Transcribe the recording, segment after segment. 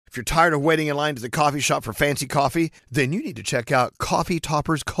If you're tired of waiting in line to the coffee shop for fancy coffee, then you need to check out Coffee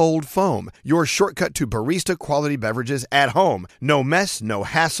Topper's Cold Foam, your shortcut to barista quality beverages at home. No mess, no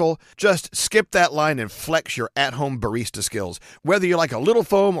hassle. Just skip that line and flex your at-home barista skills. Whether you like a little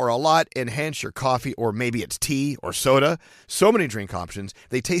foam or a lot, enhance your coffee, or maybe it's tea or soda. So many drink options.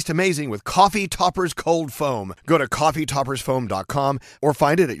 They taste amazing with Coffee Topper's Cold Foam. Go to coffeetoppersfoam.com or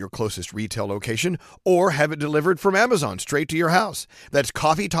find it at your closest retail location or have it delivered from Amazon straight to your house. That's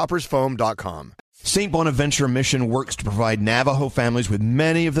coffeetoppersfoam.com. St. Bonaventure Mission works to provide Navajo families with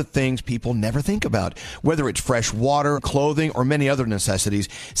many of the things people never think about. Whether it's fresh water, clothing, or many other necessities,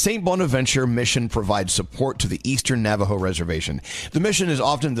 St. Bonaventure Mission provides support to the Eastern Navajo Reservation. The mission is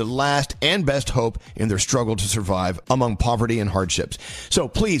often the last and best hope in their struggle to survive among poverty and hardships. So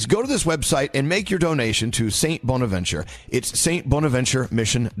please go to this website and make your donation to St. Bonaventure. It's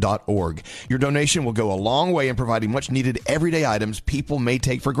stbonaventuremission.org. Your donation will go a long way in providing much needed everyday items people may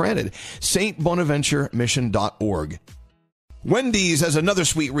take for granted. stbonaventuremission.org. Wendy's has another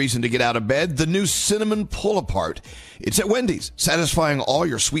sweet reason to get out of bed, the new Cinnamon Pull-Apart. It's at Wendy's, satisfying all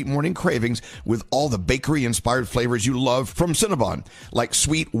your sweet morning cravings with all the bakery-inspired flavors you love from Cinnabon, like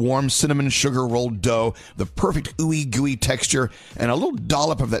sweet, warm cinnamon sugar rolled dough, the perfect ooey gooey texture, and a little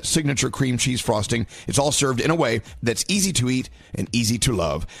dollop of that signature cream cheese frosting. It's all served in a way that's easy to eat and easy to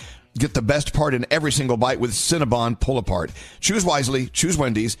love. Get the best part in every single bite with Cinnabon Pull-Apart. Choose wisely, choose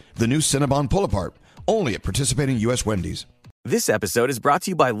Wendy's, the new Cinnabon Pull-Apart. Only at participating U.S. Wendy's. This episode is brought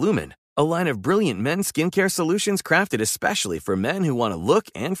to you by Lumen, a line of brilliant men's skincare solutions crafted especially for men who want to look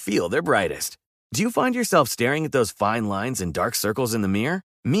and feel their brightest. Do you find yourself staring at those fine lines and dark circles in the mirror?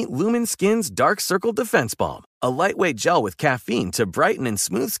 Meet Lumen Skin's Dark Circle Defense Balm, a lightweight gel with caffeine to brighten and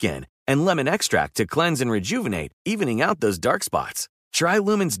smooth skin and lemon extract to cleanse and rejuvenate, evening out those dark spots. Try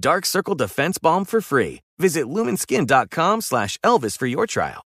Lumen's Dark Circle Defense Balm for free. Visit lumenskin.com/Elvis for your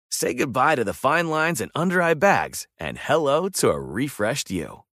trial. Say goodbye to the fine lines and under-eye bags and hello to a refreshed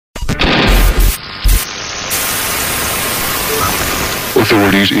you.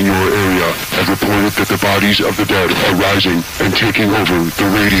 Authorities in your area have reported that the bodies of the dead are rising and taking over the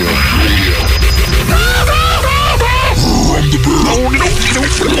radio.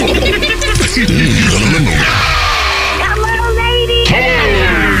 Hello, ladies!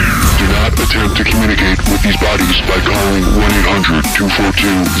 Do not attempt to communicate with these bodies by calling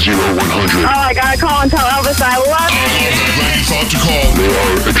 1-800-242-0100. Oh, I gotta call and tell Elvis I love you. Ready thought to call. They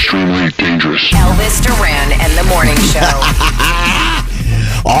are extremely dangerous. Elvis Duran and the Morning Show.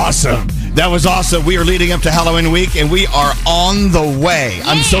 Awesome. That was awesome. We are leading up to Halloween week, and we are on the way. Yeah.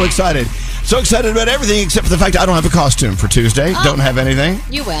 I'm so excited. So excited about everything except for the fact I don't have a costume for Tuesday. Don't have anything.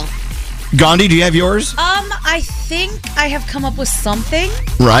 You will. Gandhi, do you have yours? I think I have come up with something.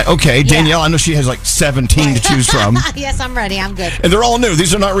 Right, okay. Danielle, I know she has like 17 to choose from. Yes, I'm ready. I'm good. And they're all new.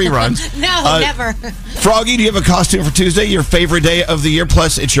 These are not reruns. No, never. Froggy, do you have a costume for Tuesday? Your favorite day of the year,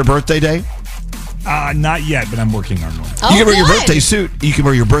 plus it's your birthday day? Not yet, but I'm working on one. You can wear your birthday suit. You can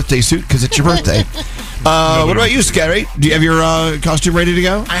wear your birthday suit because it's your birthday. What about you, Scary? Do you have your costume ready to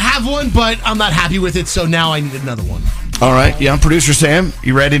go? I have one, but I'm not happy with it, so now I need another one. All right. Yeah, producer Sam,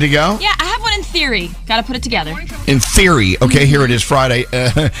 you ready to go? Yeah, I have one in theory. Got to put it together. In theory. Okay, here it is, Friday.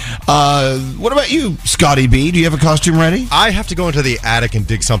 What about you, Scotty B? Do you have a costume ready? I have to go into the attic and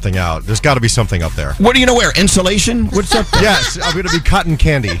dig something out. There's got to be something up there. What are you going to wear? Insulation? What's up there? Yes, I'm going to be cotton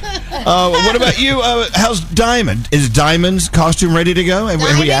candy. What about you? How's Diamond? Is Diamond's costume ready to go?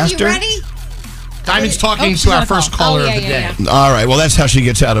 Have we asked her? Ready? Diamond's talking to our first caller of the day. All right. Well, that's how she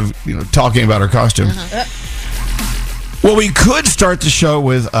gets out of talking about her costume. Well, we could start the show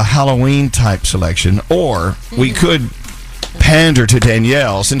with a Halloween-type selection, or we could pander to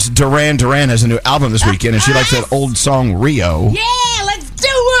Danielle, since Duran Duran has a new album this weekend, and she likes that old song, Rio. Yeah, let's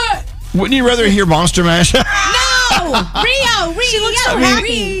do it! Wouldn't you rather hear Monster Mash? No! Rio!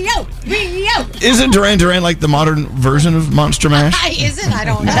 Isn't Duran Duran like the modern version of Monster Mash? Is it? I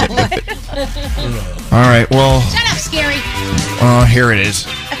don't know. All right, well... Shut up, Scary. Oh, here it is.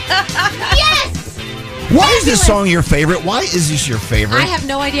 Yes! Why is this song your favorite? Why is this your favorite? I have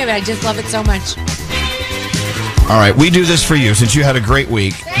no idea, but I just love it so much. All right, we do this for you since you had a great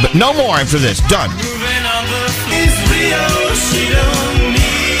week. But no more after this. Done.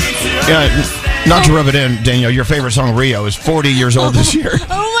 Yeah, not to rub it in, Danielle, your favorite song, Rio, is 40 years old this year. Oh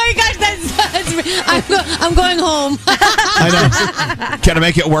my gosh, I'm going home. I know. Can I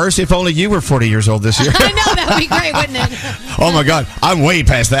make it worse? If only you were 40 years old this year. I know, that would be great, wouldn't it? Oh my God, I'm way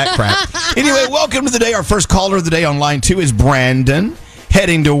past that crap. Anyway, welcome to the day. Our first caller of the day on line 2 is Brandon,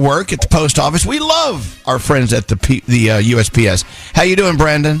 heading to work at the post office. We love our friends at the USPS. How you doing,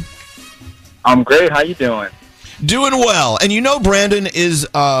 Brandon? I'm great. How you doing? Doing well. And you know Brandon is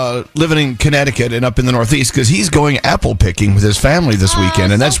living in Connecticut and up in the Northeast because he's going apple picking with his family this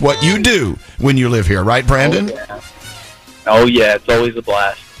weekend. And that's what you do when you live here, right, Brandon? Oh, yeah. It's always a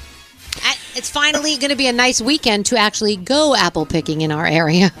blast. It's finally going to be a nice weekend to actually go apple picking in our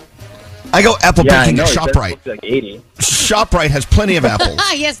area. I go apple picking at It ShopRite. looks like 80. ShopRite has plenty of apples.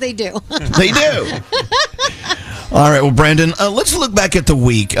 Yes, they do. They do. All right, well, Brandon, let's look back at the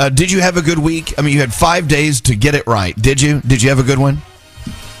week. Did you have a good week? I mean, you had 5 days to get it right. Did you? Did you have a good one?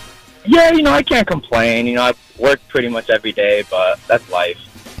 Yeah, I can't complain. I work pretty much every day, but that's life.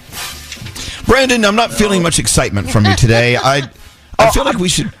 Brandon, I'm not feeling much excitement from you today. I feel like we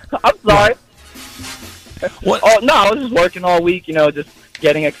should... I'm sorry. What? Oh, no, I was just working all week, just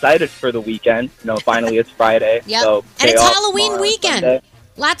getting excited for the weekend. Finally it's Friday. Yep. So And it's off Halloween tomorrow, weekend. Sunday.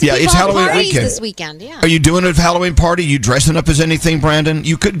 Lots of people it's have Halloween parties weekend. this weekend. Yeah. Are you doing a Halloween party? You dressing up as anything, Brandon?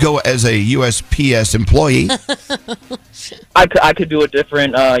 You could go as a USPS employee. I could do a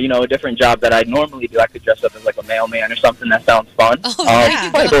different, a different job that I normally do. I could dress up as like a mailman or something. That sounds fun. Oh, yeah.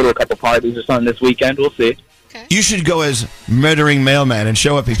 Probably go to a couple parties or something this weekend. We'll see. You should go as murdering mailman and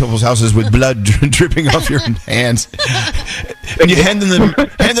show up at people's houses with blood dripping off your hands. And you hand them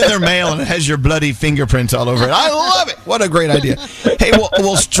their mail and it has your bloody fingerprints all over it. I love it. What a great idea. Hey,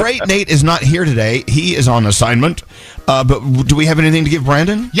 well, Straight Nate is not here today. He is on assignment. But do we have anything to give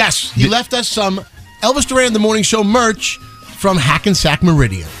Brandon? Yes, he left us some Elvis Duran The Morning Show merch from Hackensack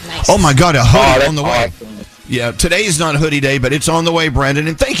Meridian. Nice. Oh, my God, a hoodie on the way. Awesome. Yeah, today is not hoodie day, but it's on the way, Brandon.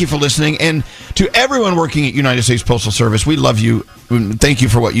 And thank you for listening. And to everyone working at United States Postal Service, we love you. Thank you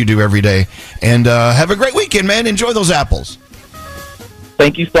for what you do every day. And have a great weekend, man. Enjoy those apples.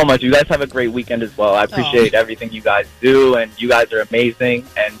 Thank you so much. You guys have a great weekend as well. I appreciate everything you guys do, and you guys are amazing,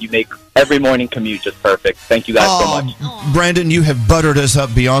 and you make every morning commute just perfect. Thank you guys so much. Brandon, you have buttered us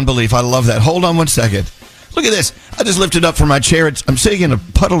up beyond belief. I love that. Hold on one second. Look at this. I just lifted up from my chair. I'm sitting in a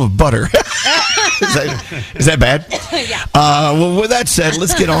puddle of butter. Is that bad? Yeah. Well, with that said,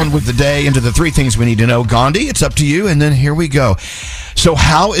 let's get on with the day into the 3 things we need to know. Gandhi, it's up to you, and then here we go. So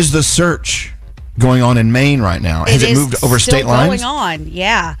how is the search going on in Maine right now? Has it moved over state lines? Going on,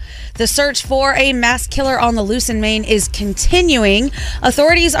 yeah. The search for a mass killer on the loose in Maine is continuing.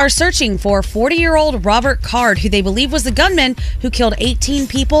 Authorities are searching for 40-year-old Robert Card, who they believe was the gunman who killed 18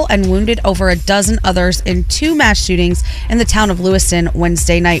 people and wounded over a dozen others in 2 mass shootings in the town of Lewiston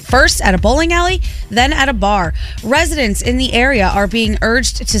Wednesday night. First at a bowling alley, then at a bar. Residents in the area are being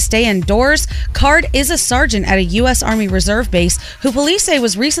urged to stay indoors. Card is a sergeant at a U.S. Army Reserve base who police say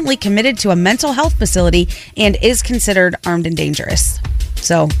was recently committed to a mental health facility and is considered armed and dangerous.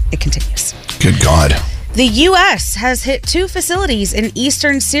 So it continues. Good God. The U.S. has hit 2 facilities in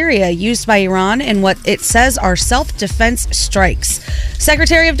eastern Syria used by Iran in what it says are self-defense strikes.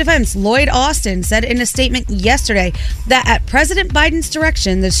 Secretary of Defense Lloyd Austin said in a statement yesterday that at President Biden's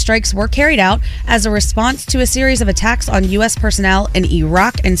direction, the strikes were carried out as a response to a series of attacks on U.S. personnel in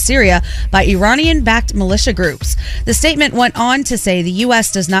Iraq and Syria by Iranian-backed militia groups. The statement went on to say the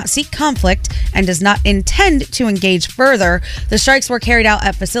U.S. does not seek conflict and does not intend to engage further. The strikes were carried out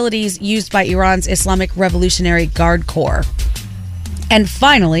at facilities used by Iran's Islamic Revolutionary Guard Corps. And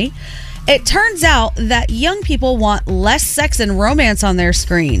finally, it turns out that young people want less sex and romance on their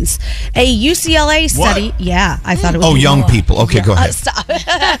screens. A UCLA study... What? Yeah, I thought it was... Oh, young people. Okay, go ahead. Stop.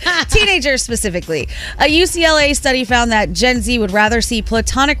 Teenagers specifically. A UCLA study found that Gen Z would rather see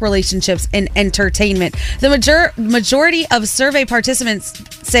platonic relationships in entertainment. The majority of survey participants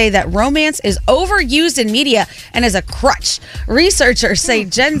say that romance is overused in media and is a crutch. Researchers say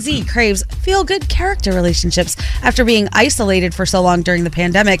Gen Z craves feel-good character relationships after being isolated for so long during the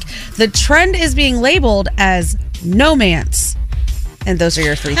pandemic. The trend is being labeled as no-mance. And those are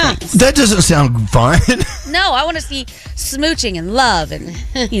your 3 things. That doesn't sound fun. No, I want to see smooching and love and,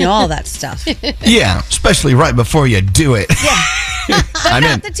 all that stuff. Yeah, especially right before you do it. Yeah. But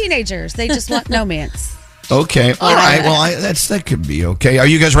not the teenagers. They just want no-mance. Okay. All right. Well, that could be okay. Are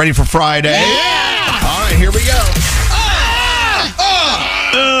you guys ready for Friday? Yeah. All right, here we go.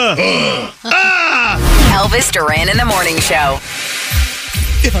 Elvis Duran in the Morning Show.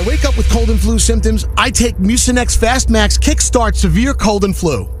 If I wake up with cold and flu symptoms, I take Mucinex Fast Max Kickstart Severe Cold and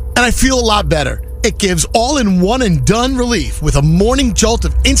Flu, and I feel a lot better. It gives all-in-one and done relief with a morning jolt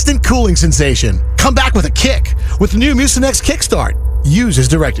of instant cooling sensation. Come back with a kick with the new Mucinex Kickstart. Use as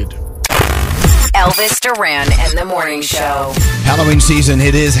directed. Elvis Duran and the Morning Show. Halloween season.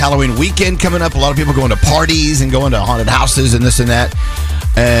 It is Halloween weekend coming up. A lot of people going to parties and going to haunted houses and this and that.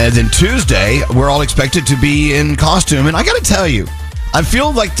 And then Tuesday, we're all expected to be in costume. And I got to tell you, I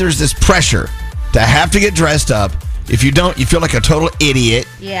feel like there's this pressure to have to get dressed up. If you don't, you feel like a total idiot.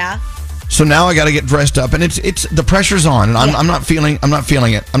 Yeah. So now I got to get dressed up, and it's the pressure's on, and I'm not feeling it.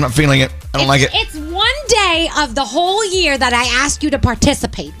 I don't like it. It's one day of the whole year that I asked you to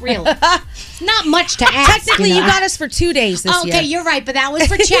participate. Really, not much to ask. Technically, you got us for 2 days this year. Okay, you're right, but that was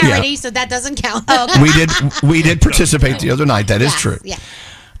for charity, so that doesn't count. We did participate the other night. That is true. Yeah.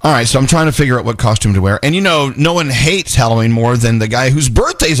 All right, so I'm trying to figure out what costume to wear. And no one hates Halloween more than the guy whose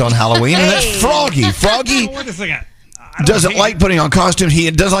birthday's on Halloween, and that's Froggy. Froggy wait a second. doesn't like putting on costumes. He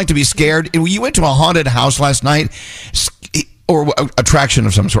doesn't like to be scared. You went to a haunted house last night, or attraction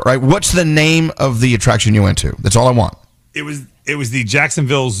of some sort, right? What's the name of the attraction you went to? That's all I want. It was the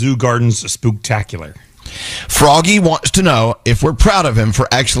Jacksonville Zoo Gardens Spooktacular. Froggy wants to know if we're proud of him for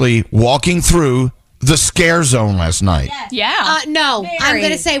actually walking through the scare zone last night. Yeah. No, Mary. I'm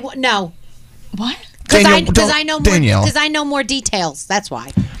going to say no. What? Because I know more. Danielle. Because I know more details. That's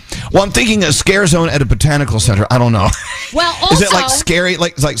why. Well, I'm thinking a scare zone at a botanical center. I don't know. Well, also, is it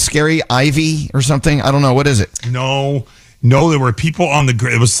like scary ivy or something? I don't know. What is it? No, there were people on the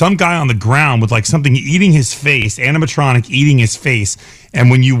ground. It was some guy on the ground with like something eating his face, animatronic eating his face.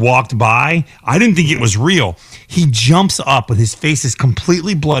 And when you walked by, I didn't think it was real. He jumps up with his face is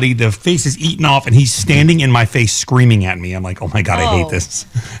completely bloody. The face is eaten off, and he's standing in my face screaming at me. I'm like, oh my God, I hate this.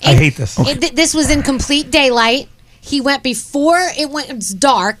 I hate this. This was in complete daylight. He went before it's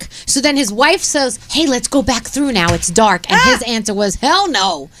dark. So then his wife says, hey, let's go back through now. It's dark. And his answer was, hell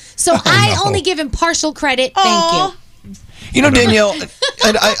no. So I only give him partial credit. Thank you. You know, Danielle,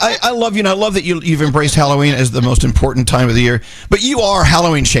 and I love you, and I love that you've embraced Halloween as the most important time of the year. But you are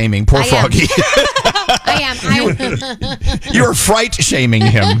Halloween shaming poor Froggy. I am. You're fright shaming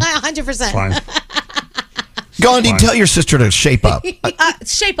him. 100%. Fine. Gandhi, tell your sister to shape up.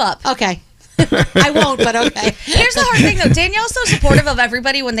 Shape up. Okay. I won't, but okay. Here's the hard thing, though. Danielle's so supportive of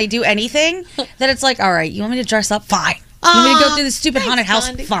everybody when they do anything that it's like, all right, you want me to dress up? Fine. You want me to go through the stupid haunted house?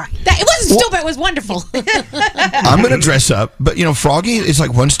 Fine. It wasn't stupid. It was wonderful. I'm going to dress up, but Froggy is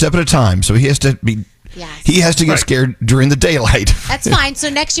like one step at a time, so he has to be. Yes. He has to get scared during the daylight. That's fine.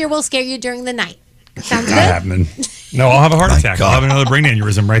 So next year we'll scare you during the night. Sounds good. Not happening. No, I'll have a heart attack. I'll have another brain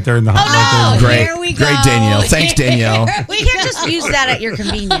aneurysm right there in the hospital. Here we go. Great, Danielle. Thanks, Danielle. We can't just use that at your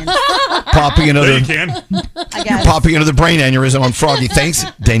convenience. Popping another. You can. Popping another brain aneurysm on Froggy. Thanks,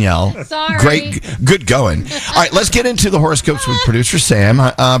 Danielle. Sorry. Great, good going. All right, let's get into the horoscopes with producer Sam.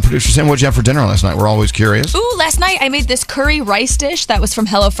 Producer Sam, what'd you have for dinner last night? We're always curious. Ooh, last night I made this curry rice dish that was from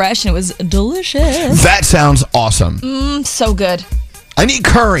HelloFresh, and it was delicious. That sounds awesome. So good. I need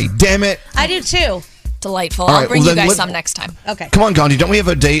curry. Damn it. I do too. Delightful. I'll bring you guys some next time. Okay. Come on, Gandhi. Don't we have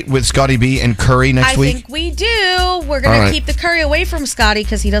a date with Scotty B and curry next week? I think we do. We're going to keep the curry away from Scotty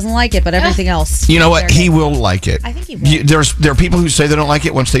because he doesn't like it, but everything else. You know what? He will like it. I think he will. There are people who say they don't like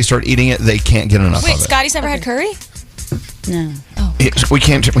it. Once they start eating it, they can't get enough of it. Wait, Scotty's never had curry? No. Oh. We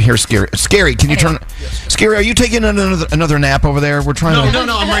can't hear Scary. Scary, can you turn? Scary, are you taking another nap over there? We're trying to.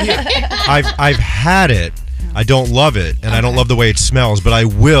 No, I'm right here. I've had it. I don't love it, and I don't love the way it smells, but I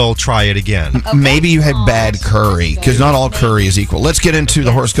will try it again. Okay. Maybe you had bad curry, because not all curry is equal. Let's get into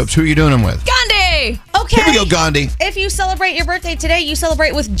the horoscopes. Who are you doing them with? Gandhi! Okay. Here we go, Gandhi. If you celebrate your birthday today, you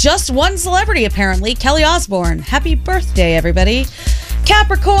celebrate with just one celebrity, apparently, Kelly Osbourne. Happy birthday, everybody.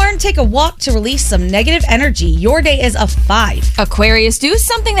 Capricorn, take a walk to release some negative energy. Your day is a 5. Aquarius, do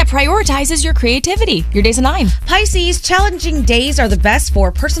something that prioritizes your creativity. Your day's a 9. Pisces, challenging days are the best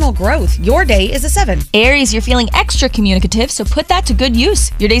for personal growth. Your day is a 7. Aries, you're feeling extra communicative, so put that to good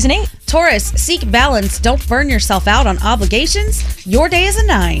use. Your day's an 8. Taurus, seek balance. Don't burn yourself out on obligations. Your day is a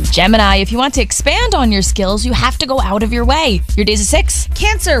 9. Gemini, if you want to expand on your skills, you have to go out of your way. Your day's a 6.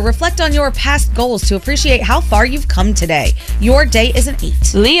 Cancer, reflect on your past goals to appreciate how far you've come today. Your day is an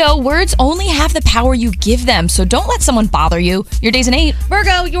 8. Leo, words only have the power you give them, so don't let someone bother you. Your day's an 8.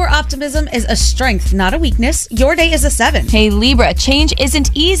 Virgo, your optimism is a strength, not a weakness. Your day is a 7. Hey, Libra, change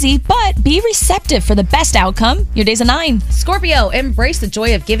isn't easy, but be receptive for the best outcome. Your day's a 9. Scorpio, embrace the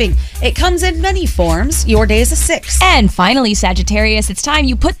joy of giving. It comes in many forms. Your day is a 6. And finally, Sagittarius, it's time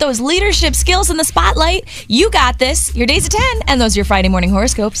you put those leadership skills in the spotlight. You got this. Your day's a 10, and those are your Friday morning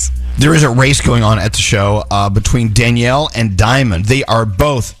horoscopes. There is a race going on at the show between Danielle and Diamond. They are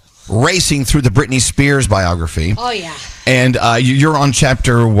both racing through the Britney Spears biography. Oh, yeah. And you're on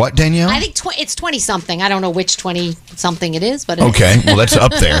chapter what, Danielle? I think it's 20-something. I don't know which 20-something it is, but okay. Well, that's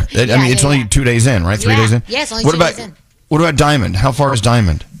up there. It's only 2 days in, right? 3 days in? Yeah, it's only 2 days in. What about Diamond? How far is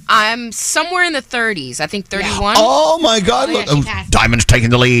Diamond? I'm somewhere in the 30s. I think 31. Oh, my God. Diamond's taking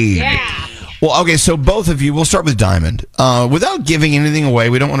the lead. Yeah. Well, okay, so both of you, we'll start with Diamond. Without giving anything away,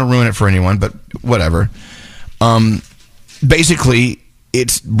 we don't want to ruin it for anyone, but whatever. Basically,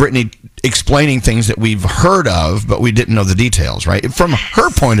 it's Britney explaining things that we've heard of, but we didn't know the details, right? From her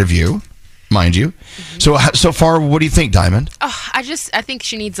point of view, mind you. So far, what do you think, Diamond? Oh, I think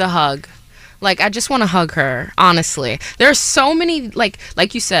she needs a hug. Like, I just want to hug her, honestly. There are so many, like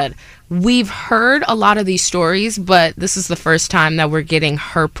you said, we've heard a lot of these stories, but this is the first time that we're getting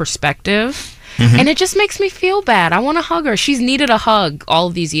her perspective. And it just makes me feel bad. I want to hug her. She's needed a hug all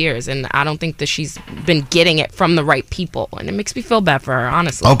of these years, and I don't think that she's been getting it from the right people. And it makes me feel bad for her,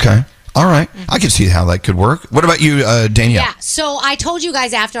 honestly. Okay. All right. I can see how that could work. What about you, Danielle? Yeah. So I told you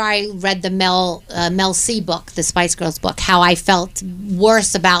guys after I read the Mel C book, the Spice Girls book, how I felt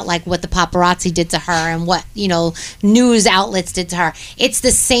worse about like what the paparazzi did to her and what, news outlets did to her. It's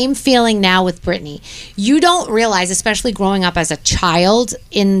the same feeling now with Britney. You don't realize, especially growing up as a child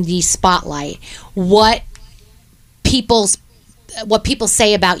in the spotlight, what people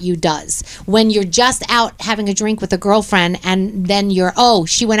say about you does. When you're just out having a drink with a girlfriend and then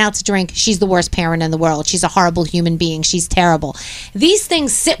she went out to drink, she's the worst parent in the world. She's a horrible human being. She's terrible. These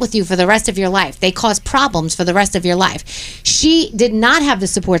things sit with you for the rest of your life. They cause problems for the rest of your life. She did not have the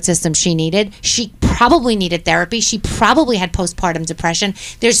support system she needed. She probably needed therapy. She probably had postpartum depression.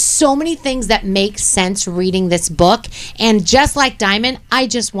 There's so many things that make sense reading this book. And just like Diamond, I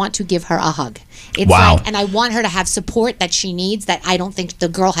just want to give her a hug. And I want her to have support that she needs that I don't think the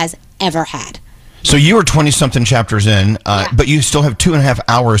girl has ever had. So you are 20-something chapters in, but you still have 2.5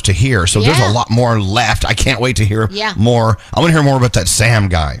 hours to hear. So there's a lot more left. I can't wait to hear more. I want to hear more about that Sam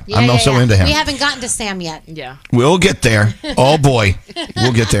guy. I'm also into him. We haven't gotten to Sam yet. Yeah. We'll get there. Oh, boy.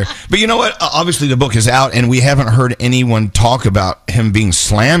 We'll get there. But you know what? Obviously, the book is out, and we haven't heard anyone talk about him being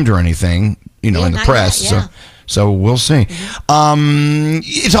slammed or anything, in the press. Yet, so we'll see.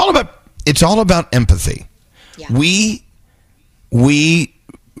 It's all about empathy. Yeah. We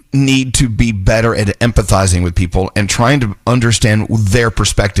need to be better at empathizing with people and trying to understand their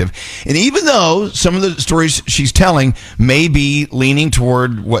perspective. And even though some of the stories she's telling may be leaning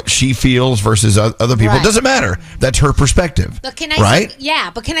toward what she feels versus other people, it doesn't matter. That's her perspective. But can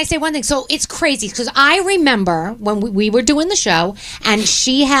I say one thing? So it's crazy because I remember when we were doing the show and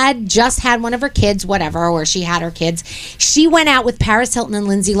she had just had one of her kids, or she had her kids. She went out with Paris Hilton and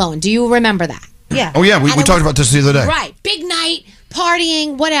Lindsay Lohan. Do you remember that? Yeah. Oh, yeah. We talked about this the other day. Right. Big night,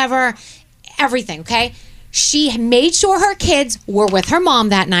 partying, whatever, everything, okay? She made sure her kids were with her mom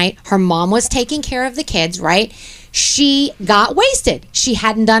that night. Her mom was taking care of the kids, right? She got wasted. She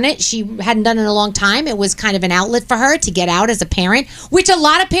hadn't done it. She hadn't done it in a long time. It was kind of an outlet for her to get out as a parent, which a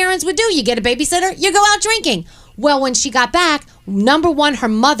lot of parents would do. You get a babysitter, you go out drinking. Well, when she got back, number one, her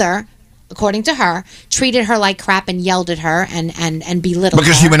mother, according to her, treated her like crap and yelled at her and belittled her.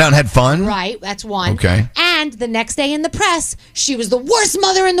 Because she went out and had fun? Right, that's one. Okay. And the next day in the press, she was the worst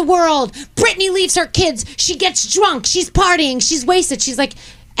mother in the world. Britney leaves her kids. She gets drunk. She's partying. She's wasted. She's like,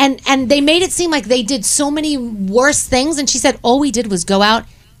 and they made it seem like they did so many worse things. And she said, all we did was go out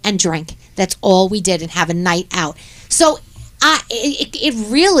and drink. That's all we did, and have a night out. So it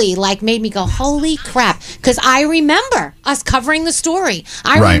really made me go, holy crap, because I remember us covering the story.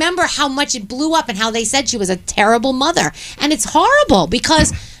 I remember how much it blew up and how they said she was a terrible mother, and it's horrible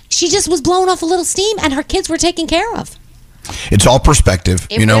because she just was blowing off a little steam and her kids were taken care of. It's all perspective.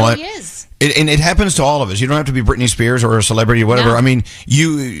 It you know really what? Is. And it happens to all of us. You don't have to be Britney Spears or a celebrity or whatever. No. I mean,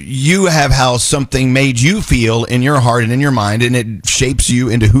 you have how something made you feel in your heart and in your mind, and it shapes you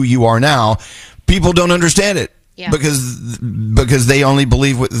into who you are now. People don't understand it. Yeah. Because they only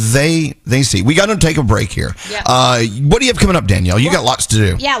believe what they see. We got to take a break here. Yep. What do you have coming up, Danielle? You got lots to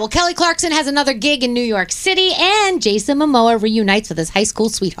do. Yeah, well, Kelly Clarkson has another gig in New York City, and Jason Momoa reunites with his high school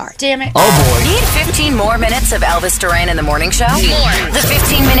sweetheart. Damn it. Oh, boy. Need 15 more minutes of Elvis Duran in the Morning Show? More. The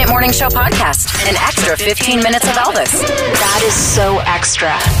 15-Minute Morning Show podcast. An extra 15 minutes of Elvis. That is so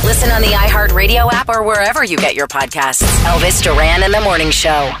extra. Listen on the iHeartRadio app or wherever you get your podcasts. Elvis Duran in the Morning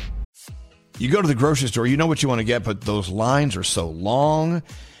Show. You go to the grocery store, you know what you want to get, but those lines are so long.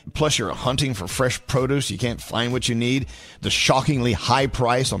 Plus, you're hunting for fresh produce. You can't find what you need. The shockingly high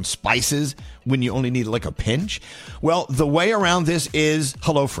price on spices when you only need like a pinch. Well, the way around this is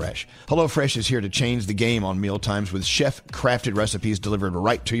HelloFresh. HelloFresh is here to change the game on mealtimes with chef-crafted recipes delivered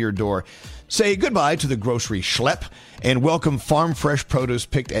right to your door. Say goodbye to the grocery schlep and welcome farm-fresh produce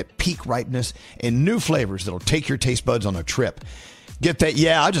picked at peak ripeness and new flavors that'll take your taste buds on a trip. Get that,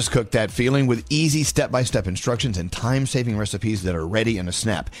 I just cooked that feeling with easy step-by-step instructions and time-saving recipes that are ready in a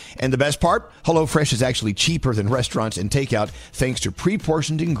snap. And the best part? HelloFresh is actually cheaper than restaurants and takeout thanks to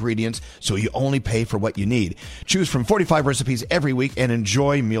pre-portioned ingredients, so you only pay for what you need. Choose from 45 recipes every week and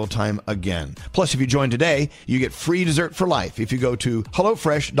enjoy mealtime again. Plus, if you join today, you get free dessert for life if you go to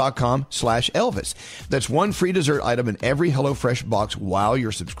HelloFresh.com/Elvis. That's one free dessert item in every HelloFresh box while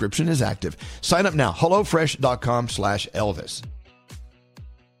your subscription is active. Sign up now, HelloFresh.com/Elvis.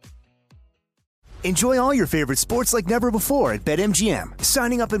 Enjoy all your favorite sports like never before at BetMGM.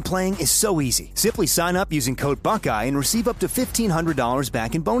 Signing up and playing is so easy. Simply sign up using code Buckeye and receive up to $1,500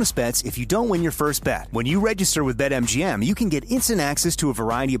 back in bonus bets if you don't win your first bet. When you register with BetMGM, you can get instant access to a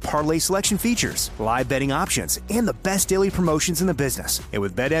variety of parlay selection features, live betting options, and the best daily promotions in the business. And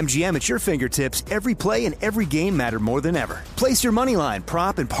with BetMGM at your fingertips, every play and every game matter more than ever. Place your moneyline,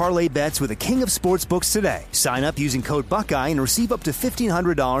 prop, and parlay bets with the king of sportsbooks today. Sign up using code Buckeye and receive up to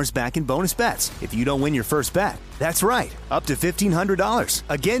 $1,500 back in bonus bets if you don't win your first bet. That's right, up to $1,500.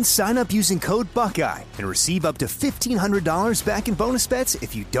 Again, sign up using code Buckeye and receive up to $1,500 back in bonus bets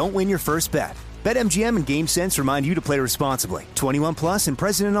if you don't win your first bet. BetMGM and GameSense remind you to play responsibly. 21 plus and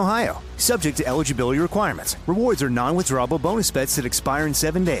present in Ohio. Subject to eligibility requirements. Rewards are non-withdrawable bonus bets that expire in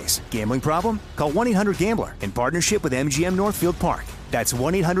 7 days. Gambling problem? Call 1-800-GAMBLER in partnership with MGM Northfield Park. That's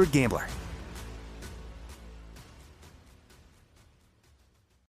 1-800-GAMBLER.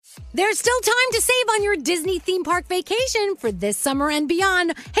 There's still time to save on your Disney theme park vacation for this summer and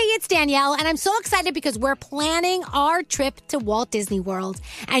beyond. Hey, it's Danielle, and I'm so excited because we're planning our trip to Walt Disney World,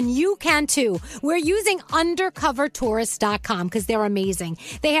 and you can too. We're using undercovertourist.com because they're amazing.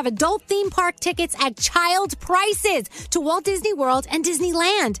 They have adult theme park tickets at child prices to Walt Disney World and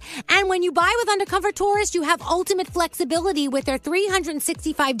Disneyland. And when you buy with Undercover Tourist, you have ultimate flexibility with their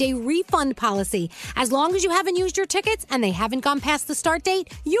 365-day refund policy. As long as you haven't used your tickets and they haven't gone past the start date,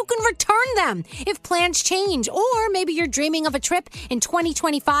 you can return them. If plans change, or maybe you're dreaming of a trip in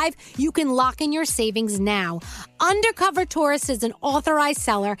 2025, you can lock in your savings now. Undercover Tourist is an authorized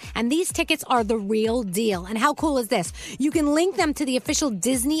seller, and these tickets are the real deal. And how cool is this? You can link them to the official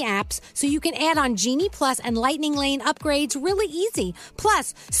Disney apps, so you can add on Genie Plus and Lightning Lane upgrades really easy.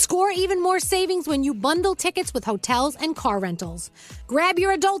 Plus, score even more savings when you bundle tickets with hotels and car rentals. Grab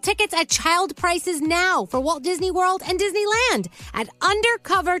your adult tickets at child prices now for Walt Disney World and Disneyland at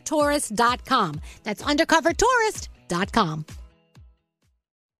undercovertourist.com. That's undercovertourist.com.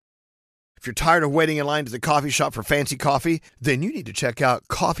 If you're tired of waiting in line to the coffee shop for fancy coffee, then you need to check out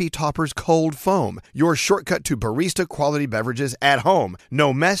Coffee Topper's Cold Foam, your shortcut to barista quality beverages at home.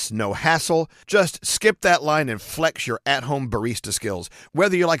 No mess, no hassle. Just skip that line and flex your at-home barista skills.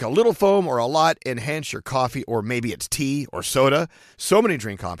 Whether you like a little foam or a lot, enhance your coffee, or maybe it's tea or soda. So many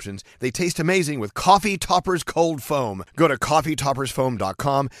drink options. They taste amazing with Coffee Topper's Cold Foam. Go to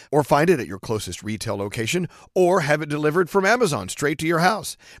coffeetoppersfoam.com or find it at your closest retail location, or have it delivered from Amazon straight to your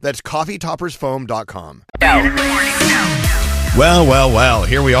house. That's coffeetoppersfoam.com. Well,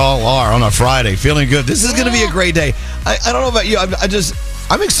 here we all are on a Friday, feeling good. This is going to be a great day. I don't know about you.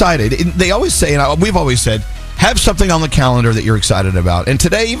 I'm excited. They always say, and we've always said, have something on the calendar that you're excited about. And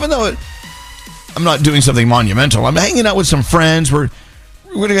today, even though I'm not doing something monumental, I'm hanging out with some friends. We're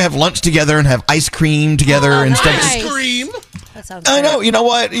going to have lunch together and have ice cream together and stuff. Ice cream. That sounds I know. You know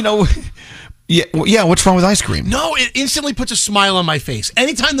what? Yeah. What's wrong with ice cream? No, it instantly puts a smile on my face.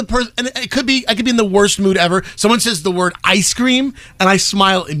 Anytime the person, and I could be in the worst mood ever. Someone says the word ice cream, and I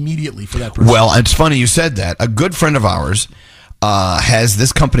smile immediately for that person. Well, it's funny you said that. A good friend of ours has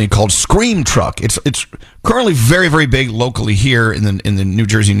this company called Scream Truck. It's currently very, very big locally here in the New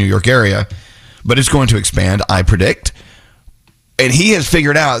Jersey, New York area, but it's going to expand, I predict. And he has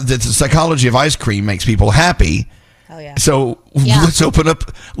figured out that the psychology of ice cream makes people happy. Oh, yeah. So let's open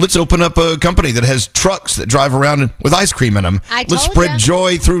up a company that has trucks that drive around with ice cream in them. Let's spread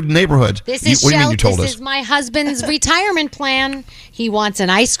joy through the neighborhood. This is This is my husband's retirement plan. He wants an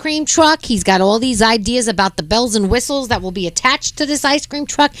ice cream truck. He's got all these ideas about the bells and whistles that will be attached to this ice cream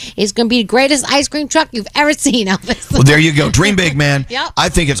truck. It's going to be the greatest ice cream truck you've ever seen, Elvis. Well, there you go. Dream big, man. Yep. I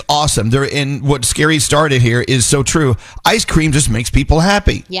think it's awesome. And what Scary started here is so true. Ice cream just makes people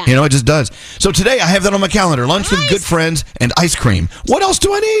happy. Yeah. It just does. So today I have that on my calendar. Lunch with good friends and ice cream. What else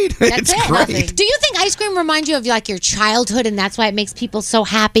do I need? That's it's it. great. Do you think ice cream reminds you of like your childhood, and that's why it makes people so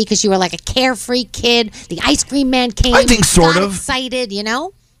happy because you were like a carefree kid? The ice cream man came. I think sort got of excited. You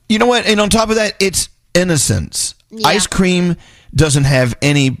know. You know what? And on top of that, it's innocence. Yeah. Ice cream doesn't have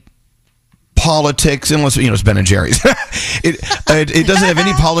any politics, unless it's Ben and Jerry's. it doesn't have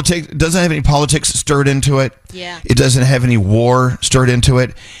any politics. Doesn't have any politics stirred into it. Yeah. It doesn't have any war stirred into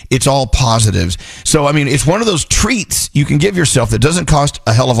it. It's all positives. So I mean, it's one of those treats you can give yourself that doesn't cost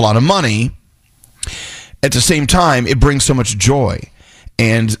a hell of a lot of money. At the same time, it brings so much joy.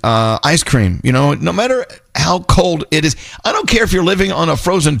 And ice cream, no matter how cold it is, I don't care if you're living on a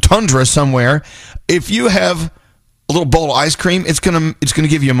frozen tundra somewhere. If you have a little bowl of ice cream, it's gonna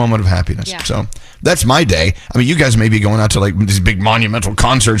give you a moment of happiness. Yeah. So that's my day. I mean, you guys may be going out to like these big monumental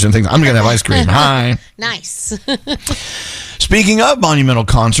concerts and things. I'm gonna have ice cream. Hi. Nice. Speaking of monumental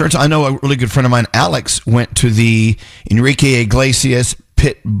concerts, I know a really good friend of mine, Alex, went to the Enrique Iglesias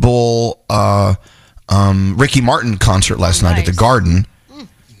Pitbull Ricky Martin concert last night at the Garden.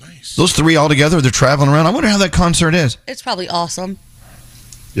 Nice. Those three all together, they're traveling around. I wonder how that concert is. It's probably awesome.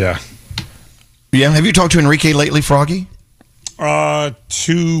 Yeah. Yeah. Have you talked to Enrique lately, Froggy?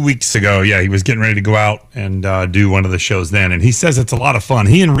 2 weeks ago. Yeah, he was getting ready to go out and do one of the shows then. And he says it's a lot of fun.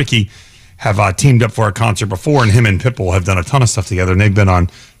 He and Ricky have teamed up for a concert before, and him and Pitbull have done a ton of stuff together, and they've been on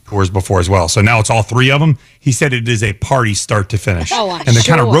tours before as well. So now it's all three of them. He said it is a party start to finish. Oh, I'm and they're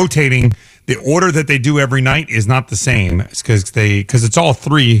kind of sure. rotating. The order that they do every night is not the same because it's all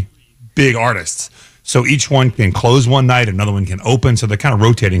three big artists. So each one can close one night, another one can open. So they're kind of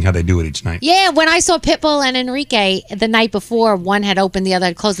rotating how they do it each night. Yeah, when I saw Pitbull and Enrique the night before, one had opened, the other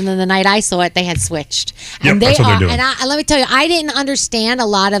had closed, and then the night I saw it, they had switched. Yep, And they that's what they're doing. And let me tell you, I didn't understand a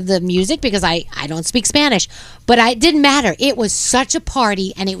lot of the music because I don't speak Spanish, but it didn't matter. It was such a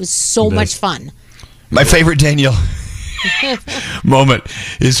party, and it was so much fun. My favorite Daniel moment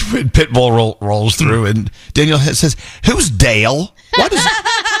is when Pitbull rolls through and Daniel says, "Who's Dale?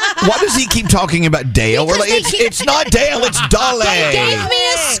 Why does he keep talking about Dale?" We're like, it's not Dale, it's Dale. They gave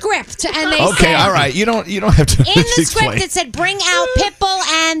me a script, and they Okay, said, all right. You don't have to in the explain. script, it said, "Bring out Pitbull,"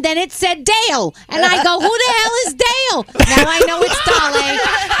 and then it said Dale. And I go, who the hell is Dale? Now I know it's Dale.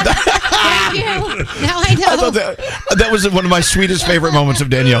 Thank you. Now I know. thought that was one of my sweetest favorite moments of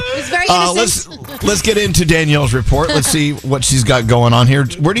Danielle. It was very innocent. Let's get into Danielle's report. Let's see what she's got going on here.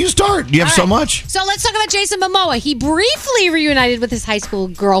 Where do you start? You have so much. So let's talk about Jason Momoa. He briefly reunited with his high school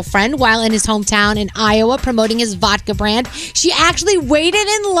girlfriend while in his hometown in Iowa promoting his vodka brand. She actually waited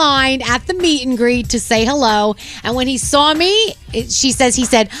in line at the meet and greet to say hello. And when he saw me, he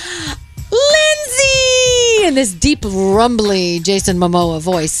said, "Lindsay!" in this deep, rumbly Jason Momoa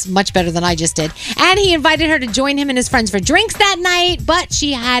voice, much better than I just did. And he invited her to join him and his friends for drinks that night, but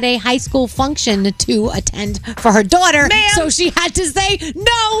she had a high school function to attend for her daughter, so she had to say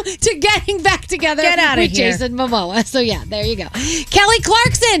no to getting back together Get outta with here. Jason Momoa. So yeah, there you go. Kelly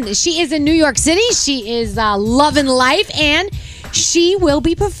Clarkson, she is in New York City. She is loving life, and she will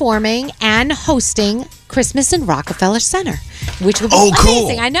be performing and hosting Christmas in Rockefeller Center, which would be cool.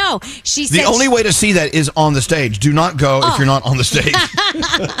 amazing. I know. She said The only way to see that is on the stage. Do not go if you're not on the stage.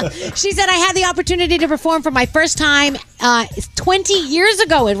 She said, "I had the opportunity to perform for my first time 20 years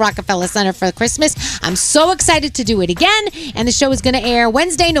ago at Rockefeller Center for Christmas. I'm so excited to do it again, and the show is going to air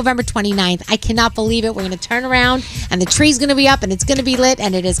Wednesday, November 29th. I cannot believe it. We're going to turn around, and the tree's going to be up, and it's going to be lit,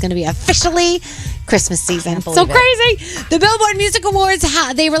 and it is going to be officially Christmas season. So crazy. The Billboard Music Awards,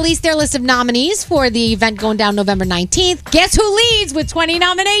 they released their list of nominees for the event going down November 19th. Guess who leads with 20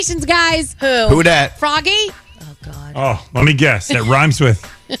 nominations, guys? Who dat? Froggy? Oh, let me guess. That rhymes with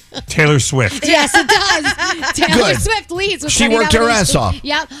Taylor Swift. Yes, it does. Taylor Swift leads with She 20 worked her nominations. ass off.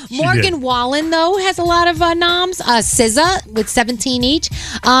 Yep. She Morgan did. Wallen, though, has a lot of noms. SZA with 17 each.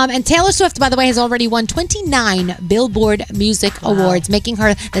 And Taylor Swift, by the way, has already won 29 Billboard Music Awards, making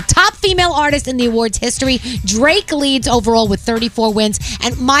her the top female artist in the awards history. Drake leads overall with 34 wins.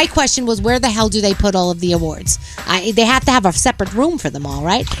 And my question was, where the hell do they put all of the awards? They have to have a separate room for them all,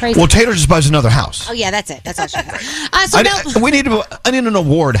 right? Crazy. Well, Taylor just buys another house. Oh, yeah, that's it. That's all she does. I need an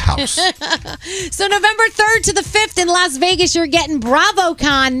award house. So November 3rd to the 5th in Las Vegas, you're getting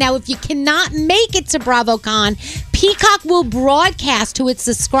BravoCon. Now, if you cannot make it to BravoCon, Peacock will broadcast to its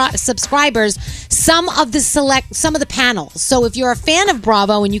subscribers some of the panels. So if you're a fan of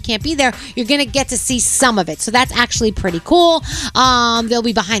Bravo and you can't be there, you're going to get to see some of it. So that's actually pretty cool. There'll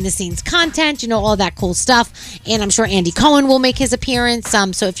be behind the scenes content, all that cool stuff. And I'm sure Andy Cohen will make his appearance.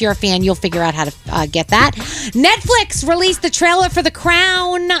 So if you're a fan, you'll figure out how to get that. Netflix released the trailer for The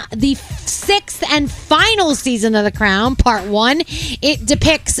Crown, the 6th and final season of The Crown, Part 1. It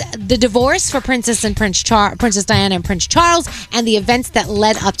depicts the divorce for Princess Diana and Prince Charles and the events that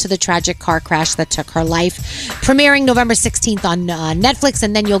led up to the tragic car crash that took her life. Premiering November 16th on Netflix,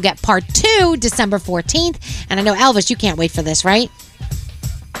 and then you'll get Part 2 December 14th. And I know, Elvis, you can't wait for this, right?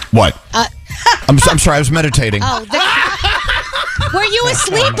 What? I'm sorry, I was meditating. Were you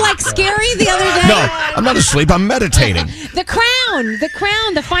asleep like Scary the other day? No, I'm not asleep. I'm meditating. The Crown,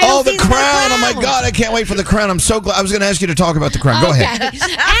 the final Oh, the season of The Crown. Oh, my Crown. God. I can't wait for The Crown. I'm so glad. I was going to ask you to talk about The Crown. Go ahead. And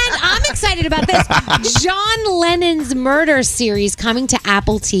I'm excited about this. John Lennon's murder series coming to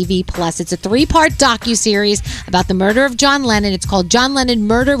Apple TV Plus. It's a 3-part docuseries about the murder of John Lennon. It's called John Lennon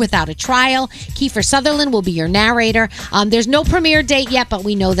Murder Without a Trial. Kiefer Sutherland will be your narrator. There's no premiere date yet, but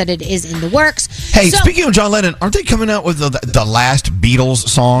we know that it is in the works. Hey, speaking of John Lennon, aren't they coming out with the last Beatles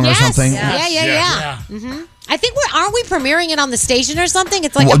song or something? Yeah. Mm-hmm. I think aren't we premiering it on the station or something?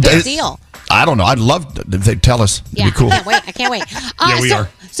 It's like Well, a big deal. I don't know. I'd love if they tell us. It'd be cool. I can't wait. Yeah, we are.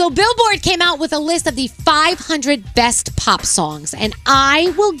 So Billboard came out with a list of the 500 best pop songs, and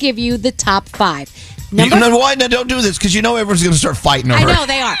I will give you the top 5. Number- why? No, don't do this because you know everyone's going to start fighting over I it. know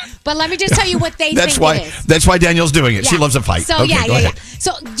they are. But let me just tell you what they That's think why. it is. That's why Danielle's doing it. She Yeah. loves a fight. So Okay, go ahead.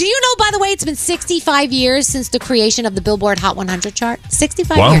 So do you know, by the way, it's been 65 years since the creation of the Billboard Hot 100 chart?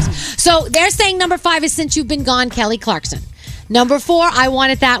 65 Wow. years. So they're saying number 5 is Since You've Been Gone, Kelly Clarkson. Number 4, I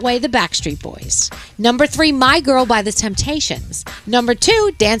Want It That Way, the Backstreet Boys. Number 3, My Girl by the Temptations. Number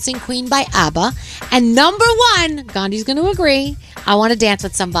 2, Dancing Queen by ABBA. And number 1, Gandhi's going to agree, I Want to Dance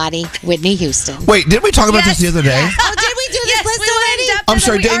with Somebody, Whitney Houston. Wait, did we talk about this the other day? Oh, did we do this list already? I'm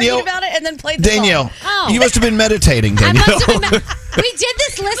sorry, we Danielle. argued about it and then played the Danielle, song. you must have been meditating, Danielle. We did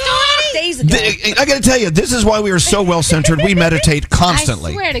this list already? Days ago. I got to tell you, this is why we are so well centered. We meditate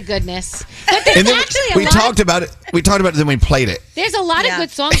constantly. I swear to goodness. But there's And then actually we a lot. talked about it. We talked about it, then we played it. There's a lot of good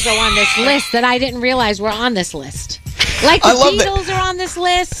songs though on this list that I didn't realize were on this list. Like the I love that- Beatles are on this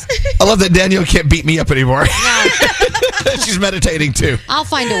list. I love that Danielle can't beat me up anymore. She's meditating too. I'll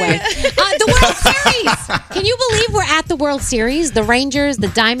find a way. The World Series. Can you believe we're at the World Series? The Rangers, the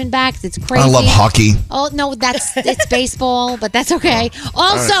Diamondbacks. It's crazy. I love hockey. Oh no, it's baseball, but that's okay.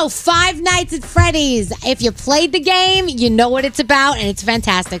 Also, Five Nights at Freddy's. If you played the game, you know what it's about, and it's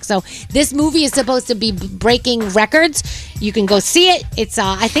fantastic. So this movie is supposed to be breaking records. You can go see it. It's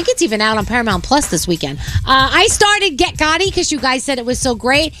I think it's even out on Paramount Plus this weekend. I started Get Gotti because you guys said it was so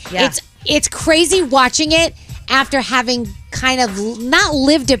great. Yeah. It's crazy watching it after having kind of not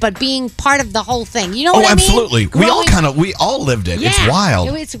lived it, but being part of the whole thing. You know what I mean? Absolutely. We all lived it. It's wild.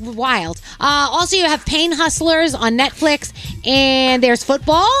 It's wild. Also, you have Pain Hustlers on Netflix, and there's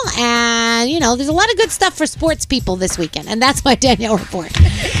football, and there's a lot of good stuff for sports people this weekend, and that's my Danielle report.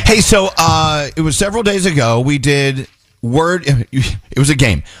 Hey, so it was several days ago. We did it was a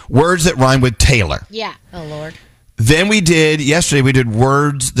game. Words that rhyme with Taylor. Yeah. Oh Lord. Then yesterday we did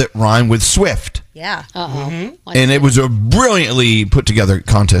words that rhyme with Swift. Yeah. Uh-oh. And it was a brilliantly put together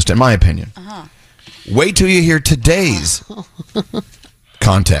contest, in my opinion. Uh-huh. Wait till you hear today's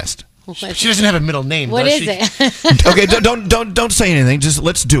contest. She doesn't have a middle name. What does is she? it? Okay, don't say anything. Just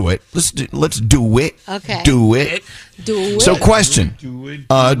let's do it. Let's do it. Okay. Do it. Do it. So, question.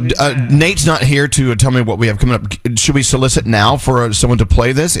 Nate's not here to tell me what we have coming up. Should we solicit now for someone to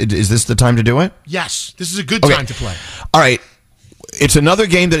play this? Is this the time to do it? Yes, this is a good Okay. time to play. All right. It's another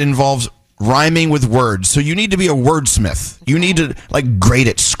game that involves rhyming with words. So you need to be a wordsmith. You need to great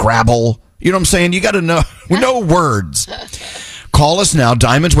at Scrabble. You know what I'm saying? You got to know words. Call us now.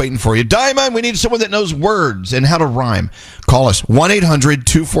 Diamond's waiting for you. Diamond, we need someone that knows words and how to rhyme. Call us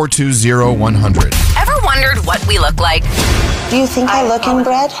 1-800-242-0100. Ever wondered what we look like? Do you think I look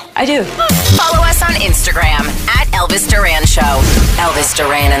inbred? I do. Follow us on Instagram at Elvis Duran Show. Elvis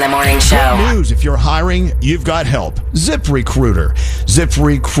Duran in the Morning Show. Good news. If you're hiring, you've got help. ZipRecruiter.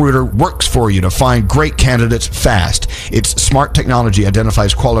 ZipRecruiter works for you to find great candidates fast. Its smart technology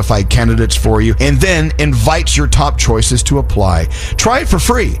identifies qualified candidates for you and then invites your top choices to apply. Try it for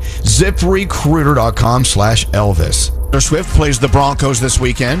free. ZipRecruiter.com/Elvis. Taylor Swift plays the Broncos this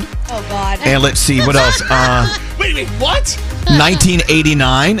weekend. Oh, God. And let's see, what else? Wait, what?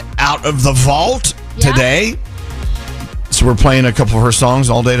 1989, Out of the Vault today. So we're playing a couple of her songs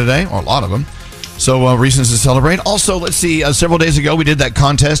all day today, or a lot of them. So reasons to celebrate. Also, let's see, several days ago we did that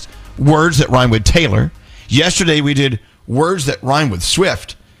contest, words that rhyme with Taylor. Yesterday we did words that rhyme with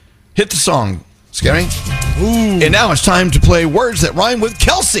Swift. Hit the song, Scary. Ooh. And now it's time to play words that rhyme with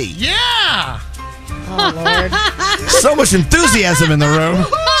Kelsey. Yeah. Oh, Lord. So much enthusiasm in the room.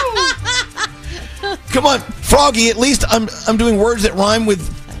 Come on, Froggy, at least I'm doing words that rhyme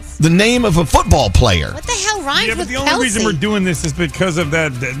with the name of a football player. What the hell rhymes Yeah, but with the only Kelsey? reason we're doing this is because of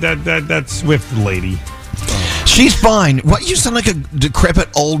that Swift lady. She's fine. What, you sound like a decrepit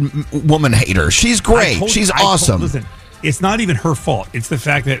old woman hater. She's great. She's awesome. Listen, it's not even her fault. It's the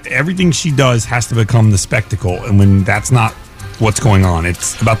fact that everything she does has to become the spectacle, and when that's not what's going on,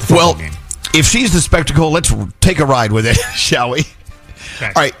 it's about the football game. If she's the spectacle, let's take a ride with it, shall we? Okay.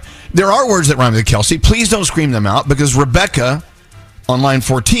 All right. There are words that rhyme with Kelsey. Please don't scream them out because Rebecca on line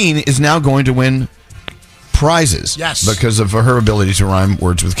 14 is now going to win prizes. Yes. Because of her ability to rhyme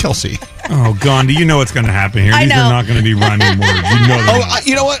words with Kelsey. Oh, Gandhi, you know what's going to happen here. I These know. are not going to be rhyming words. You know that.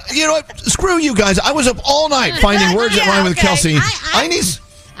 You know what? Screw you guys. I was up all night finding words that rhyme with Kelsey. I need...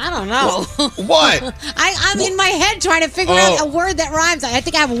 I don't know. What? I'm in my head trying to figure out a word that rhymes. I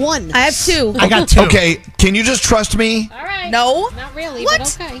think I have one. I have two. I got two. Okay, can you just trust me? All right. No. Not really, What?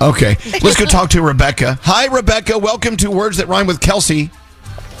 but okay. Okay, let's go talk to Rebecca. Hi, Rebecca. Welcome to Words That Rhyme with Kelsey.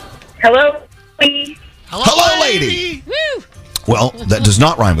 Hello. Hello, lady. Woo! Well, that does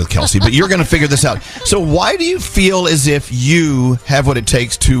not rhyme with Kelsey, but you're going to figure this out. So why do you feel as if you have what it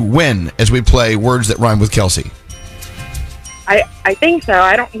takes to win as we play Words That Rhyme with Kelsey? I think so.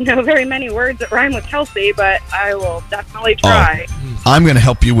 I don't know very many words that rhyme with Kelsey, but I will definitely try. I'm going to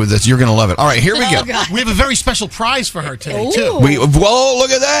help you with this. You're going to love it. All right, here we go. We have a very special prize for her today, too. Whoa,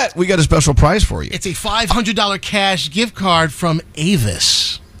 look at that. We got a special prize for you. It's a $500 cash gift card from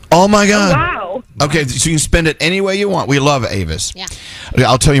Avis. Oh, my God. Wow. Okay, so you can spend it any way you want. We love Avis. Yeah.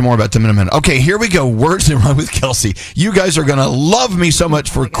 I'll tell you more about them in a minute. Okay, here we go. Words that rhyme with Kelsey. You guys are going to love me so much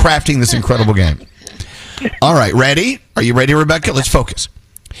for crafting this incredible game. All right, ready? Are you ready, Rebecca? Let's focus.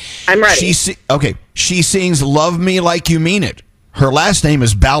 I'm ready. She sings Love Me Like You Mean It. Her last name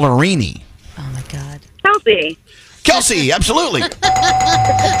is Ballerini. Oh, my God. Kelsey. Kelsey, absolutely.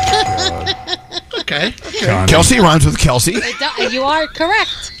 Okay. Kelsey rhymes with Kelsey. You are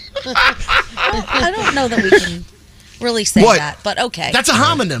correct. I don't know that we can really say that, but okay. That's a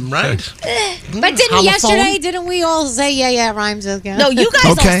homonym, right? But didn't we all say, yeah, it rhymes with Kelsey? No, you guys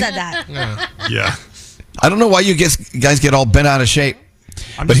all Okay. said that. Yeah. I don't know why you guys get all bent out of shape.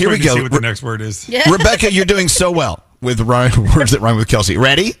 But here we go. See what the next word is. Yeah. Rebecca, you're doing so well with words that rhyme with Kelsey.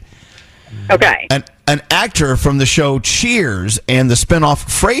 Ready? Okay. An actor from the show Cheers and the spinoff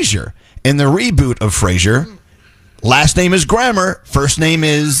Frasier. In the reboot of Frasier, last name is Grammer, first name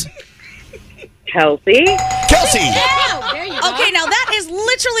is Kelsey. Kelsey. There you go. Okay, now that is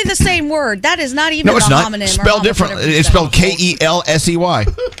literally the same word. That is not even No, it's a not. homonym. Spelled different. It's spelled Kelsey. Oh,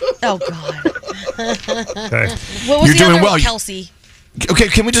 God. Okay. What was You're the doing other well. one? Kelsey. Okay,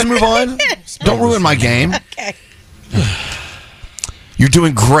 can we just move on? Don't ruin my game. Okay. You're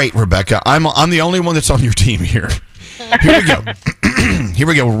doing great, Rebecca. I'm the only one that's on your team here. Here we go. Here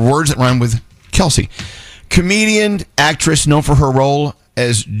we go. Words that rhyme with Kelsey. Comedian, actress known for her role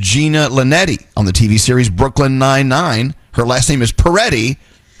as Gina Linetti on the TV series Brooklyn Nine-Nine. Her last name is Peretti.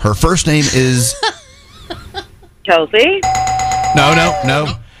 Her first name is... Kelsey.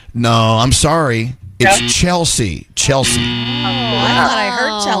 No. I'm sorry. It's Chelsea. Chelsea. I thought I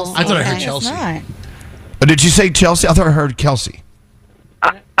heard Chelsea. I thought I heard It's Chelsea. not. Did you say Chelsea? I thought I heard Kelsey.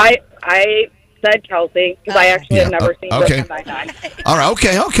 I said Kelsey because I actually have never seen okay. Brooklyn Nine-Nine. All right,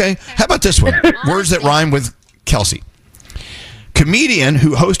 okay. How about this one? Words that rhyme with Kelsey. Comedian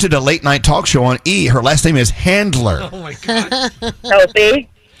who hosted a late-night talk show on E! Her last name is Handler. Oh, my God. Chelsea.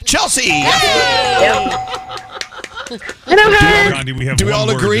 Chelsea! Gandhi, we have Do we one all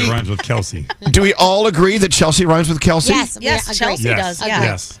word agree? that rhymes with Kelsey. Do we all agree that Chelsea rhymes with Kelsey? Yes, Yes, Chelsea does. Yeah.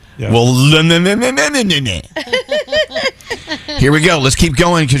 Yes. Well, here we go. Let's keep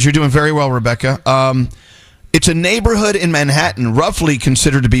going because you're doing very well, Rebecca. It's a neighborhood in Manhattan, roughly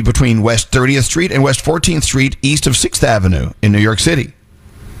considered to be between West 30th Street and West 14th Street, east of 6th Avenue in New York City.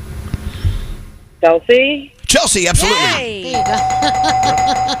 Chelsea. Chelsea, absolutely. Yay.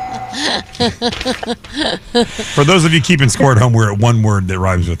 For those of you keeping score at home, we're at one word that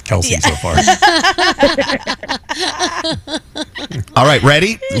rhymes with Kelsey so far. All right,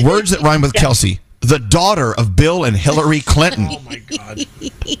 ready? Words that rhyme with Kelsey. The daughter of Bill and Hillary Clinton. Oh, my God.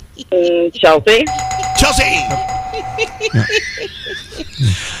 Chelsea. Chelsea!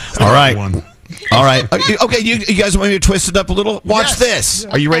 All right. All right. Okay, you guys want me to twist it up a little? Watch this.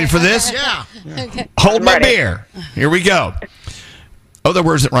 Are you ready for this? Yeah. Okay. Hold my beer. Here we go. Other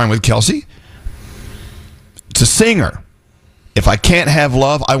words that rhyme with Kelsey. It's a singer. If I can't have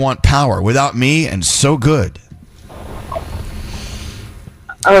love, I want power. Without me, and so good.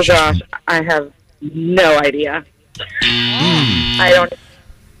 Oh gosh, I have no idea. I don't.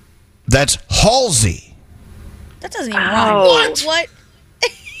 That's Halsey. That doesn't even rhyme. Oh. What?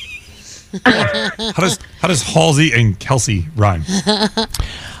 How does Halsey and Kelsey rhyme? All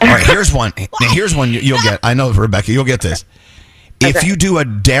right, here's one. Now, here's one you'll get. I know, Rebecca, you'll get this. If you do a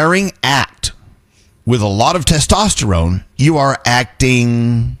daring act with a lot of testosterone, you are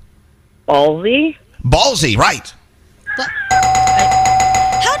acting Ballsy. Ballsy, right?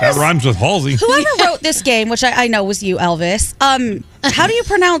 That rhymes with Halsey. Whoever wrote this game, which I know was you, Elvis. How do you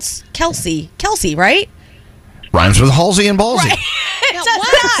pronounce Kelsey? Kelsey, right? Rhymes with Halsey and Ballsy. Right.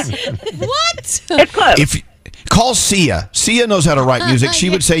 What? It's close. If call Sia. Sia knows how to write music. She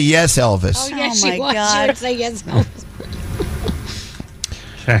would say yes, Elvis. Oh, yeah, Oh, she my would. She God. would say yes.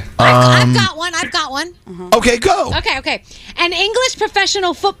 Okay. I've got one. Okay, go. Okay. An English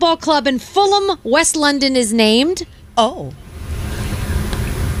professional football club in Fulham, West London is named. Oh.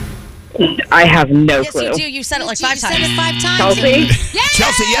 I have no Yes, clue. you do. You said it like You 5 said times. it 5 times. Chelsea. Yay!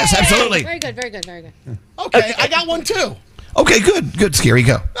 Chelsea, yes, absolutely. Very good. Okay, I got one too. Okay, good. Scary,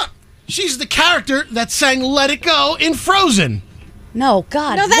 go. She's the character that sang Let It Go in Frozen. No,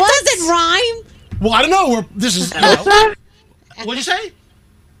 God. No, that what? doesn't rhyme. Well, I don't know. This is. Elsa. What'd you say?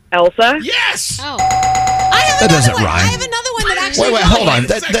 Elsa. Yes. Oh. I have That another doesn't one. rhyme. I have another one that actually Wait, hold on.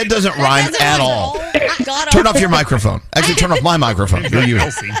 That doesn't rhyme at all. Go god. Turn off your microphone. Actually, turn off my microphone. You're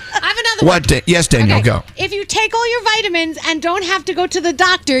using. I have another What? one. Yes, Danielle, Okay. go. If you take all your vitamins and don't have to go to the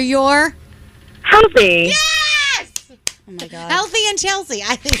doctor, you're healthy. Yes. Oh my God. Healthy and Chelsea.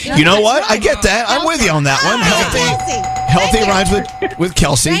 I think. You know what? I get that. I'm with you on that one. Healthy rhymes with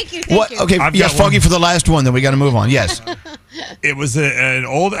Kelsey. Thank you. What? Okay, I've yes, got Foggy one. for the last one. Then we got to move on. Yes. It was an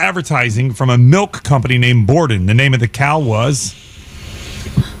old advertising from a milk company named Borden. The name of the cow was.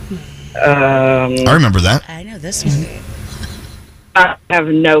 I remember that. I know this one. I have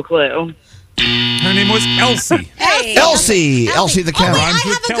no clue. Her name was Elsie. Hey. Elsie the cow. Oh, wait, Rhymes I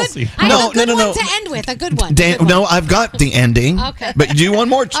with have a Kelsey. good. I have a good No. one to end with. A good one. No, I've got the ending. Okay. But do one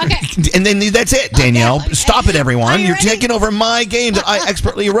more. Okay. And then that's it, Danielle. Okay. Stop it, everyone. Are you You're ready? taking over my game that I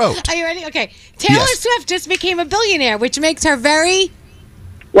expertly wrote. Are you ready? Okay. Taylor Yes. Swift just became a billionaire, which makes her very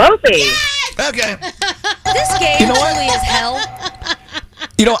wealthy. Okay. This game You know what? truly is hell.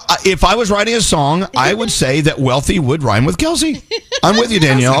 You know, if I was writing a song, I would say that wealthy would rhyme with Kelsey. I'm with you,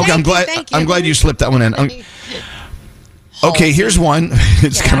 Danielle. Okay, I'm glad. Thank you. I'm glad you slipped that one in. Okay, here's one.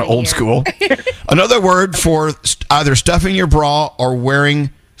 It's kind of old school. Another word for either stuffing your bra or wearing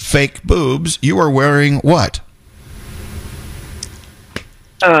fake boobs. You are wearing what?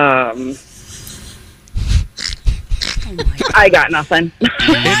 I got nothing.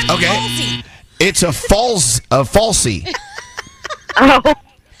 Okay. It's a falsie. Oh.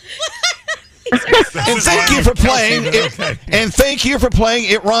 And thank you for playing. And thank you for playing.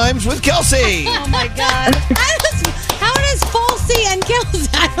 It rhymes with Kelsey. Oh my God. How does Falsey and Kelsey?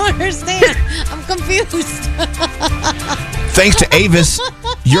 I don't understand. I'm confused. Thanks to Avis,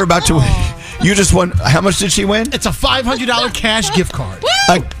 you're about to. You just won. How much did she win? It's a $500 cash gift card.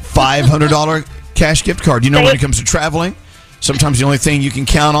 A $500 cash gift card. You know, when it comes to traveling, sometimes the only thing you can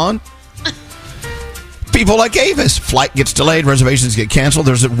count on. People like Avis. Flight gets delayed, reservations get canceled.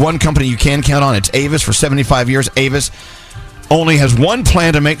 There's one company you can count on. It's Avis. For 75 years, Avis only has one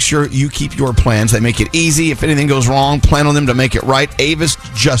plan to make sure you keep your plans. They make it easy. If anything goes wrong, plan on them to make it right. Avis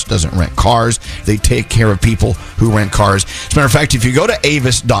just doesn't rent cars. They take care of people who rent cars. As a matter of fact, if you go to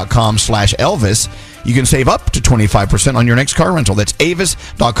avis.com/Elvis, you can save up to 25% on your next car rental. That's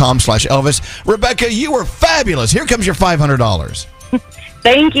avis.com/Elvis. Rebecca, you were fabulous. Here comes your $500.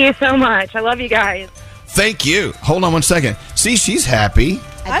 Thank you so much. I love you guys. Thank you. Hold on one second. See, she's happy.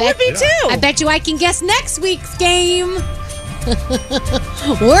 I would be too. I bet you I can guess next week's game.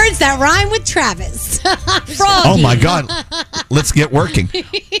 Words that rhyme with Travis. Froggy. Oh my God. Let's get working.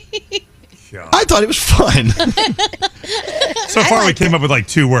 I thought it was fun. So far, we came up with like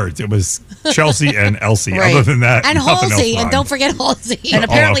 2 words. It was Chelsea and Elsie. Right. Other than that, And nothing else Halsey, and rhymed. don't forget Halsey. And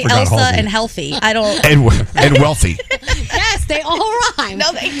apparently forgot Elsa Halsey. and healthy. I don't. And wealthy. Yes, they all rhyme.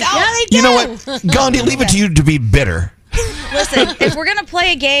 No, they don't. Yeah, they do. You know what? Gandhi, leave it to you to be bitter. Listen, if we're gonna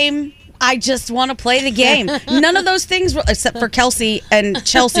play a game, I just want to play the game. None of those things, except for Kelsey and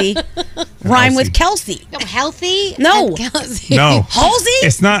Chelsea, rhyme with Kelsey. No, healthy? No. And Kelsey. No, Halsey?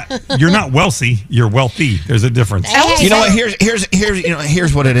 it's not. You're not wealthy. You're wealthy. There's a difference. You know what? Here's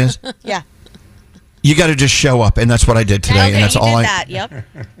what it is. Yeah. You got to just show up, and that's what I did today, Okay, and that's you all did I. that. Yep.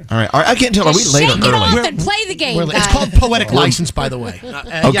 All right, I can't tell. Are we Just late or shake it early? off and play the game, It's guys. called poetic license, by the way.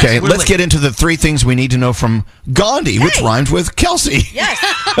 Okay, let's get into the 3 things we need to know from Gandhi, which rhymes with Kelsey. Yes.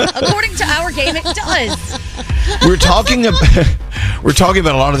 According to our game, it does. We're talking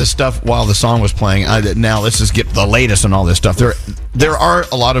about a lot of this stuff while the song was playing. Now let's just get the latest on all this stuff. There are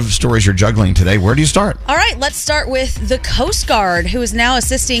a lot of stories you're juggling today. Where do you start? All right, let's start with the Coast Guard, who is now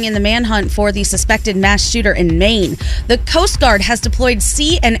assisting in the manhunt for the suspected mass shooter in Maine. The Coast Guard has deployed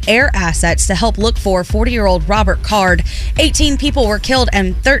sea and air assets to help look for 40-year-old Robert Card. 18 people were killed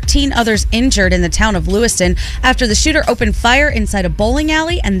and 13 others injured in the town of Lewiston after the shooter opened fire inside a bowling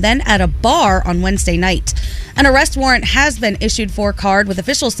alley and then at a bar on Wednesday night. An arrest warrant has been issued for Card, with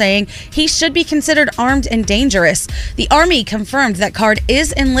officials saying he should be considered armed and dangerous. The Army confirmed that Card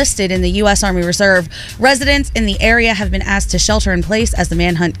is enlisted in the U.S. Army Reserve. Residents in the area have been asked to shelter in place as the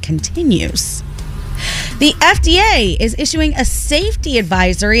manhunt continues. The FDA is issuing a safety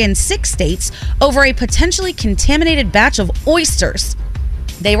advisory in 6 states over a potentially contaminated batch of oysters.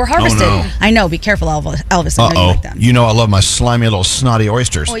 They were harvested. Oh, no. I know, be careful, Elvis. I know you like them. You know I love my slimy little snotty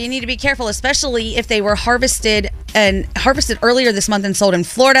oysters. Well, you need to be careful, especially if they were harvested earlier this month and sold in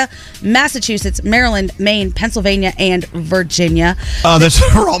Florida, Massachusetts, Maryland, Maine, Pennsylvania, and Virginia. That's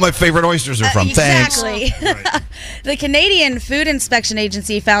where all my favorite oysters are from. Exactly. Thanks. The Canadian Food Inspection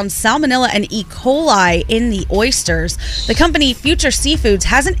Agency found salmonella and E. coli in the oysters. The company Future Seafoods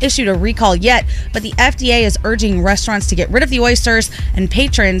hasn't issued a recall yet, but the FDA is urging restaurants to get rid of the oysters and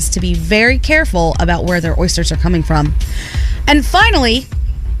patrons to be very careful about where their oysters are coming from. And finally,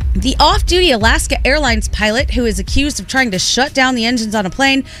 The off-duty Alaska Airlines pilot who is accused of trying to shut down the engines on a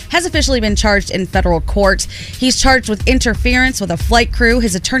plane has officially been charged in federal court. He's charged with interference with a flight crew.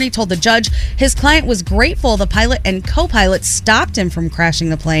 His attorney told the judge his client was grateful the pilot and co-pilot stopped him from crashing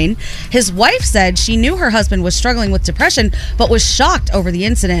the plane. His wife said she knew her husband was struggling with depression but was shocked over the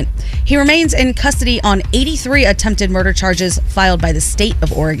incident. He remains in custody on 83 attempted murder charges filed by the state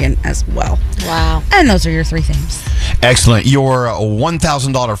of Oregon as well. Wow. And those are your three themes. Excellent. Your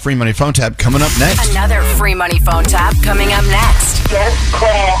 $1,000 free money phone tap coming up next. Another free money phone tap coming up next. Don't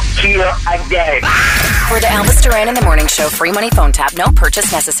call here again. For the Elvis Duran in the Morning Show free money phone tap, no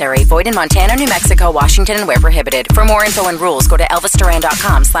purchase necessary. Void in Montana, New Mexico, Washington, and where prohibited. For more info and rules, go to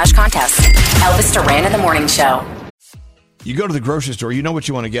elvisduran.com/contest. Elvis Duran in the Morning Show. You go to the grocery store, you know what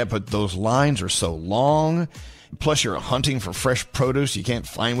you want to get, but those lines are so long. Plus, you're hunting for fresh produce. You can't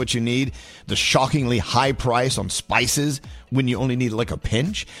find what you need. The shockingly high price on spices when you only need like a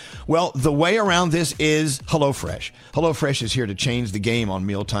pinch. Well, the way around this is HelloFresh. HelloFresh is here to change the game on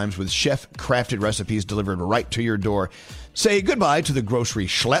mealtimes with chef-crafted recipes delivered right to your door. Say goodbye to the grocery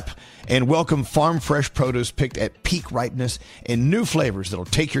schlep and welcome farm fresh produce picked at peak ripeness and new flavors that'll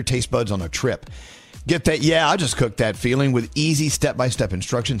take your taste buds on a trip. Get that, yeah, I just cooked that feeling with easy step-by-step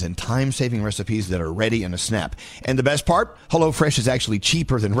instructions and time-saving recipes that are ready in a snap. And the best part? HelloFresh is actually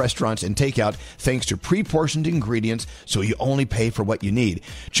cheaper than restaurants and takeout thanks to pre-portioned ingredients, so you only pay for what you need.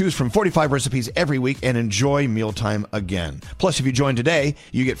 Choose from 45 recipes every week and enjoy mealtime again. Plus, if you join today,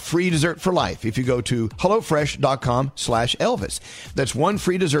 you get free dessert for life if you go to HelloFresh.com/Elvis. That's one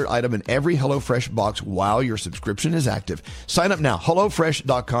free dessert item in every HelloFresh box while your subscription is active. Sign up now,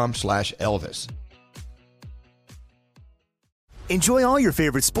 HelloFresh.com/Elvis. Enjoy all your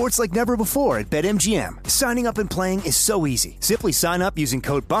favorite sports like never before at BetMGM. Signing up and playing is so easy. Simply sign up using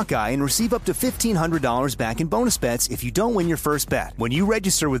code Buckeye and receive up to $1,500 back in bonus bets if you don't win your first bet. When you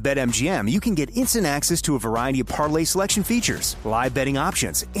register with BetMGM, you can get instant access to a variety of parlay selection features, live betting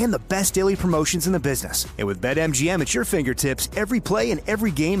options, and the best daily promotions in the business. And with BetMGM at your fingertips, every play and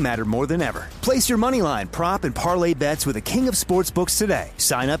every game matter more than ever. Place your moneyline, prop, and parlay bets with the king of sportsbooks today.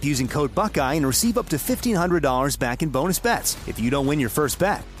 Sign up using code Buckeye and receive up to $1,500 back in bonus bets if you don't win your first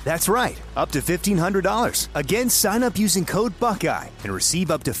bet. That's right, up to $1,500. Again, sign up using code Buckeye and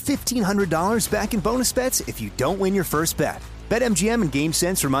receive up to $1,500 back in bonus bets if you don't win your first bet. BetMGM and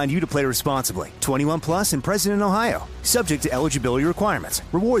GameSense remind you to play responsibly. 21 plus and present in Ohio. Subject to eligibility requirements.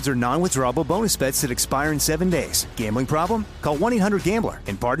 Rewards are non-withdrawable bonus bets that expire in 7 days. Gambling problem? Call 1-800-GAMBLER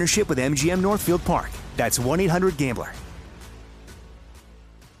in partnership with MGM Northfield Park. That's 1-800-GAMBLER.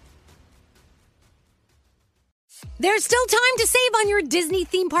 There's still time to save on your Disney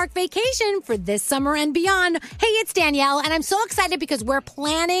theme park vacation for this summer and beyond. Hey, it's Danielle, and I'm so excited because we're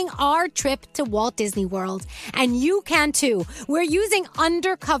planning our trip to Walt Disney World, and you can too. We're using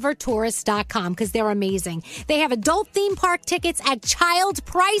undercovertourist.com because they're amazing. They have adult theme park tickets at child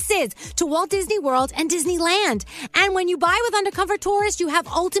prices to Walt Disney World and Disneyland. And when you buy with Undercover Tourist, you have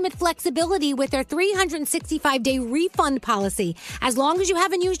ultimate flexibility with their 365-day refund policy. As long as you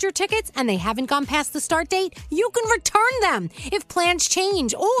haven't used your tickets and they haven't gone past the start date, you can return them. If plans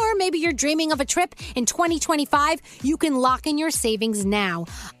change, or maybe you're dreaming of a trip in 2025, you can lock in your savings now.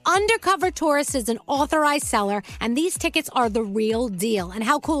 Undercover Tourist is an authorized seller, and these tickets are the real deal. And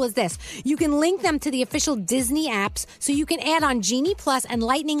how cool is this? You can link them to the official Disney apps, so you can add on Genie Plus and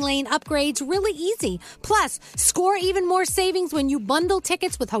Lightning Lane upgrades really easy. Plus, score even more savings when you bundle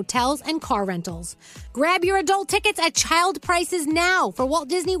tickets with hotels and car rentals. Grab your adult tickets at child prices now for Walt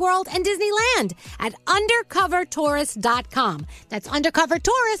Disney World and Disneyland at undercovertourist.com. That's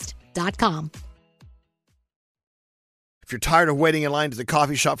undercovertourist.com. If you're tired of waiting in line to the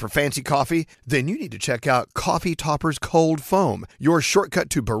coffee shop for fancy coffee, then you need to check out Coffee Topper's Cold Foam, your shortcut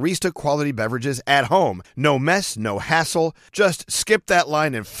to barista quality beverages at home. No mess, no hassle. Just skip that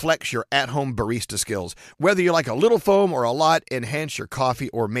line and flex your at-home barista skills. Whether you like a little foam or a lot, enhance your coffee,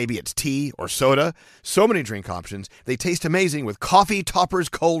 or maybe it's tea or soda. So many drink options. They taste amazing with Coffee Topper's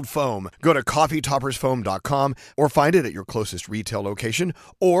Cold Foam. Go to coffeetoppersfoam.com or find it at your closest retail location,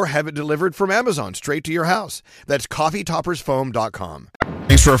 or have it delivered from Amazon straight to your house. That's coffeetoppersfoam.com.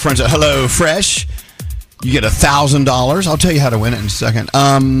 Thanks for our friends at HelloFresh. You get $1,000. I'll tell you how to win it in a second.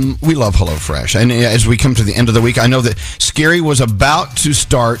 We love HelloFresh. And as we come to the end of the week, I know that Scary was about to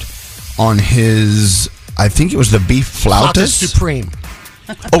start on his, I think it was the beef flautas. Supreme.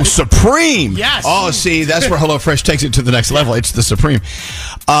 Oh, Supreme. Yes. Oh, see, that's where HelloFresh takes it to the next level. It's the Supreme.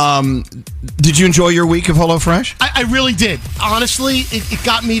 Did you enjoy your week of HelloFresh? I really did. Honestly, it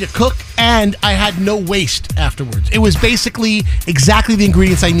got me to cook, and I had no waste afterwards. It was basically exactly the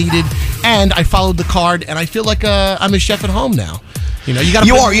ingredients I needed, and I followed the card, and I feel like I'm a chef at home now. You know, you got.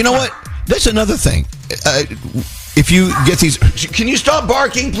 You are. You know what? That's another thing. If you get these, can you stop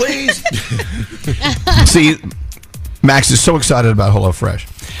barking, please? See, Max is so excited about HelloFresh.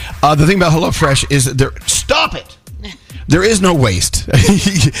 The thing about HelloFresh is that stop it. There is no waste.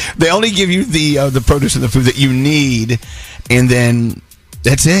 They only give you the produce and the food that you need, and then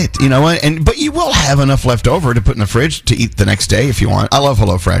that's it. You know what? But you will have enough left over to put in the fridge to eat the next day if you want. I love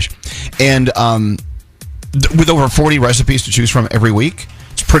HelloFresh, and with over 40 recipes to choose from every week,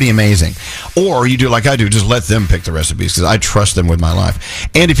 it's pretty amazing. Or you do like I do, just let them pick the recipes because I trust them with my life.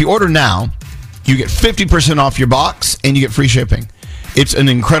 And if you order now, you get 50% off your box and you get free shipping. It's an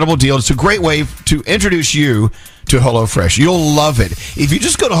incredible deal. It's a great way to introduce you to HelloFresh. You'll love it. If you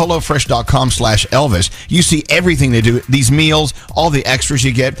just go to HelloFresh.com/Elvis, you see everything they do. These meals, all the extras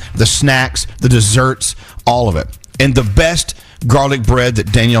you get, the snacks, the desserts, all of it. And the best garlic bread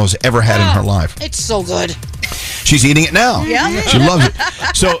that Danielle has ever had in her life. It's so good. She's eating it now. Yeah. She loves it.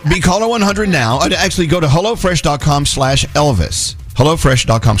 So be caller 100 now. Actually, go to HelloFresh.com/Elvis.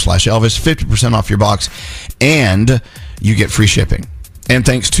 HelloFresh.com/Elvis. 50% off your box. And you get free shipping. And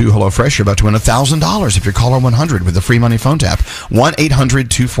thanks to HelloFresh, you're about to win $1,000 if you're caller 100 with the free money phone tap.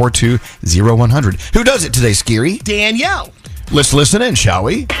 1-800-242-0100. Who does it today, Scary? Danielle. Let's listen in, shall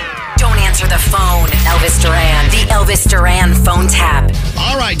we? Don't answer the phone. Elvis Duran. The Elvis Duran phone tap.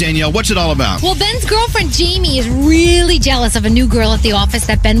 All right, Danielle, what's it all about? Well, Ben's girlfriend Jamie is really jealous of a new girl at the office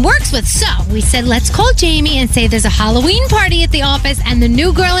that Ben works with. So we said, let's call Jamie and say there's a Halloween party at the office and the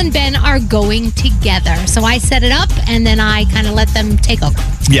new girl and Ben are going together. So I set it up and then I kind of let them take over.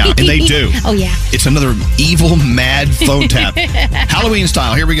 Yeah, and they do. Oh, yeah. It's another evil, mad phone tap. Halloween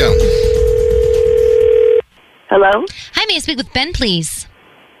style. Here we go. Hello? Hi, may I speak with Ben, please?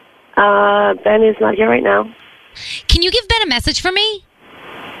 Ben is not here right now. Can you give Ben a message for me?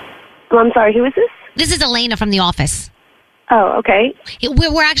 Well, I'm sorry, who is this? This is Elena from the office. Oh, okay.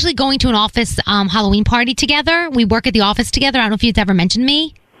 We're actually going to an office Halloween party together. We work at the office together. I don't know if you've ever mentioned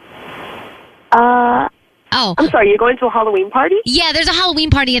me. Oh. I'm sorry, you're going to a Halloween party? Yeah, there's a Halloween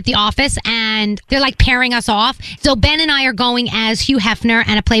party at the office, and they're like pairing us off. So Ben and I are going as Hugh Hefner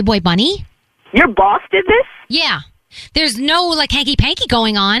and a Playboy bunny. Your boss did this? Yeah. There's no like hanky-panky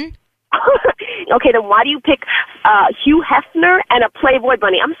going on. Okay, then why do you pick Hugh Hefner and a Playboy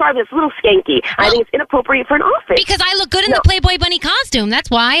bunny? I'm sorry, but it's a little skanky. I think it's inappropriate for an office. Because I look good in the Playboy bunny costume. That's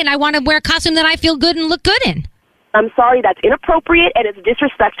why. And I want to wear a costume that I feel good and look good in. I'm sorry, that's inappropriate and it's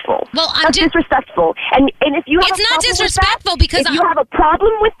disrespectful. Well, that's disrespectful. And if you have it's not disrespectful because if you have a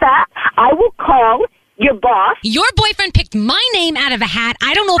problem with that, I will call your boss. Your boyfriend picked my name out of a hat.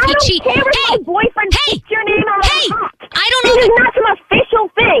 I don't know if he cheated. I don't care if my boyfriend picked your name out of a hat. I don't know. This is not some official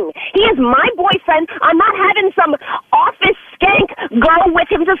thing. He is my boyfriend. I'm not having some office skank go with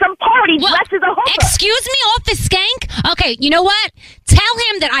him to some party dressed as a hooker. Excuse me, office skank? Okay, you know what? Tell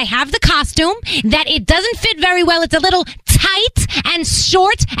him that I have the costume, that it doesn't fit very well. It's a little tight and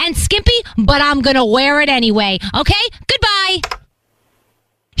short and skimpy, but I'm going to wear it anyway. Okay? Goodbye.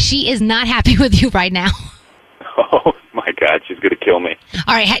 She is not happy with you right now. Oh, my God. She's going to kill me.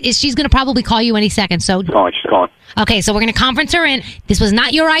 All right. She's going to probably call you any second. So She's calling. Okay, so we're going to conference her in. This was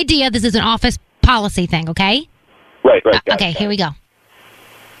not your idea. This is an office policy thing, okay? Right. Okay, here we go.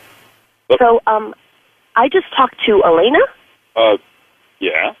 So, I just talked to Elena.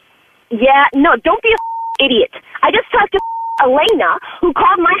 Yeah? Yeah, no, don't be a idiot. I just talked to Elena, who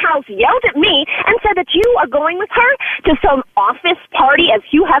called my house, yelled at me, and said that you are going with her to some office party as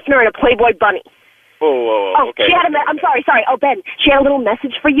Hugh Hefner and a Playboy bunny. Whoa, okay. She had I'm sorry. Oh, Ben, she had a little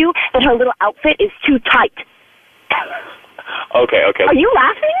message for you that her little outfit is too tight. Okay. Are you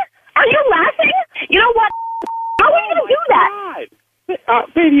laughing? You know what? How are you going to do that?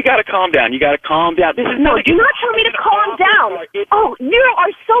 Baby, you got to calm down. This is No, do not tell me to calm down. Oh, you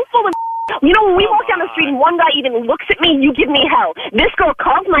are so full of You know, when we walk down the street and one guy even looks at me, you give me hell. This girl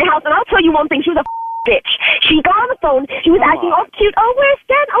calls my house, and I'll tell you one thing, she was a bitch. She got on the phone, she was acting all cute. Oh, where's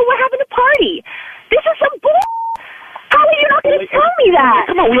Ben? Oh, we're having a party. This is some bull. How are you not going to tell me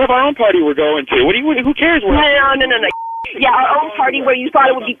that? Come on, we have our own party we're going to. Who cares? No. Yeah, our own party where you thought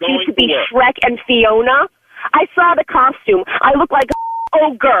it would be cute to be Shrek and Fiona. I saw the costume. I look like an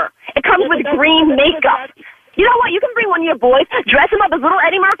ogre. It comes with green makeup. You know what? You can bring one of your boys, dress him up as little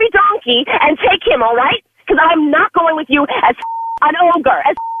Eddie Murphy donkey, and take him, all right? Because I'm not going with you as an ogre,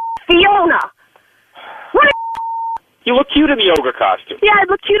 as Fiona. What You look cute in the ogre costume. Yeah, I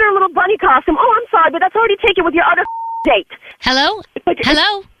look cute in a little bunny costume. Oh, I'm sorry, but that's already taken with your other date. Hello?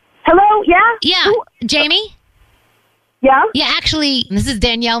 Hello? Hello? Yeah? Yeah. Jamie? Yeah? Yeah, actually, this is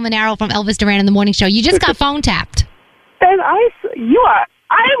Danielle Monaro from Elvis Duran in the Morning Show. You just got phone tapped. Ben, I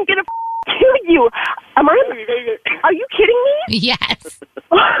am going to kill you. Are you kidding me? Yes.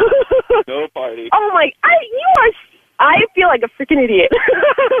 No party. Oh my! I feel like a freaking idiot. The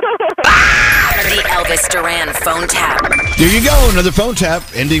Elvis Duran phone tap. There you go, another phone tap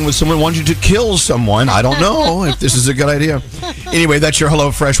ending with someone wanting to kill someone. I don't know if this is a good idea. Anyway, that's your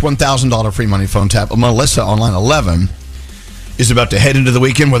HelloFresh $1,000 free money phone tap. Melissa on line 11 is about to head into the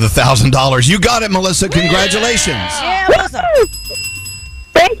weekend with $1,000. You got it, Melissa. Congratulations. Yeah, Melissa.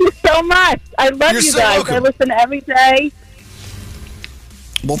 Thank you so much. I love You're you so guys. welcome. I listen every day.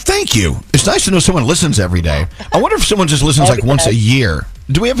 Well, thank you. It's nice to know someone listens every day. I wonder if someone just listens like once a year.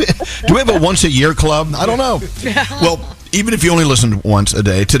 Do we have a once a year club? I don't know. Well, even if you only listen once a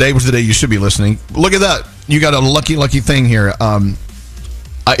day, today was the day you should be listening. Look at that. You got a lucky thing here.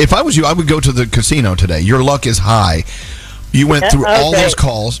 If I was you, I would go to the casino today. Your luck is high. You went through all those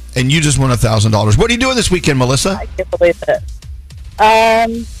calls, and you just won $1,000. What are you doing this weekend, Melissa? I can't believe it.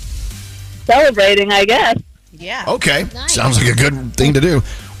 Celebrating, I guess. Yeah. Okay. Nice. Sounds like a good thing to do.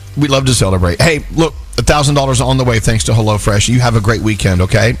 We love to celebrate. Hey, look, $1,000 on the way thanks to HelloFresh. You have a great weekend,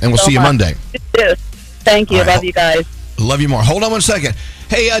 okay? And we'll see you Monday. You too. Thank you. All right. Love you guys. Love you more. Hold on one second.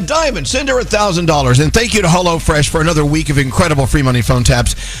 Hey, Diamond, send her $1,000. And thank you to HelloFresh for another week of incredible free money phone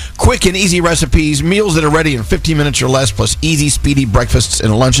taps. Quick and easy recipes, meals that are ready in 15 minutes or less, plus easy, speedy breakfasts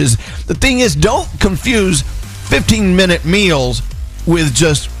and lunches. The thing is, don't confuse 15-minute meals with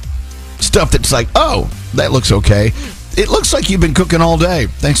just stuff that's like, oh, that looks okay. It looks like you've been cooking all day.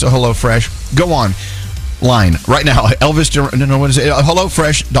 Thanks to HelloFresh. Go on line right now.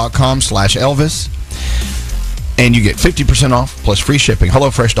 HelloFresh.com/Elvis. And you get 50% off plus free shipping.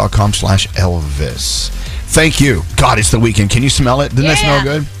 HelloFresh.com/Elvis. Thank you. God, it's the weekend. Can you smell it? Doesn't that smell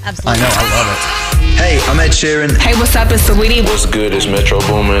good? Absolutely. I know. I love it. Hey, I'm Ed Sheeran. Hey, what's up? It's Saweetie. What's good? It's Metro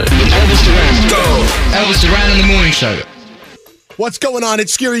Boomin. Elvis Duran. Go. Elvis Duran in the morning show. What's going on?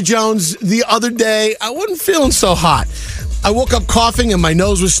 It's Scary Jones. The other day, I wasn't feeling so hot. I woke up coughing and my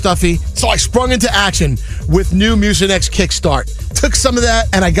nose was stuffy, so I sprung into action with new Mucinex Kickstart. Took some of that,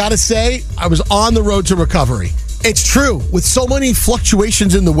 and I gotta say, I was on the road to recovery. It's true. With so many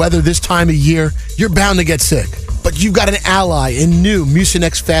fluctuations in the weather this time of year, you're bound to get sick. But you've got an ally in new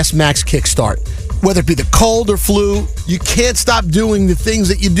Mucinex Fast Max Kickstart. Whether it be the cold or flu, you can't stop doing the things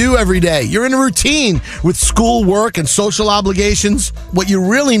that you do every day. You're in a routine with school, work, and social obligations. What you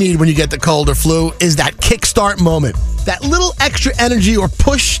really need when you get the cold or flu is that kickstart moment. That little extra energy or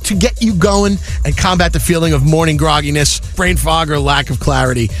push to get you going and combat the feeling of morning grogginess, brain fog, or lack of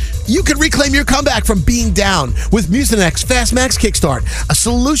clarity. You can reclaim your comeback from being down with Mucinex Fast Max Kickstart, a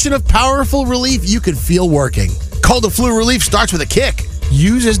solution of powerful relief you can feel working. Cold and flu relief starts with a kick.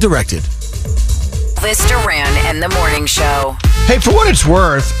 Use as directed. Elvis Duran and the Morning Show. Hey, for what it's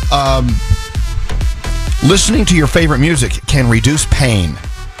worth, listening to your favorite music can reduce pain.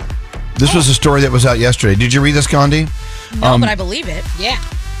 This was a story that was out yesterday. Did you read this, Gandhi? No, but I believe it. Yeah.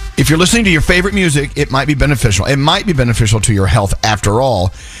 If you're listening to your favorite music, it might be beneficial. It might be beneficial to your health after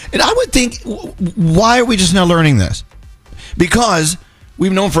all. And I would think, why are we just now learning this? Because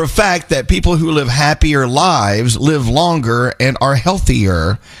we've known for a fact that people who live happier lives live longer and are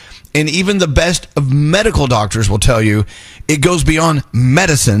healthier. And even the best of medical doctors will tell you it goes beyond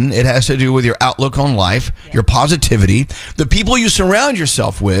medicine. It has to do with your outlook on life, your positivity, the people you surround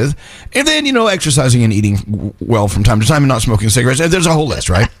yourself with, and then, exercising and eating well from time to time and not smoking cigarettes. There's a whole list,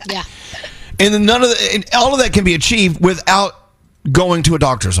 right? Yeah. And then all of that can be achieved without going to a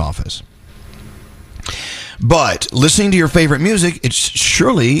doctor's office. But listening to your favorite music,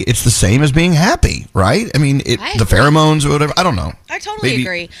 it's the same as being happy, right? I mean, the pheromones or whatever. I don't know. I totally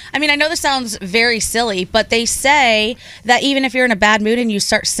agree. I mean, I know this sounds very silly, but they say that even if you're in a bad mood and you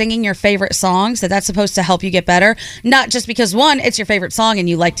start singing your favorite songs, that's supposed to help you get better. Not just because, one, it's your favorite song and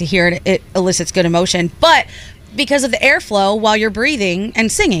you like to hear it, it elicits good emotion, but because of the airflow while you're breathing and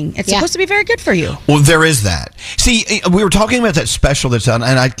singing. It's supposed to be very good for you. Well, there is that. See, we were talking about that special that's out,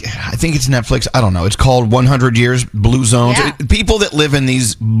 and I think it's Netflix. I don't know. It's called 100 Years Blue Zones. Yeah. People that live in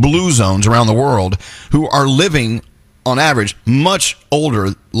these blue zones around the world who are living, on average, much older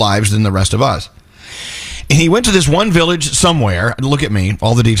lives than the rest of us. And he went to this one village somewhere. Look at me.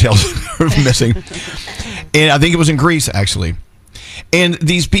 All the details are missing. And I think it was in Greece, actually. And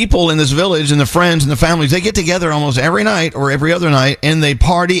these people in this village and the friends and the families, they get together almost every night or every other night, and they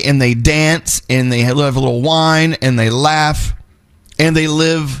party and they dance and they have a little wine and they laugh and they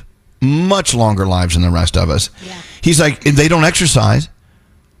live much longer lives than the rest of us. Yeah. He's like, they don't exercise,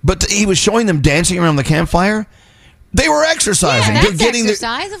 but he was showing them dancing around the campfire. They were exercising. Yeah, that's they're getting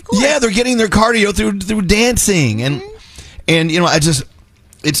exercise, of course. Yeah, they're getting their cardio through dancing. And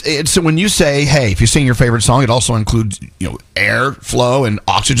it's so when you say, hey, if you sing your favorite song, it also includes air flow and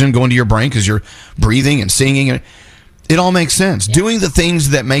oxygen going to your brain because you're breathing and singing, and it all makes sense. Doing the things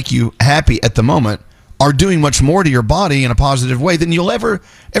that make you happy at the moment are doing much more to your body in a positive way than you'll ever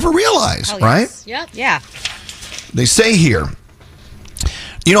realize, right? Yep. Yeah. They say here,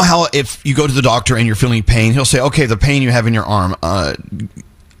 you know how if you go to the doctor and you're feeling pain, he'll say, okay, the pain you have in your arm,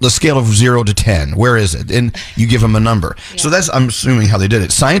 the scale of 0 to 10, where is it? And you give them a number. Yeah. So that's, I'm assuming, how they did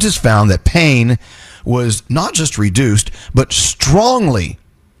it. Scientists found that pain was not just reduced, but strongly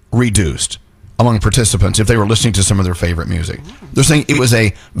reduced among participants if they were listening to some of their favorite music. They're saying it was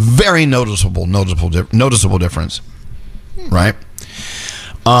a very noticeable difference, right?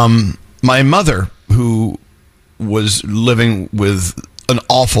 My mother, who was living with an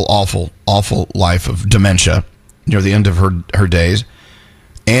awful life of dementia near the end of her days,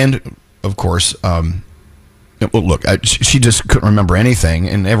 and of course, she just couldn't remember anything,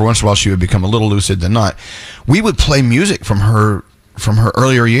 and every once in a while she would become a little lucid than not. We would play music from her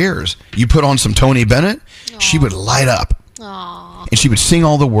earlier years. You put on some Tony Bennett, she would light up. Aww. And she would sing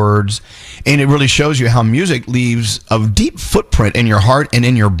all the words, and it really shows you how music leaves a deep footprint in your heart and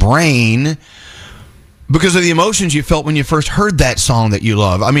in your brain because of the emotions you felt when you first heard that song that you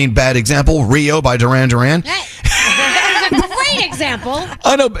love. I mean, bad example, Rio by Duran Duran. Great example.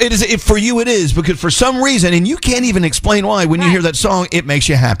 I know for you it is, because for some reason, and you can't even explain why, when you hear that song, it makes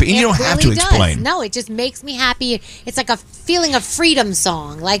you happy, and you don't have to explain. No, it just makes me happy. It's like a feeling of freedom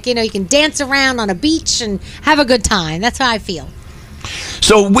song. Like, you can dance around on a beach and have a good time. That's how I feel.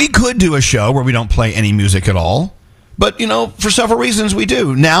 So we could do a show where we don't play any music at all, but for several reasons we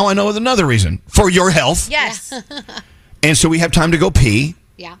do. Now I know another reason: for your health. Yes. And so we have time to go pee.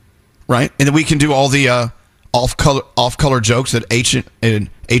 Yeah. Right, and then we can do all the off-color jokes that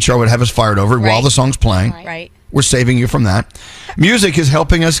HR would have us fired over while the song's playing. Right. We're saving you from that. Music is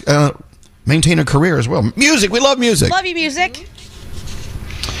helping us maintain a career as well. Music, we love music. Love you, music.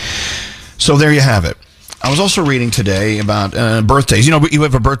 So there you have it. I was also reading today about birthdays. You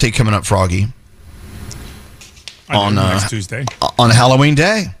have a birthday coming up, Froggy. On next Tuesday. On Halloween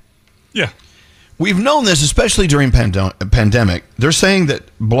Day. Yeah. We've known this, especially during pandemic. They're saying that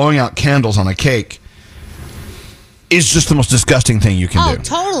blowing out candles on a cake is just the most disgusting thing you can do. Oh,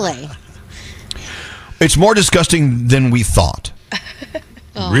 totally. It's more disgusting than we thought.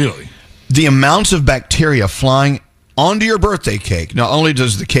 Really? The amounts of bacteria flying onto your birthday cake. Not only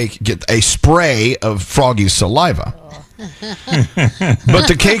does the cake get a spray of Froggy's saliva, but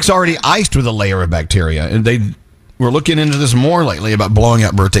the cake's already iced with a layer of bacteria. And we're looking into this more lately about blowing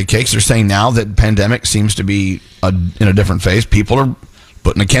out birthday cakes. They're saying now that pandemic seems to be in a different phase. People are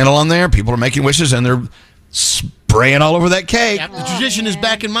putting a candle on there. People are making wishes, and they're spraying all over that cake. Yeah, the tradition is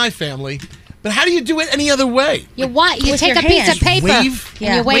back in my family. But how do you do it any other way? You take a piece of paper and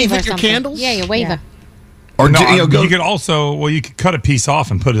you wave with your candles? Yeah, you wave it. Or you could also, you could cut a piece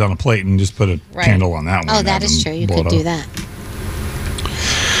off and put it on a plate and just put a candle on that one. Oh, that is true. You could do that.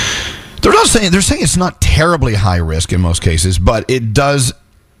 They're saying it's not terribly high risk in most cases, but it does.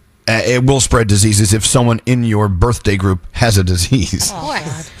 It will spread diseases if someone in your birthday group has a disease. Of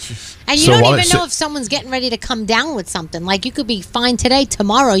course. And you don't even know if someone's getting ready to come down with something. Like, you could be fine today,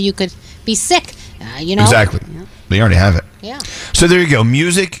 tomorrow you could be sick. Exactly. Yeah. They already have it. Yeah. So there you go.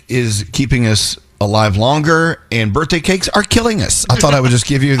 Music is keeping us alive longer, and birthday cakes are killing us. I thought I would just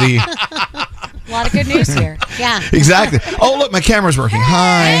give you the... A lot of good news here. Yeah. Exactly. Oh, look, my camera's working.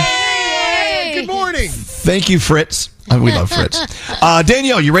 Hi. Hey, good morning. Thank you, Fritz. We love Fritz.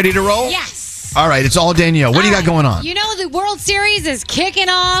 Danielle, you ready to roll? Yes. All right, it's all Danielle. What do you got going on? The World Series is kicking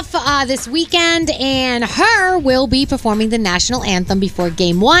off this weekend, and her will be performing the national anthem before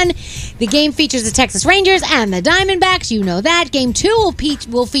Game 1. The game features the Texas Rangers and the Diamondbacks. You know that. Game 2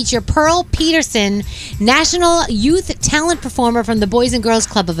 will feature Pearl Peterson, National Youth Talent Performer from the Boys and Girls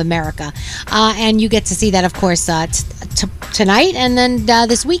Club of America. And you get to see that, of course, tonight, and then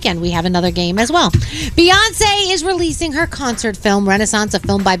this weekend we have another game as well. Beyonce is releasing her concert film, Renaissance, a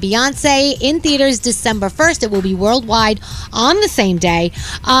film by Beyonce, in theaters December 1st. It will be worldwide on the same day.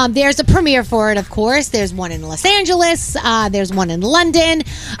 There's a premiere for it, of course. There's one in Los Angeles. There's one in London.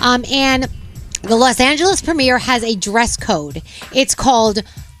 And the Los Angeles premiere has a dress code. It's called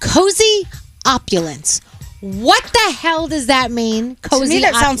Cozy Opulence. What the hell does that mean? To me,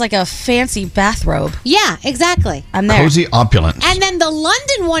 that sounds like a fancy bathrobe. Yeah, exactly. I'm there. Cozy Opulence. And then the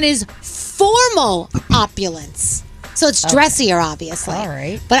London one is Formal Opulence. So it's dressier, obviously. All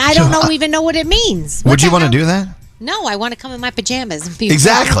right. But I don't even know what it means. Would you want to do that? No, I want to come in my pajamas and be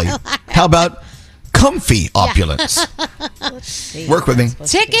Exactly. How about comfy opulence. Work with me.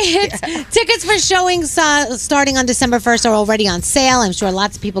 Tickets for showings starting on December 1st are already on sale. I'm sure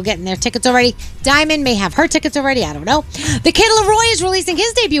lots of people getting their tickets already. Diamond may have her tickets already. I don't know. The Kid Laroi is releasing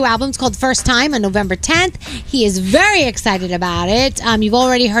his debut album. It's called First Time on November 10th. He is very excited about it. You've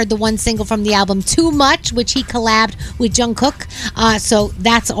already heard the one single from the album, Too Much, which he collabed with Jungkook. So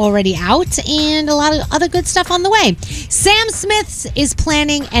that's already out, and a lot of other good stuff on the way. Sam Smith is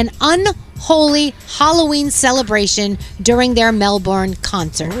planning an unholy Halloween celebration during their Melbourne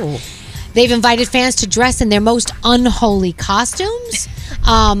concert. Ooh. They've invited fans to dress in their most unholy costumes.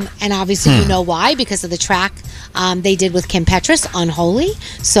 And obviously you know why, because of the track they did with Kim Petras, Unholy.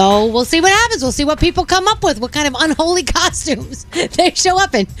 So we'll see what happens. We'll see what people come up with, what kind of unholy costumes they show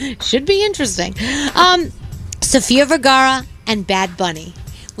up in. Should be interesting. Sofia Vergara and Bad Bunny.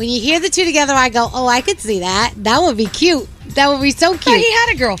 When you hear the two together, I go, oh, I could see that. That would be cute. That would be so cute. But he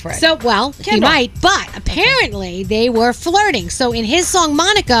had a girlfriend. So, well, he might. But apparently they were flirting. So in his song,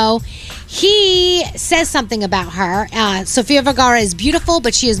 Monaco, he says something about her. Sofia Vergara is beautiful,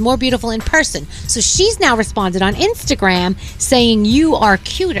 but she is more beautiful in person. So she's now responded on Instagram saying, you are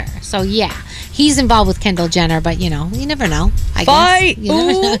cuter. So, yeah. He's involved with Kendall Jenner, but, you never know. I guess. You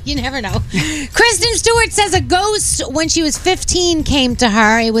never know. You never know. Kristen Stewart says a ghost when she was 15 came to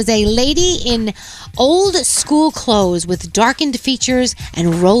her. It was a lady in old school clothes with darkened features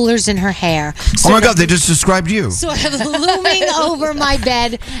and rollers in her hair. Oh my God, they just described you. Sort of looming over my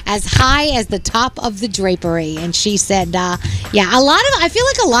bed as high as the top of the drapery. And she said, I feel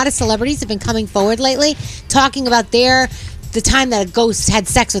like a lot of celebrities have been coming forward lately talking about the time that a ghost had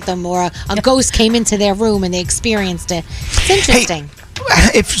sex with them, or a ghost came into their room and they experienced it. It's interesting.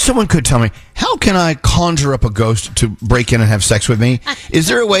 Hey, if someone could tell me, how can I conjure up a ghost to break in and have sex with me? Is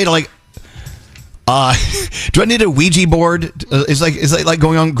there a way to do I need a Ouija board? Is it like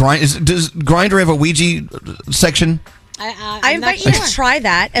going on Grindr? Does Grindr have a Ouija section? I invite you to try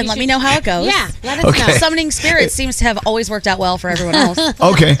that and let me know how it goes. Yeah, let us know. Summoning spirits seems to have always worked out well for everyone else.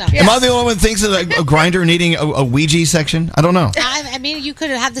 Okay. Am I the only one who thinks of a Grindr needing a Ouija section? I don't know. I mean, you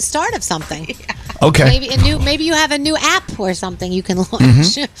could have the start of something. Okay. Maybe you have a new app or something you can launch.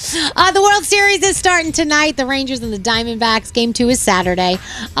 Mm-hmm. The World Series is starting tonight. The Rangers and the Diamondbacks. Game 2 is Saturday.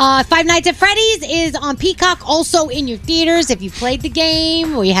 Five Nights at Freddy's is on Peacock, also in your theaters. If you've played the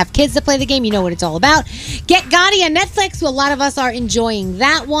game or you have kids that play the game, you know what it's all about. Get Gotti on Netflix. A lot of us are enjoying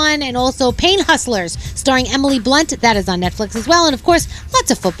that one. And also Pain Hustlers, starring Emily Blunt. That is on Netflix as well. And of course, lots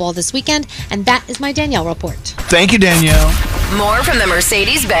of football this weekend. And that is my Danielle report. Thank you, Danielle. More from the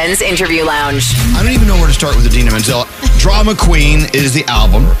Mercedes-Benz Interview Lounge. I don't even know where to start with Idina Menzel. Drama Queen is the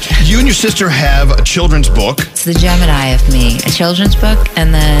album. You and your sister have a children's book. It's the Gemini of me, a children's book,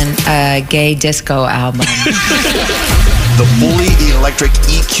 and then a gay disco album. The fully electric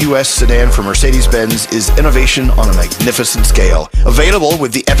EQS sedan from Mercedes-Benz is innovation on a magnificent scale. Available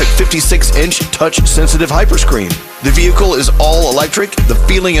with the epic 56-inch touch-sensitive Hyperscreen. The vehicle is all electric. The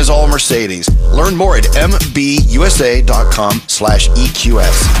feeling is all Mercedes. Learn more at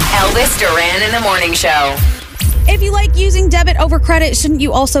mbusa.com/EQS. Elvis Duran in the Morning Show. If you like using debit over credit, shouldn't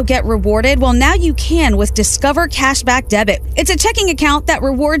you also get rewarded? Well, now you can with Discover Cashback Debit. It's a checking account that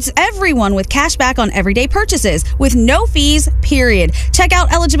rewards everyone with cashback on everyday purchases with no fees, period. Check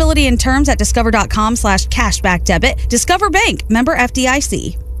out eligibility and terms at discover.com/cashbackdebit. Discover Bank, member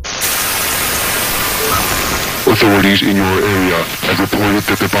FDIC. Authorities in your area have reported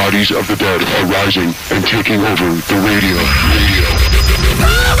that the bodies of the dead are rising and taking over the radio.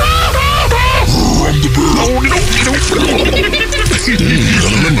 I'm the bird.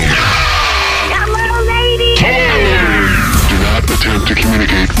 Hello, lady. Do not attempt to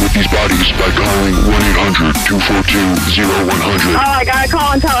communicate with these bodies by calling 1-800-242-0100. Oh, I gotta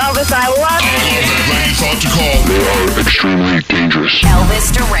call and tell Elvis I love you. Lady thought to call. They are extremely dangerous.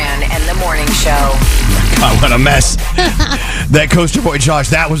 Elvis Duran and the Morning Show. God, what a mess. That Coaster Boy Josh,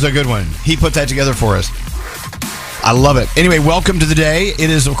 that was a good one. He put that together for us. I love it. Anyway, welcome to the day.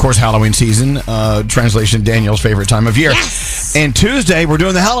 It is, of course, Halloween season. Translation, Danielle's favorite time of year. Yes. And Tuesday, we're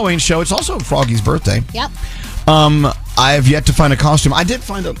doing the Halloween show. It's also Froggy's birthday. Yep. I have yet to find a costume. I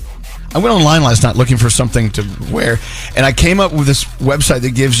went online last night looking for something to wear, and I came up with this website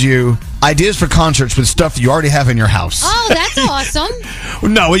that gives you ideas for concerts with stuff you already have in your house. Oh, that's awesome.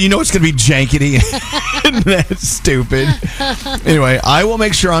 No, you know it's going to be jankety and that's stupid. Anyway, I will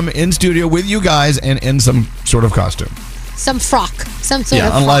make sure I'm in studio with you guys and in some sort of costume. Some frock. Some sort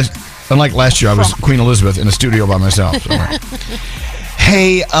of frock. Unlike last year, I was Queen Elizabeth in a studio by myself. Somewhere.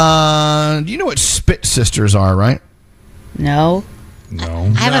 Hey, you know what Spit Sisters are, right? No.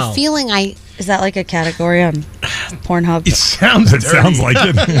 No. I have a feeling Is that like a category on Pornhub? It sounds like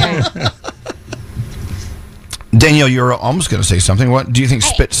it. Danielle, you're almost going to say something. What do you think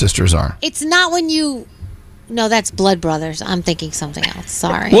spit sisters are? It's not when you. No, that's blood brothers. I'm thinking something else.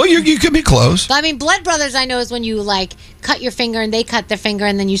 Sorry. Well, you could be close. I mean, blood brothers, I know, is when you like cut your finger and they cut their finger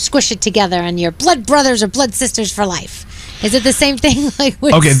and then you squish it together and you're blood brothers or blood sisters for life. Is it the same thing? Like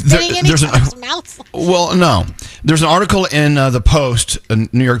with spitting in each other's mouths? Well, no. There's an article in the Post,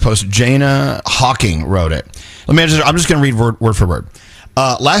 New York Post. Jana Hawking wrote it. I'm just going to read word for word.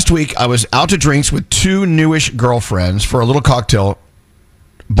 Last week, I was out to drinks with two newish girlfriends for a little cocktail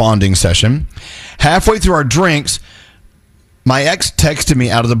bonding session. Halfway through our drinks, my ex texted me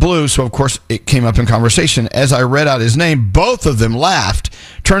out of the blue, so of course it came up in conversation. As I read out his name, both of them laughed.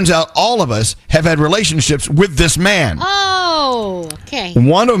 Turns out all of us have had relationships with this man. Oh, okay.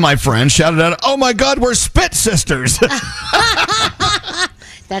 One of my friends shouted out, "Oh my God, we're spit sisters."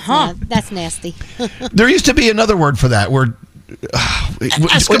 That's nasty. There used to be another word for that. Word.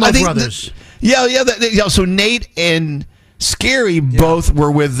 Eskimo brothers. Yeah. So Nate and Scary both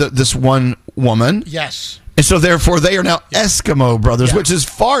were with this one woman. Yes. And so therefore they are now Eskimo brothers, which is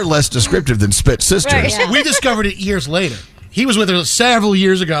far less descriptive than spit sisters. Right. Yeah. We discovered it years later. He was with her several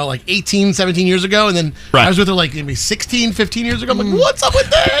years ago, like 18, 17 years ago, and then I was with her like maybe 16, 15 years ago. I'm like, what's up with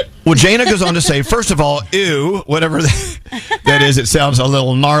that? Well, Jana goes on to say, first of all, ew, whatever that is, it sounds a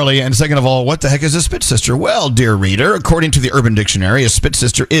little gnarly. And second of all, what the heck is a spit sister? Well, dear reader, according to the Urban Dictionary, a spit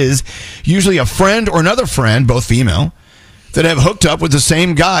sister is usually a friend or another friend, both female, that have hooked up with the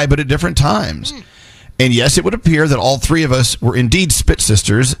same guy but at different times. And yes, it would appear that all three of us were indeed spit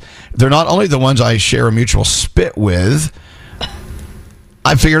sisters. They're not only the ones I share a mutual spit with.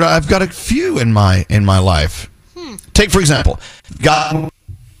 I figured I've got a few in my life. Take, for example, guy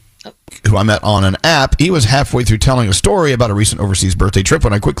who I met on an app. He was halfway through telling a story about a recent overseas birthday trip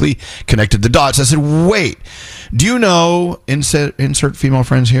when I quickly connected the dots. I said, wait, do you know, insert female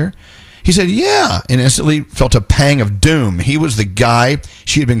friends here? He said, yeah, and instantly felt a pang of doom. He was the guy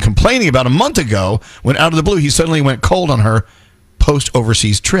she had been complaining about a month ago when out of the blue he suddenly went cold on her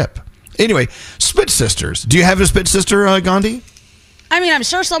post-overseas trip. Anyway, spit sisters. Do you have a spit sister, Gandhi? I mean, I'm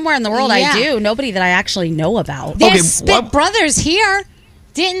sure somewhere in the world I do. Nobody that I actually know about. There's spit brothers here.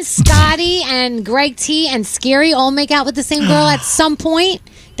 Didn't Scotty and Greg T and Scary all make out with the same girl at some point?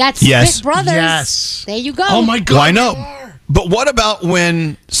 That's spit brothers. Yes. There you go. Oh, my God. Well, I know. But what about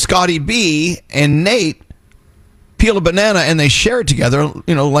when Scotty B and Nate peel a banana and they share it together,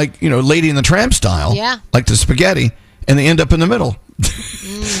 like Lady in the Tramp style? Yeah. Like the spaghetti, and they end up in the middle.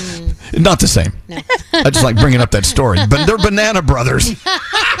 Not the same. No. I just like bringing up that story. But they're banana brothers.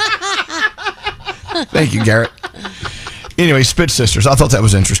 Thank you, Garrett. Anyway, spit sisters. I thought that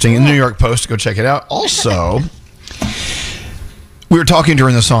was interesting. In the New York Post, go check it out. Also, we were talking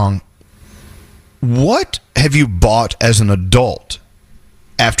during the song. What have you bought as an adult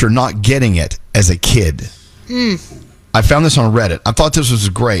after not getting it as a kid? I found this on Reddit. I thought this was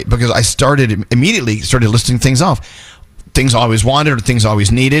great because I immediately started listing things off. Things I always wanted or things I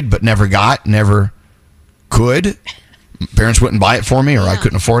always needed but never got, never could. Parents wouldn't buy it for me or I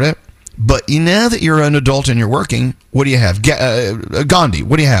couldn't afford it. But now that you're an adult and you're working, what do you have? Gandhi,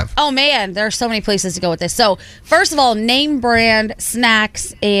 what do you have? Oh, man, there are so many places to go with this. So, first of all, name brand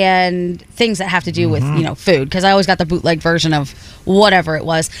snacks and things that have to do with, food. Because I always got the bootleg version of whatever it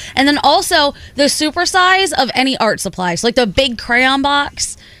was. And then also the super size of any art supplies. Like the big crayon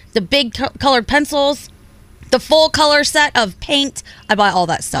box, the big colored pencils, the full color set of paint. I buy all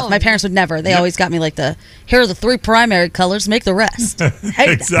that stuff. My parents would never. They always got me like here are the 3 primary colors, make the rest.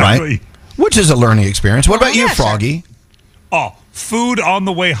 Exactly. Right? Which is a learning experience. What about you, Froggy? Oh, food on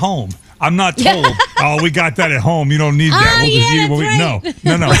the way home. I'm not told, we got that at home. You don't need that. We'll just eat it when we... No.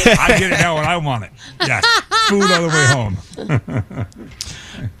 I get it now when I want it. Yes. Food on the way home.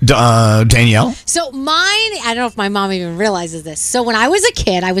 Danielle? So mine, I don't know if my mom even realizes this. So when I was a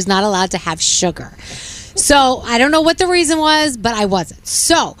kid, I was not allowed to have sugar. So I don't know what the reason was, but I wasn't.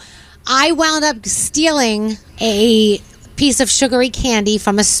 So I wound up stealing a piece of sugary candy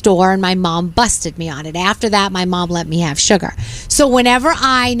from a store, and my mom busted me on it. After that, my mom let me have sugar. So whenever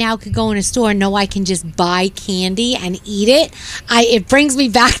I now could go in a store and know I can just buy candy and eat it, it brings me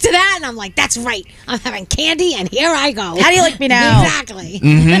back to that, and I'm like, that's right. I'm having candy, and here I go. How do you like me now? Exactly.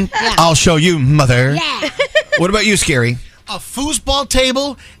 Mm-hmm. Yeah. I'll show you, mother. Yeah. What about you, Scary? A foosball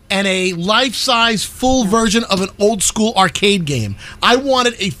table and a life-size full version of an old-school arcade game. I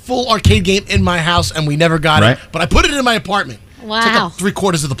wanted a full arcade game in my house, and we never got it. But I put it in my apartment. Wow. Took up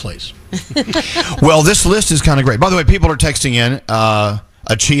 3/4 of the place. Well, this list is kind of great. By the way, people are texting in a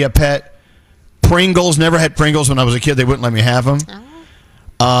Chia Pet. Pringles. Never had Pringles when I was a kid. They wouldn't let me have them.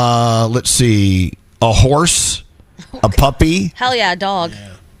 Let's see. A horse. A puppy. Hell yeah, a dog.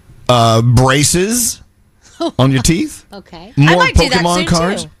 Braces. on your teeth. Okay. More I might do that Pokemon soon,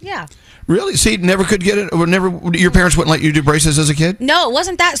 cards. too. Yeah. Really? See, never could get it, or never. Your parents wouldn't let you do braces as a kid. No, it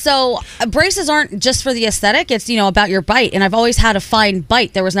wasn't that. So braces aren't just for the aesthetic. It's, about your bite. And I've always had a fine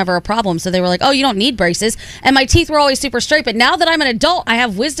bite. There was never a problem. So they were like, oh, you don't need braces. And my teeth were always super straight. But now that I'm an adult, I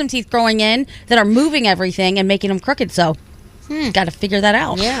have wisdom teeth growing in that are moving everything and making them crooked. So got to figure that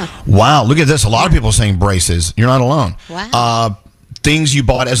out. Yeah. Wow, look at this. A lot of people saying braces. You're not alone. Wow. Things you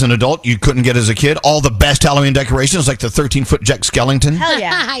bought as an adult you couldn't get as a kid. All the best Halloween decorations, like the 13-foot Jack Skellington. Hell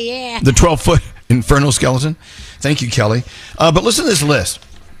yeah. Yeah. The 12-foot Inferno Skeleton. Thank you, Kelly. But listen to this list.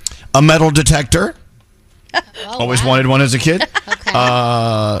 A metal detector. Always wanted one as a kid. Okay.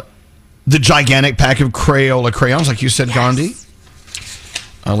 The gigantic pack of Crayola crayons, like you said, Gandhi.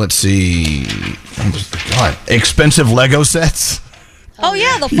 Let's see. God, expensive Lego sets. Oh,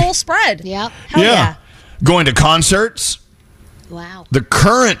 yeah, the full spread. Yep. Hell yeah. Going to concerts. Wow. The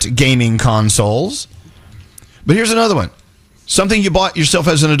current gaming consoles. But here's another one. Something you bought yourself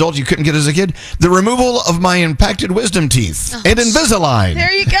as an adult you couldn't get as a kid. The removal of my impacted wisdom teeth and Invisalign.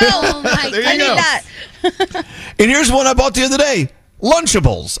 There you go. Oh, my There you I need go. that. And here's one I bought the other day.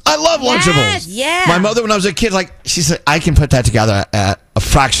 Lunchables. I love Lunchables. Yeah. My mother, when I was a kid, she said, I can put that together at a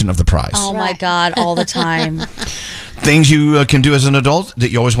fraction of the price. Oh, my God, all the time. Things you can do as an adult that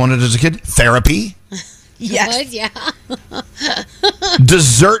you always wanted as a kid. Therapy. Yes. Yeah.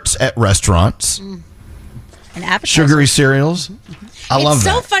 Desserts at restaurants. And appetizers. Sugary cereals. I love It's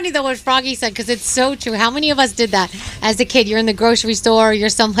so that. funny though what Froggy said because it's so true. How many of us did that as a kid? You're in the grocery store, or you're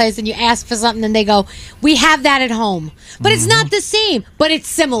someplace, and you ask for something, and they go, "We have that at home," but it's not the same, but it's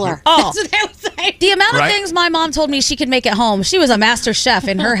similar. Oh. That's what they would say. The amount of Right. things my mom told me she could make at home, she was a master chef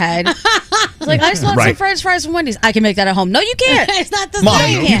in her head. It's like, I just want some Right. French fries from Wendy's. I can make that at home. No, you can't. It's not the Mom,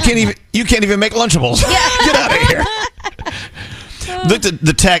 same. you can't even make Lunchables. Get out of here. Looked at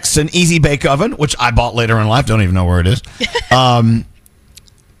the text, an Easy Bake Oven, which I bought later in life. Don't even know where it is.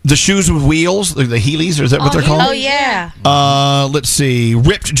 The shoes with wheels, the Heelys, is that what they're called? Oh, yeah. Let's see,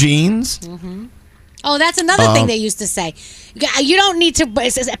 ripped jeans. Oh, that's another thing they used to say. You don't need to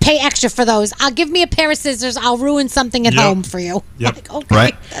pay extra for those. I'll give me a pair of scissors. I'll ruin something at Yep. home for you. Yep. Like, okay,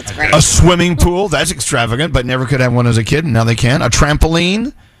 Right. that's great. A swimming pool, that's extravagant, but never could have one as a kid. Now they can. A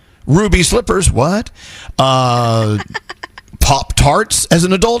trampoline, ruby slippers, what? Pop-Tarts as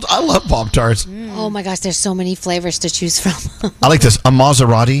an adult. I love Pop-Tarts. Oh my gosh, there's so many flavors to choose from. I like this. A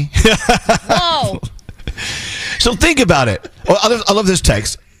Maserati. Whoa. So think about it. Well, I love this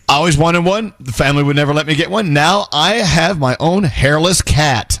text. I always wanted one. The family would never let me get one. Now I have my own hairless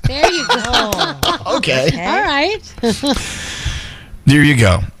cat. There you go. Okay. All right. There you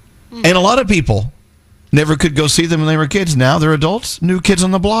go. And a lot of people never could go see them when they were kids. Now they're adults. New Kids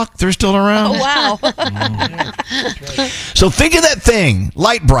on the Block. They're still around. Oh, wow. So think of that thing.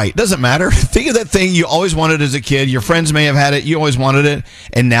 Light bright. Doesn't matter. Think of that thing you always wanted as a kid. Your friends may have had it. You always wanted it.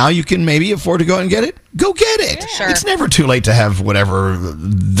 And now you can maybe afford to go out and get it. Go get it. Sure. It's never too late to have whatever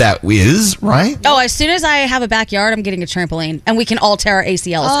that is, right? Oh, as soon as I have a backyard, I'm getting a trampoline, and we can all tear our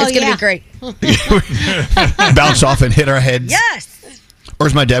ACLs. Oh, it's going to yeah. be great. Bounce off and hit our heads. Yes. Or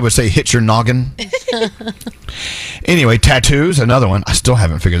as my dad would say, hit your noggin. Anyway, tattoos, another one. I still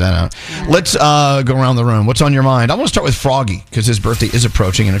haven't figured that out. Let's go around the room. What's on your mind? I want to start with Froggy because his birthday is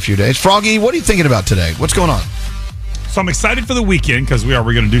approaching in a few days. Froggy, what are you thinking about today? What's going on? So I'm excited for the weekend because we're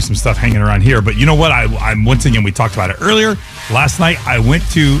going to do some stuff hanging around here. But you know what? I'm once again, we talked about it earlier. Last night, I went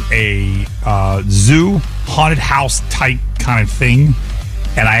to a zoo, haunted house type kind of thing.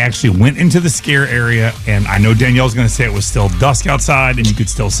 And I actually went into the scare area. And I know Danielle's going to say it was still dusk outside and you could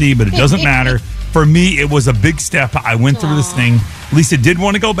still see, but it doesn't matter. For me, it was a big step. I went through this thing. Lisa did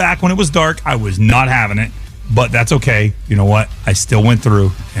want to go back when it was dark. I was not having it, but that's okay. You know what? I still went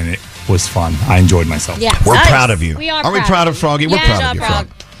through and it was fun. I enjoyed myself. Yeah. We're Nice. proud of you. We are we proud of Froggy? We're Yeah. proud of you, Frog.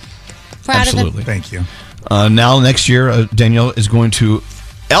 Proud of Absolutely. Thank you. Now, next year, Danielle is going to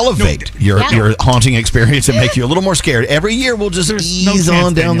elevate your haunting experience and make you a little more scared. Every year, we'll just ease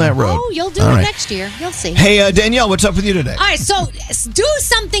on down that road. Oh, you'll do All it right. next year. You'll see. Hey, Danielle, what's up with you today? All right, so do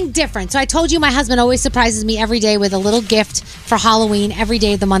something different. So I told you my husband always surprises me every day with a little gift for Halloween every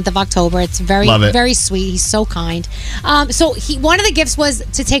day of the month of October. It's very, Love it. very sweet. He's so kind. So one of the gifts was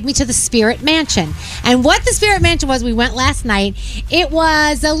to take me to the Spirit Mansion. And what the Spirit Mansion was, we went last night. It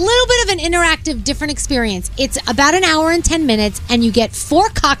was a little bit of an interactive, different experience. It's about an hour and 10 minutes, and you get 4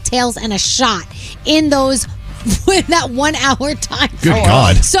 cocktails and a shot in those with that 1 hour time. Good frame.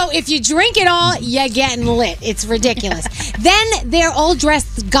 God. So if you drink it all, you're getting lit. It's ridiculous. Then they're all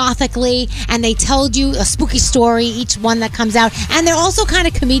dressed gothically, and they told you a spooky story, each one that comes out. And they're also kind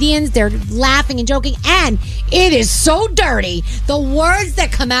of comedians. They're laughing and joking, and it is so dirty. The words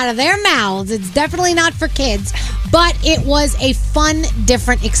that come out of their mouths, it's definitely not for kids, but it was a fun,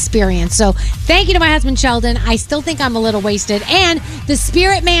 different experience. So thank you to my husband, Sheldon. I still think I'm a little wasted. And the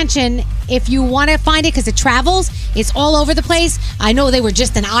Spirit Mansion, if you want to find it, because it travels, it's all over the place. I know they were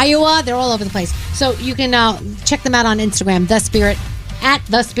just in Iowa. They're all over the place. So you can check them out on Instagram, at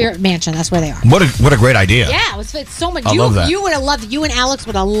The Spirit Mansion. That's where they are. What a great idea. Yeah, it's so much. I love that. You would have loved it. You and Alex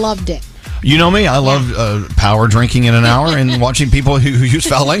would have loved it. You know me, I love power drinking in an hour and watching people who use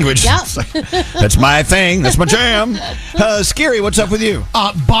foul language. Yep. That's my thing. That's my jam. Scary, what's up with you?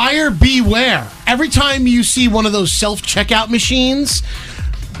 Buyer beware. Every time you see one of those self-checkout machines,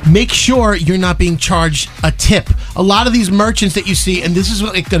 make sure you're not being charged a tip. A lot of these merchants that you see, and this is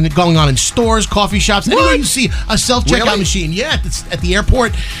what going on in stores, coffee shops, anywhere you see a self-checkout machine. Yeah, at the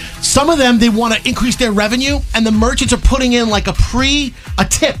airport. Some of them, they want to increase their revenue, and the merchants are putting in like a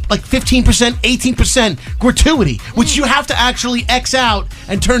tip, like 15%, 18% gratuity, which you have to actually X out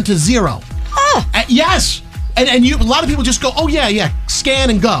and turn to zero. Yes. And a lot of people just go, oh, yeah, scan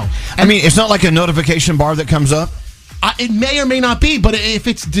and go. I mean, it's not like a notification bar that comes up? It may or may not be, but if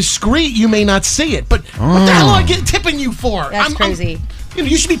it's discreet, you may not see it. But what the hell am I tipping you for? That's crazy.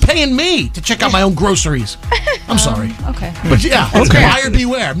 You should be paying me to check out my own groceries. I'm sorry. Okay. But yeah, buyer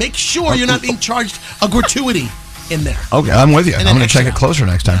beware. Make sure you're not being charged a gratuity in there. Okay, I'm with you. I'm going to check it closer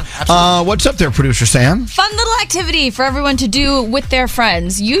next time. What's up there, Producer Sam? Fun little activity for everyone to do with their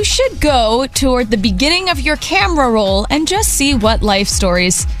friends. You should go toward the beginning of your camera roll and just see what life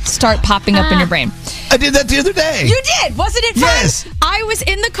stories start popping up in your brain. I did that the other day. You did? Wasn't it fun? Yes. I was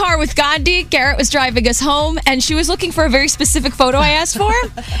in the car with Gandhi. Garrett was driving us home, and she was looking for a very specific photo I asked for.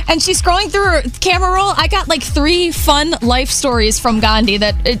 And she's scrolling through her camera roll. I got like 3 fun life stories from Gandhi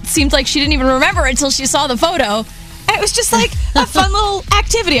that it seemed like she didn't even remember until she saw the photo. And it was just like a fun little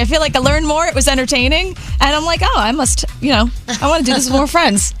activity. I feel like I learned more. It was entertaining. And I'm like, oh, I must, I want to do this with more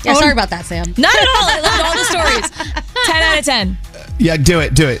friends. Yeah, sorry about that, Sam. Not at all. I loved all the stories. 10 out of 10. Yeah, do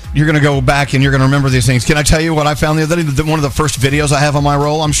it. You're going to go back and you're going to remember these things. Can I tell you what I found the other day? One of the first videos I have on my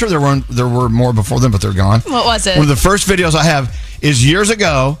roll. I'm sure there were more before them, but they're gone. What was it? One of the first videos I have is years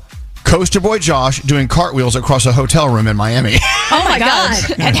ago, Coaster Boy Josh doing cartwheels across a hotel room in Miami. Oh my God.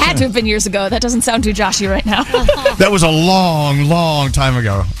 It had to have been years ago. That doesn't sound too Joshy right now. That was a long, long time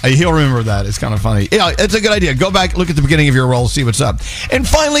ago. He'll remember that. It's kind of funny. Yeah, it's a good idea. Go back, look at the beginning of your roll, see what's up. And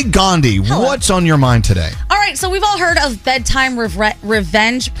finally, Gandhi, what's on your mind today? All right, so we've all heard of bedtime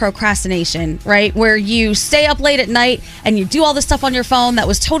revenge procrastination, right? Where you stay up late at night and you do all this stuff on your phone that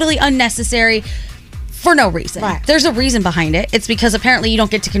was totally unnecessary for no reason. Right. There's a reason behind it. It's because apparently you don't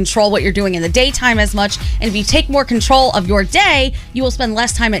get to control what you're doing in the daytime as much. And if you take more control of your day, you will spend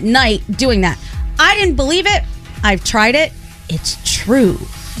less time at night doing that. I didn't believe it. I've tried it. It's true.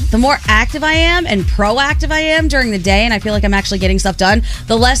 The more active I am and proactive I am during the day, and I feel like I'm actually getting stuff done,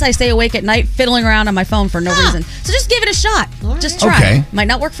 the less I stay awake at night fiddling around on my phone for no reason. So just give it a shot. Just try. Okay. Might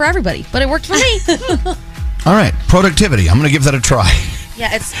not work for everybody, but it worked for me. All right. Productivity. I'm going to give that a try. Yeah,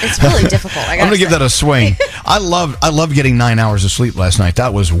 it's really difficult. I'm going to give that a swing. I loved getting 9 hours of sleep last night.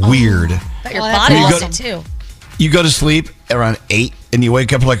 That was weird. But your body loves it too. You go to sleep around 8 and you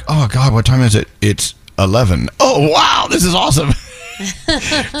wake up like, oh God, what time is it? It's 11. Oh, wow, this is awesome.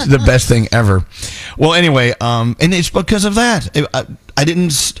 It's the best thing ever. Well, anyway, and it's because of that. I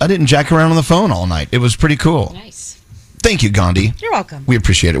didn't jack around on the phone all night. It was pretty cool. Nice. Thank you, Gandhi. You're welcome. We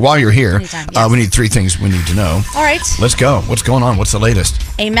appreciate it. While you're here, Anytime, yes. We need 3 things we need to know. All right. Let's go. What's going on? What's the latest?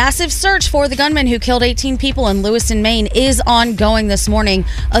 A massive search for the gunman who killed 18 people in Lewiston, Maine is ongoing this morning.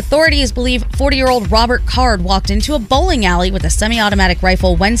 Authorities believe 40-year-old Robert Card walked into a bowling alley with a semi-automatic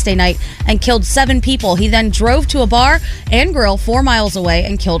rifle Wednesday night and killed 7 people. He then drove to a bar and grill 4 miles away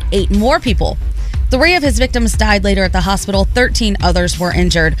and killed 8 more people. 3 of his victims died later at the hospital. 13 others were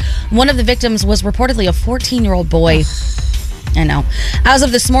injured. One of the victims was reportedly a 14-year-old boy. I know. As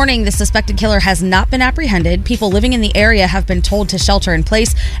of this morning, the suspected killer has not been apprehended. People living in the area have been told to shelter in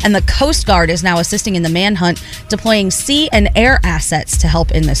place, and the Coast Guard is now assisting in the manhunt, deploying sea and air assets to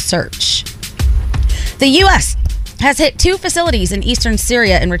help in the search. The U.S. has hit 2 facilities in eastern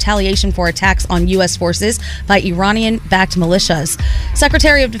Syria in retaliation for attacks on U.S. forces by Iranian-backed militias.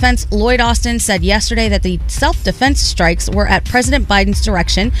 Secretary of Defense Lloyd Austin said yesterday that the self-defense strikes were at President Biden's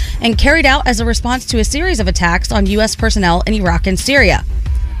direction and carried out as a response to a series of attacks on U.S. personnel in Iraq and Syria.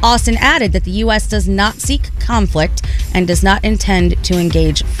 Austin added that the U.S. does not seek conflict and does not intend to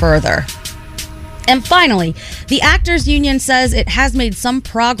engage further. And finally, the Actors Union says it has made some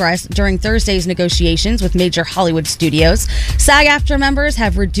progress during Thursday's negotiations with major Hollywood studios. SAG-AFTRA members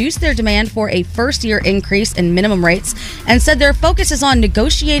have reduced their demand for a first-year increase in minimum rates and said their focus is on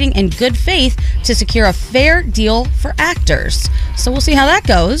negotiating in good faith to secure a fair deal for actors. So we'll see how that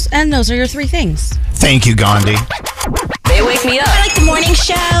goes, and those are your three things. Thank you, Gandhi. They wake me up. I like the morning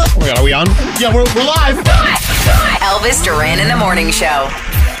show. Oh my God, are we on? Yeah, we're live. Elvis Duran in the morning show.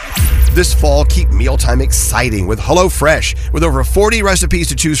 This fall, keep mealtime exciting with HelloFresh. With over 40 recipes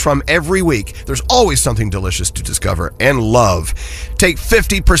to choose from every week, there's always something delicious to discover and love. Take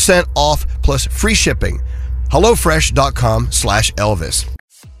 50% off plus free shipping. HelloFresh.com/Elvis.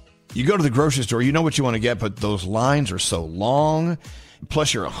 You go to the grocery store, you know what you want to get, but those lines are so long.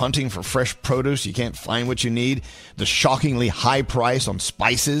 Plus, you're hunting for fresh produce. You can't find what you need. The shockingly high price on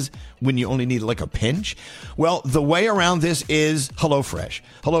spices when you only need like a pinch. Well, the way around this is HelloFresh.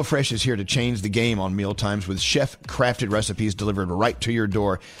 HelloFresh is here to change the game on mealtimes with chef-crafted recipes delivered right to your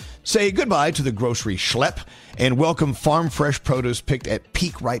door. Say goodbye to the grocery schlep and welcome farm-fresh produce picked at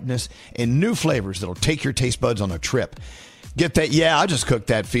peak ripeness and new flavors that'll take your taste buds on a trip. Get that, yeah, I just cooked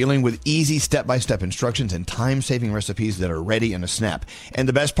that feeling with easy step-by-step instructions and time-saving recipes that are ready in a snap. And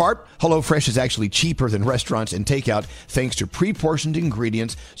the best part? HelloFresh is actually cheaper than restaurants and takeout thanks to pre-portioned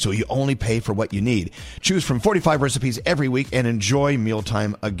ingredients, so you only pay for what you need. Choose from 45 recipes every week and enjoy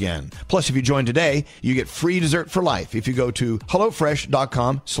mealtime again. Plus, if you join today, you get free dessert for life if you go to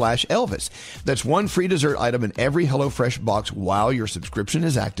HelloFresh.com/Elvis. That's one free dessert item in every HelloFresh box while your subscription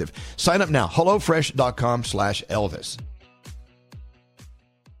is active. Sign up now, HelloFresh.com/Elvis.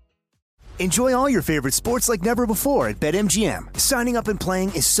 Enjoy all your favorite sports like never before at BetMGM. Signing up and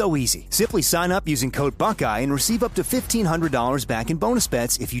playing is so easy. Simply sign up using code Buckeye and receive up to $1,500 back in bonus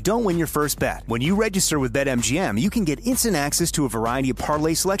bets if you don't win your first bet. When you register with BetMGM, you can get instant access to a variety of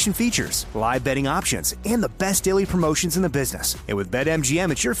parlay selection features, live betting options, and the best daily promotions in the business. And with BetMGM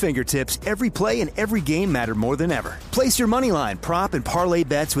at your fingertips, every play and every game matter more than ever. Place your moneyline, prop, and parlay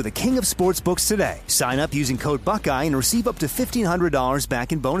bets with the king of sportsbooks today. Sign up using code Buckeye and receive up to $1,500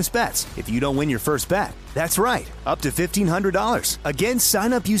 back in bonus bets if you don't win your first bet. That's right, up to $1,500. Again,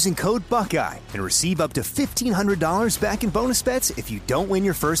 sign up using code Buckeye and receive up to $1,500 back in bonus bets if you don't win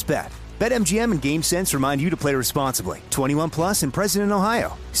your first bet. BetMGM and GameSense remind you to play responsibly. 21 plus and present in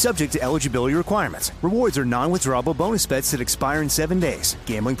Ohio. Subject to eligibility requirements. Rewards are non-withdrawable bonus bets that expire in 7 days.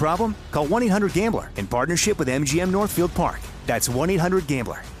 Gambling problem? Call 1-800-GAMBLER in partnership with MGM Northfield Park. That's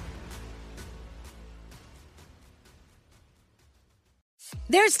 1-800-GAMBLER.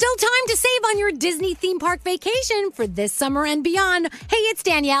 There's still time to save on your Disney theme park vacation for this summer and beyond. Hey, it's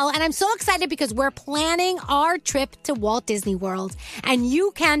Danielle, and I'm so excited because we're planning our trip to Walt Disney World, and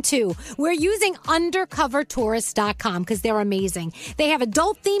you can too. We're using undercovertourist.com because they're amazing. They have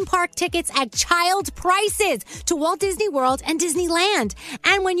adult theme park tickets at child prices to Walt Disney World and Disneyland.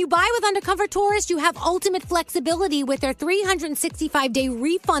 And when you buy with Undercover Tourist, you have ultimate flexibility with their 365-day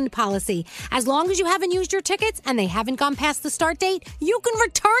refund policy. As long as you haven't used your tickets and they haven't gone past the start date, you can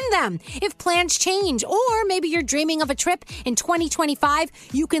return them. If plans change, or maybe you're dreaming of a trip in 2025,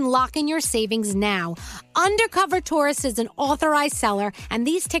 you can lock in your savings now. Undercover Tourist is an authorized seller, and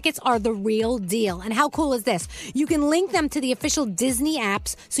these tickets are the real deal. And how cool is this? You can link them to the official Disney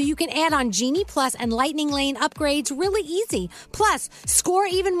apps, so you can add on Genie Plus and Lightning Lane upgrades really easy. Plus, score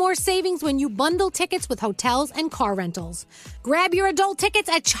even more savings when you bundle tickets with hotels and car rentals. Grab your adult tickets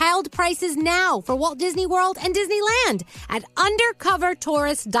at child prices now for Walt Disney World and Disneyland at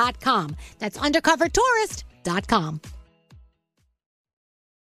undercovertourist.com. That's undercovertourist.com.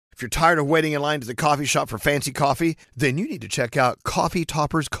 If you're tired of waiting in line to the coffee shop for fancy coffee, then you need to check out Coffee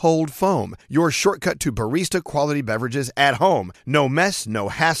Topper's Cold Foam, your shortcut to barista quality beverages at home. No mess, no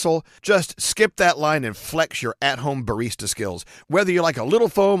hassle. Just skip that line and flex your at-home barista skills. Whether you like a little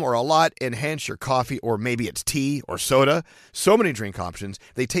foam or a lot, enhance your coffee, or maybe it's tea or soda. So many drink options.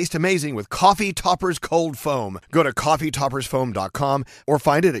 They taste amazing with Coffee Topper's Cold Foam. Go to coffeetoppersfoam.com or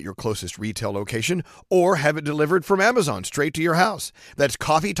find it at your closest retail location, or have it delivered from Amazon straight to your house. That's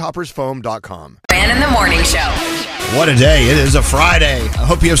coffeetoppersfoam.com. Ran in the morning show. What a day. It is a Friday. I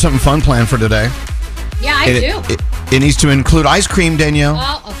hope you have something fun planned for today. Yeah, I do. It needs to include ice cream, Danielle.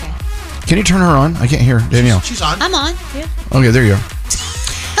 Oh, okay. Can you turn her on? I can't hear Danielle. She's on. I'm on. Yeah. Okay, there you are.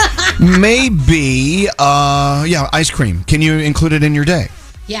 Maybe, ice cream. Can you include it in your day?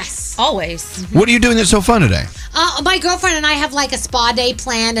 Yes. Always. What are you doing that's so fun today? My girlfriend and I have like a spa day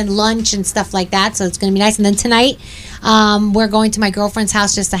planned and lunch and stuff like that, so it's going to be nice. And then tonight, we're going to my girlfriend's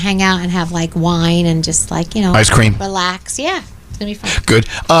house just to hang out and have like wine and just like, ice cream. Relax. Yeah. gonna be fun. Good.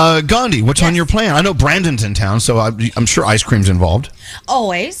 Gandhi, what's on your plan? I know Brandon's in town, so I'm sure ice cream's involved.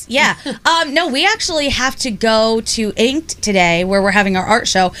 Always, yeah. No, we actually have to go to Inked today, where we're having our art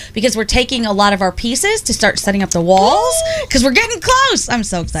show, because we're taking a lot of our pieces to start setting up the walls, because we're getting close. I'm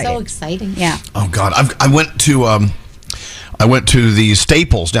so excited. So exciting. Yeah. Oh God, I went to the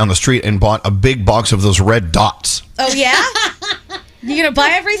Staples down the street and bought a big box of those red dots. Oh yeah. You gonna buy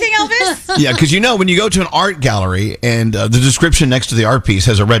everything, Elvis? Yeah, because when you go to an art gallery and the description next to the art piece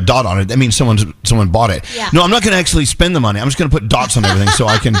has a red dot on it, that means someone bought it. Yeah. No, I'm not going to actually spend the money. I'm just going to put dots on everything so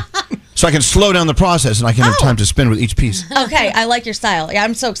I can slow down the process and I can have time to spend with each piece. Okay, I like your style. Yeah,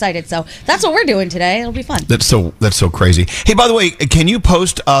 I'm so excited. So that's what we're doing today. It'll be fun. That's so crazy. Hey, by the way, can you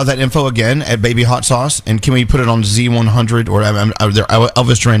post that info again at Baby Hot Sauce, and can we put it on Z100 or their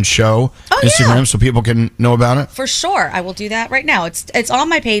Elvis Duran Show Instagram so people can know about it? For sure, I will do that right now. It's on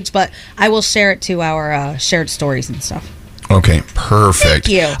my page, but I will share it to our shared stories and stuff. Okay, perfect. Thank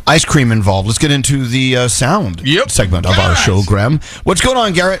you. Ice cream involved. Let's get into the sound segment of our show, Graham. What's going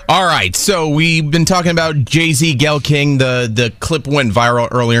on, Garrett? All right, so we've been talking about Jay-Z, Gayle King. The clip went viral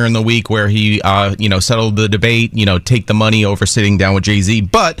earlier in the week where he, settled the debate, take the money over sitting down with Jay-Z.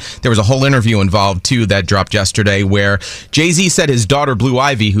 But there was a whole interview involved, too, that dropped yesterday where Jay-Z said his daughter, Blue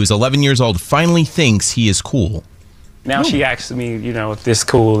Ivy, who's 11 years old, finally thinks he is cool. Now she asks me, if this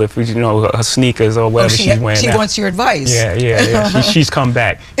cool, if we, her sneakers or whatever she's wearing. She now. wants your advice. Yeah. She's come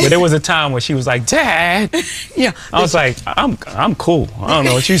back. But there was a time where she was like, Dad. Yeah. I was like, I'm cool. I don't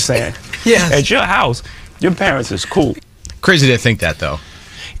know what you're saying. Yeah. At your house, your parents is cool. Crazy to think that, though.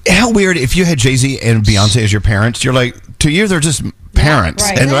 How weird if you had Jay-Z and Beyonce as your parents. You're like, to you, they're just parents.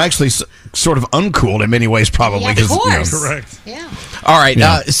 Right. And they're actually sort of uncool in many ways, probably. Yeah, of course. Correct. Yeah. All right,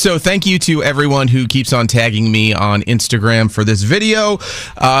 so thank you to everyone who keeps on tagging me on Instagram for this video.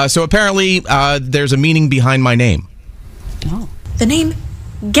 So apparently, there's a meaning behind my name. Oh. The name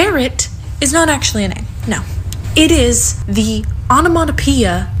Garrett is not actually a name. No. It is the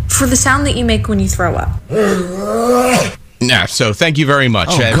onomatopoeia for the sound that you make when you throw up. Yeah, so thank you very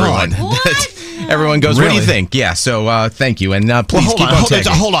much, everyone. Everyone goes, what do you think? Yeah, so thank you. And please keep on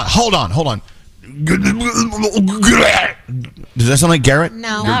tagging. Hold on. Does that sound like Garrett?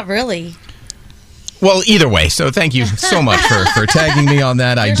 No, not really. Well, either way, so thank you so much for tagging me on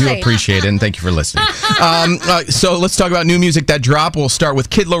that. I do right. appreciate it, and thank you for listening. So let's talk about new music that dropped. We'll start with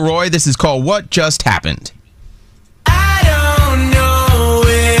Kid Laroi. This is called What Just Happened. I don't know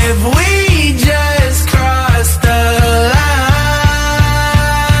if we just crossed the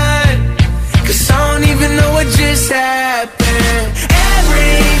line, 'cause I don't even know what just happened.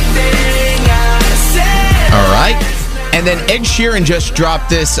 Everything I said. All right. And then Ed Sheeran just dropped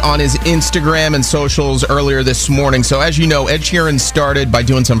this on his Instagram and socials earlier this morning. So as you know, Ed Sheeran started by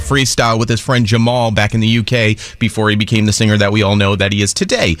doing some freestyle with his friend Jamal back in the UK before he became the singer that we all know that he is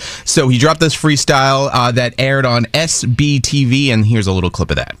today. So he dropped this freestyle that aired on SBTV, and here's a little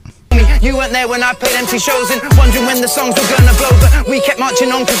clip of that. You weren't there when I played empty shows and wondering when the songs were gonna blow, but we kept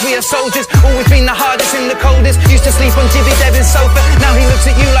marching on because we are soldiers. Always been the hardest and the coldest. Used to sleep on Jimmy Devin's sofa. Now he looks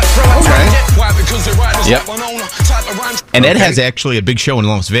at you like throwing Yep. And Ed has actually a big show in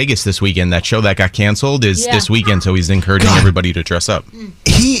Las Vegas this weekend. That show that got canceled is this weekend, so he's encouraging everybody to dress up.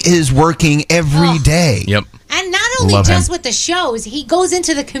 He is working every day. Yep. And not only Love just him. with the shows, he goes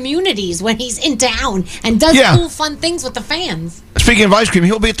into the communities when he's in town and does cool, fun things with the fans. Speaking of ice cream,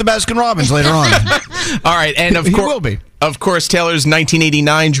 he'll be at the Baskin Robbins later on. All right, and of He course, will be. Of course, Taylor's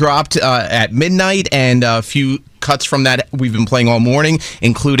 1989 dropped at midnight, and a few cuts from that we've been playing all morning,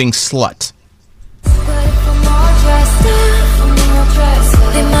 including Slut. They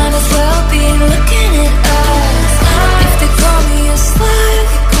might as well be looking at us. If they call me a slut,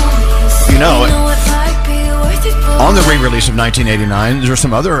 You know it. what might be worth it for. On the re-release of 1989, there are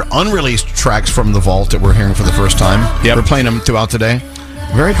some other unreleased tracks from the vault that we're hearing for the first time. Yep. We're playing them throughout today.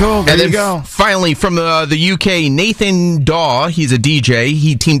 Very cool. There And you then go. finally, from the UK, Nathan Daw, he's a DJ.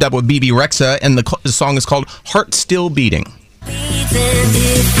 He teamed up with BB Rexa, and the song is called Heart Still Beating. If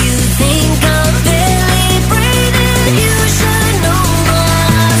you think I'm barely breathing, you should know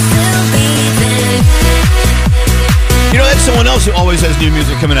I'm still breathing. You know, that's someone else who always has new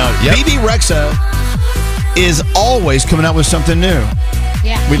music coming out. BB Rexa is always coming out with something new.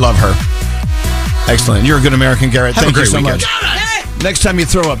 Yeah. We love her. Excellent. You're a good American, Garrett. Have a Thank you great so weekend. much. Next time you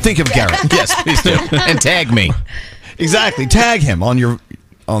throw up, think of Garrett. Yes, please do. And tag me. Exactly. Tag him on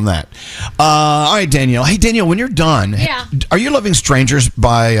that. All right, Danielle. Hey, Danielle, when you're done, are you loving Strangers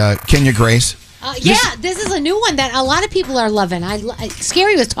by Kenya Grace? This is a new one that a lot of people are loving.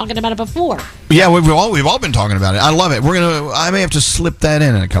 Scary was talking about it before. Yeah, we've all been talking about it. I love it. I may have to slip that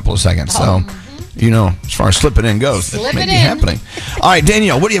in a couple of seconds. So as far as slipping in goes. Slip that may it be in. happening. All right,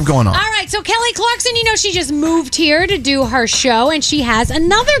 Danielle, what do you have going on? All right, so Kelly Clarkson, she just moved here to do her show, and she has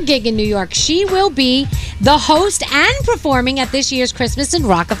another gig in New York. She will be the host and performing at this year's Christmas in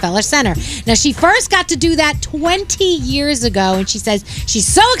Rockefeller Center. Now, she first got to do that 20 years ago, and she says she's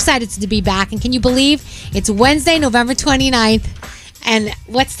so excited to be back. And can you believe it's Wednesday, November 29th? And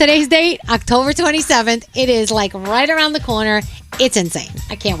what's today's date? October 27th. It is like right around the corner. It's insane.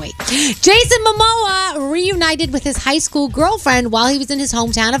 I can't wait. Jason Momoa reunited with his high school girlfriend while he was in his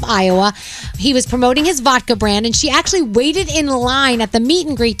hometown of Iowa. He was promoting his vodka brand, and she actually waited in line at the meet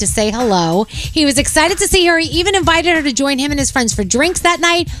and greet to say hello. He was excited to see her. He even invited her to join him and his friends for drinks that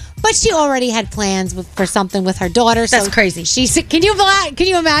night, but she already had plans for something with her daughter. That's crazy. She said, "Can you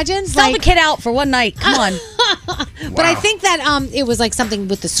imagine? Sell the kid out for one night. Come on." But I think that it was like something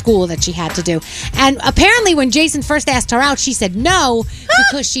with the school that she had to do. And apparently when Jason first asked her out, she said no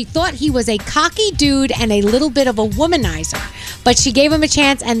because she thought he was a cocky dude and a little bit of a womanizer. But she gave him a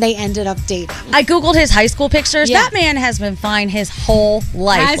chance and they ended up dating. I Googled his high school pictures. Yeah. That man has been fine his whole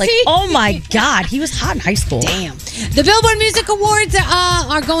life. Has he? Oh my God. He was hot in high school. Damn. The Billboard Music Awards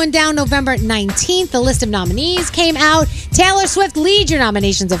are going down November 19th. The list of nominees came out. Taylor Swift leads your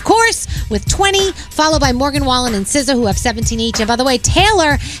nominations, of course, with 20, followed by Morgan Wallen and SZA, who have 17 each. And by the way,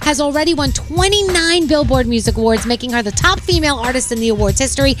 Taylor has already won 29 Billboard Music Awards, making her the top female artist in the awards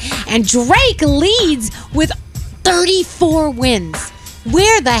history. And Drake leads with 34 wins.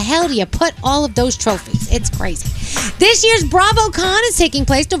 Where the hell do you put all of those trophies? It's crazy. This year's BravoCon is taking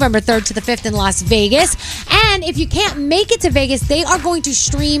place November 3rd to the 5th in Las Vegas. And if you can't make it to Vegas, they are going to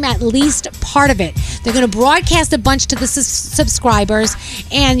stream at least part of it. They're going to broadcast a bunch to the subscribers,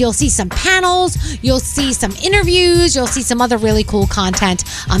 and you'll see some panels, you'll see some interviews, you'll see some other really cool content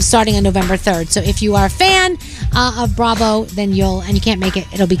starting on November 3rd. So if you are a fan of Bravo, then you can't make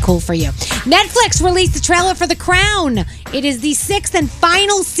it, it'll be cool for you. Netflix released the trailer for The Crown. It is the 6th and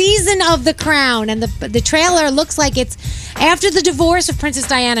final season of The Crown, and the trailer looks like it's after the divorce of Princess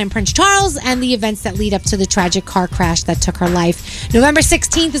Diana and Prince Charles and the events that lead up to the tragic car crash that took her life. November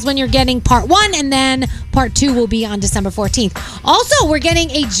 16th is when you're getting part 1, and then part 2 will be on December 14th. Also, we're getting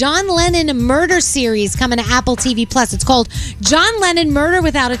a John Lennon murder series coming to Apple TV Plus. It's called John Lennon Murder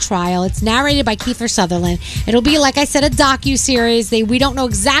Without a Trial. It's narrated by Kiefer Sutherland. It'll be, like I said, a docu-series. We don't know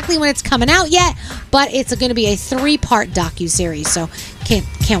exactly when it's coming out yet, but it's going to be a 3-part docu-series, so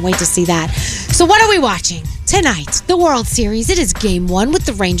can't wait to see that. So what are we watching? Tonight, the World Series. It is Game 1 with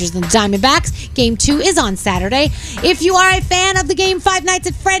the Rangers and the Diamondbacks. Game 2 is on Saturday. If you are a fan of the game Five Nights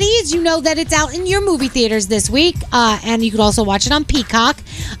at Freddy's, you know that it's out in your movie theaters this week, and you can also watch it on Peacock.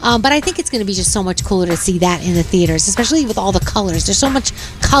 But I think it's going to be just so much cooler to see that in the theaters, especially with all the colors. There's so much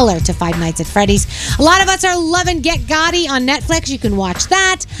color to Five Nights at Freddy's. A lot of us are loving Get Gotti on Netflix. You can watch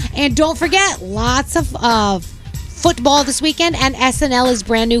that. And don't forget, lots of football this weekend, and SNL is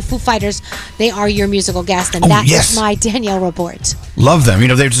brand new. Foo Fighters, they are your musical guest, and is my Danielle report. Love them.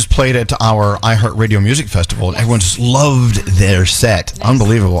 They just played at our iHeartRadio Music Festival, and everyone just loved their set. Nice.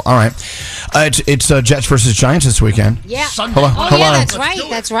 Unbelievable. All right. It's Jets versus Giants this weekend. Yeah. Hello. Yeah, that's right.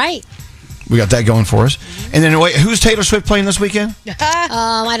 That's right. We got that going for us. And then, wait, who's Taylor Swift playing this weekend?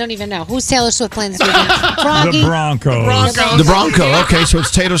 I don't even know. Who's Taylor Swift playing this weekend? The Broncos. The Broncos. Okay, so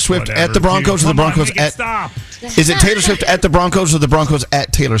it's Taylor Swift at the Broncos, or the Broncos at... Stop. Is it Taylor Swift at the Broncos, or the Broncos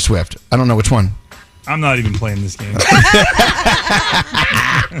at Taylor Swift? I don't know which one. I'm not even playing this game.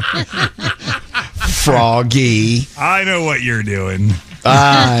 Froggy. I know what you're doing.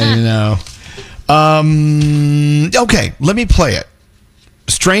 I know. Okay, let me play it.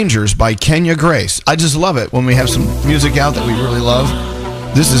 Strangers by Kenya Grace. I just love it when we have some music out that we really love.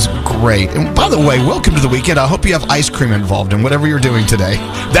 This is great. And by the way, welcome to the weekend. I hope you have ice cream involved in whatever you're doing today.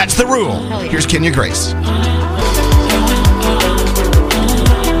 That's the rule. Here's Kenya Grace.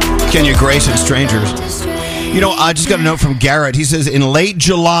 Kenya Grace and Strangers. I just got a note from Garrett. He says in late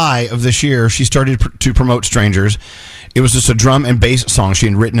July of this year, she started to promote Strangers. It was just a drum and bass song she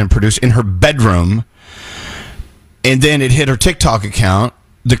had written and produced in her bedroom. And then it hit her TikTok account.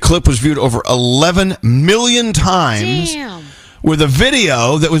 The clip was viewed over 11 million times. Damn. With a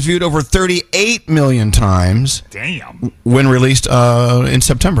video that was viewed over 38 million times. Damn. When released in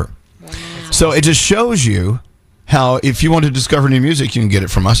September. Wow. So it just shows you how if you want to discover new music, you can get it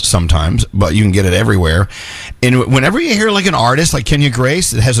from us sometimes, but you can get it everywhere. And whenever you hear like an artist like Kenya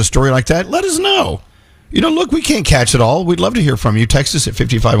Grace that has a story like that, let us know. Look, we can't catch it all. We'd love to hear from you. Text us at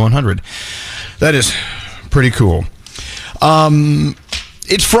 55100. That is pretty cool.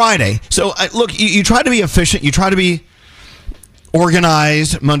 It's Friday. So, look, you try to be efficient. You try to be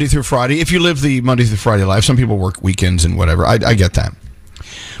organized Monday through Friday. If you live the Monday through Friday life, some people work weekends and whatever. I get that.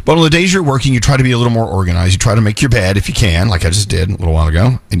 But on the days you're working, you try to be a little more organized. You try to make your bed if you can, like I just did a little while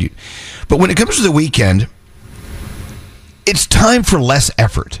ago. But when it comes to the weekend, it's time for less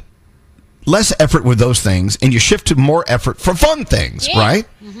effort. Less effort with those things, and you shift to more effort for fun things, right?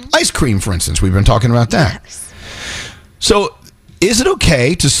 Ice cream, for instance. We've been talking about that. Yes. So, is it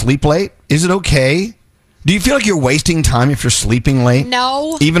okay to sleep late? Is it okay? Do you feel like you're wasting time if you're sleeping late?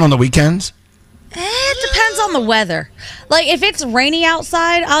 No. Even on the weekends? It depends on the weather. Like, if it's rainy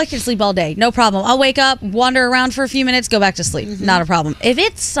outside, I can sleep all day. No problem. I'll wake up, wander around for a few minutes, go back to sleep. Not a problem. If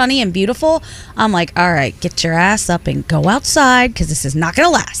it's sunny and beautiful, I'm like, all right, get your ass up and go outside because this is not going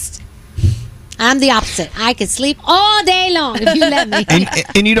to last. I'm the opposite. I could sleep all day long if you let me.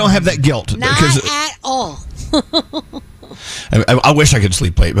 And you don't have that guilt. Not at all. I wish I could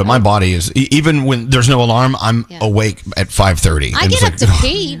sleep late, but my body is, even when there's no alarm, I'm awake at 5:30. I get up to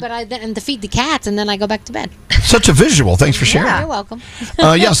pee, and to feed the cats, and then I go back to bed. Such a visual. Thanks for sharing. Yeah, you're welcome.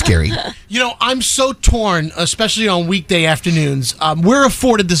 Yes, Gary. You know, I'm so torn, especially on weekday afternoons. We're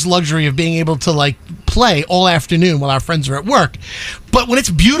afforded this luxury of being able to, play all afternoon while our friends are at work. But when it's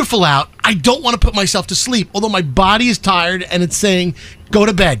beautiful out, I don't want to put myself to sleep, although my body is tired and it's saying, go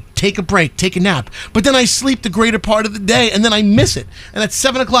to bed, take a break, take a nap. But then I sleep the greater part of the day and then I miss it. And at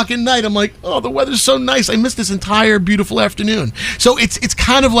 7 o'clock at night, I'm like, oh, the weather's so nice. I missed this entire beautiful afternoon. So it's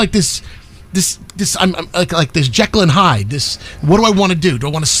kind of like this I'm like this Jekyll and Hyde. This, what do I want to do? Do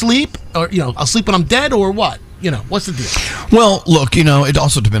I want to sleep, or I'll sleep when I'm dead, or what? What's the deal? Well, look, it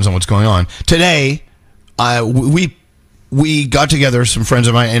also depends on what's going on. Today, we got together, some friends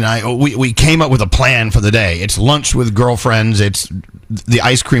of mine, and we came up with a plan for the day. It's lunch with girlfriends. It's the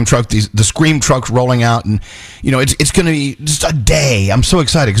ice cream truck, the scream trucks rolling out, and it's going to be just a day. I'm so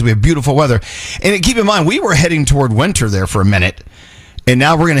excited because we have beautiful weather. And keep in mind, we were heading toward winter there for a minute. And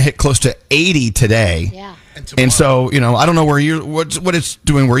now we're going to hit close to 80 today. Yeah. And so, I don't know what it's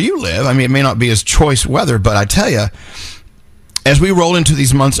doing where you live. I mean, it may not be as choice weather, but I tell you, as we roll into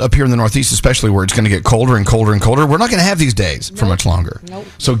these months up here in the Northeast, especially where it's going to get colder and colder and colder, we're not going to have these days for much longer. Nope.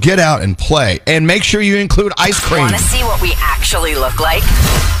 So get out and play. And make sure you include ice cream. Want to see what we actually look like?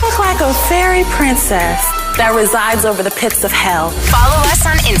 Look like a fairy princess that resides over the pits of hell. Follow us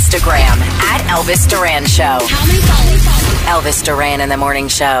on Instagram at Elvis Duran Show. How many followers? Elvis Duran in the Morning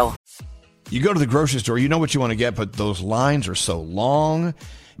Show. You go to the grocery store, you know what you want to get, but those lines are so long.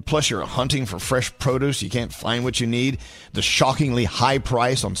 Plus, you're hunting for fresh produce. You can't find what you need. The shockingly high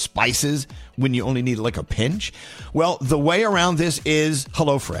price on spices when you only need like a pinch. Well, the way around this is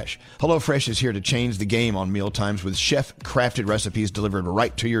HelloFresh. HelloFresh is here to change the game on mealtimes with chef-crafted recipes delivered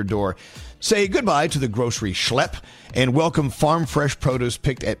right to your door. Say goodbye to the grocery schlep and welcome farm fresh produce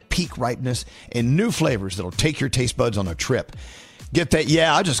picked at peak ripeness and new flavors that'll take your taste buds on a trip. Get that,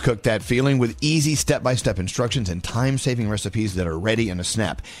 I just cooked that feeling with easy step-by-step instructions and time-saving recipes that are ready in a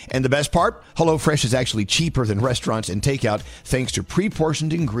snap. And the best part? HelloFresh is actually cheaper than restaurants and takeout thanks to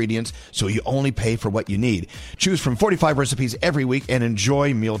pre-portioned ingredients, so you only pay for what you need. Choose from 45 recipes every week and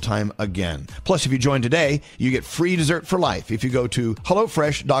enjoy mealtime again. Plus, if you join today, you get free dessert for life if you go to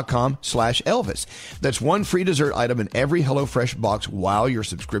HelloFresh.com/Elvis. That's one free dessert item in every HelloFresh box while your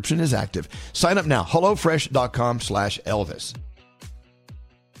subscription is active. Sign up now, HelloFresh.com/Elvis.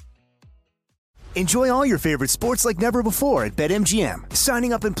 Enjoy all your favorite sports like never before at BetMGM.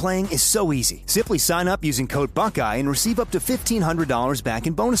 Signing up and playing is so easy. Simply sign up using code Buckeye and receive up to $1,500 back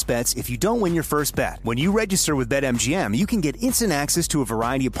in bonus bets if you don't win your first bet. When you register with BetMGM, you can get instant access to a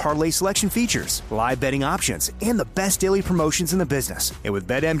variety of parlay selection features, live betting options, and the best daily promotions in the business. And with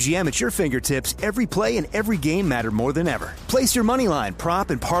BetMGM at your fingertips, every play and every game matter more than ever. Place your moneyline, prop,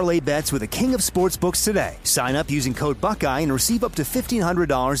 and parlay bets with the king of sportsbooks today. Sign up using code Buckeye and receive up to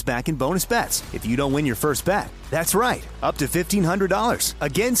 $1,500 back in bonus bets if you don't win your first bet. That's right, up to $1,500.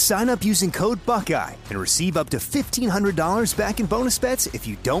 Again, sign up using code Buckeye and receive up to $1,500 back in bonus bets if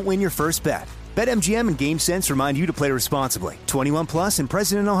you don't win your first bet. BetMGM and GameSense remind you to play responsibly. 21 plus and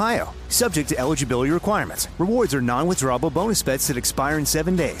present in Ohio. Subject to eligibility requirements. Rewards are non-withdrawable bonus bets that expire in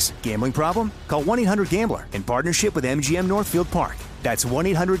 7 days. Gambling problem? Call 1-800-GAMBLER in partnership with MGM Northfield Park. That's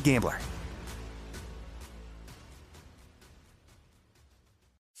 1-800-GAMBLER.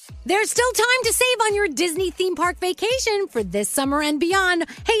 There's still time to save on your Disney theme park vacation for this summer and beyond.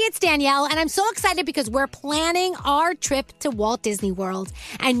 Hey, it's Danielle, and I'm so excited because we're planning our trip to Walt Disney World,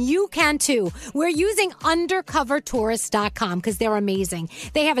 and you can too. We're using undercovertourist.com because they're amazing.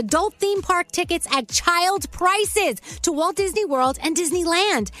 They have adult theme park tickets at child prices to Walt Disney World and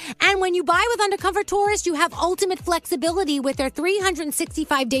Disneyland. And when you buy with Undercover Tourist, you have ultimate flexibility with their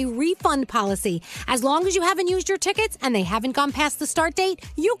 365-day refund policy. As long as you haven't used your tickets and they haven't gone past the start date,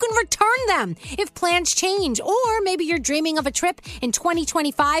 you can can return them if plans change. Or maybe you're dreaming of a trip in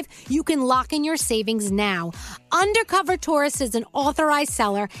 2025. You can lock in your savings now. Undercover Tourist is an authorized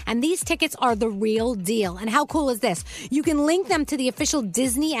seller, and these tickets are the real deal. And how cool is this? You can link them to the official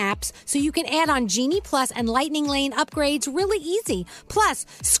Disney apps, so you can add on Genie Plus and Lightning Lane upgrades really easy. Plus,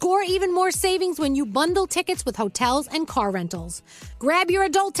 score even more savings when you bundle tickets with hotels and car rentals. Grab your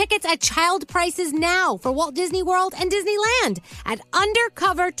adult tickets at child prices now for Walt Disney World and Disneyland at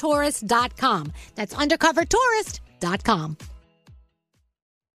undercovertourist.com. That's undercovertourist.com.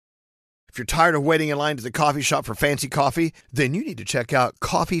 If you're tired of waiting in line to the coffee shop for fancy coffee, then you need to check out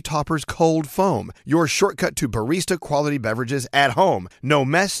Coffee Topper's Cold Foam, your shortcut to barista quality beverages at home. No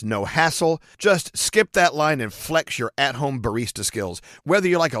mess, no hassle. Just skip that line and flex your at-home barista skills. Whether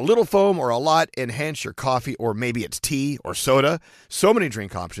you like a little foam or a lot, enhance your coffee, or maybe it's tea or soda. So many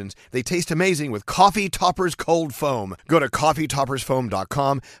drink options. They taste amazing with Coffee Topper's Cold Foam. Go to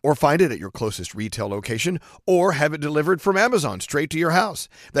coffeetoppersfoam.com or find it at your closest retail location, or have it delivered from Amazon straight to your house.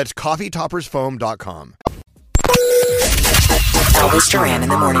 That's coffeetoppersfoam.com. Elvis Duran in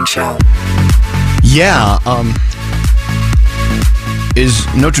the Morning Show. Yeah. Is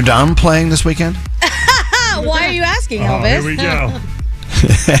Notre Dame playing this weekend? Why are you asking, Elvis? Here we go.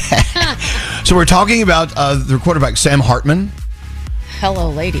 So we're talking about their quarterback, Sam Hartman.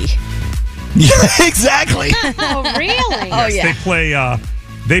 Hello, lady. Yeah, exactly. Oh, really? Oh, yeah.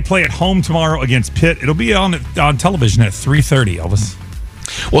 They play at home tomorrow against Pitt. It'll be on television at 3:30, Elvis.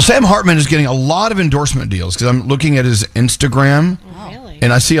 Well, Sam Hartman is getting a lot of endorsement deals because I'm looking at his Instagram,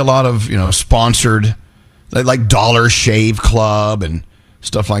 and I see a lot of sponsored, like Dollar Shave Club and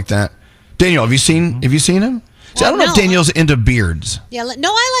stuff like that. Daniel, have you seen him? See, I don't know if Daniel's into beards. Yeah,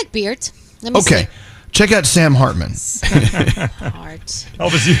 no, I like beards. Let me see. Check out Sam Hartman.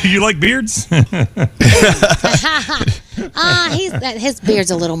 Elvis, you like beards? His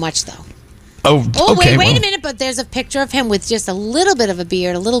beard's a little much, though. Oh, okay. Wait a minute, but there's a picture of him with just a little bit of a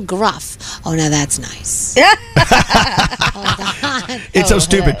beard, a little gruff. Oh, now that's nice. It's so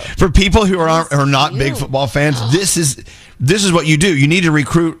stupid. For people who are not big football fans, this is what you do. You need to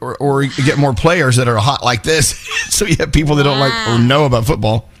recruit or get more players that are hot like this, so you have people that don't like or know about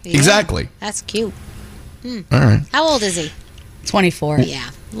football. Yeah, exactly. That's cute. All right. How old is he? 24. Yeah,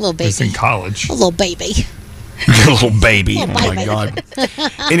 a little baby. He's in college. A little baby. Little baby. Oh my God.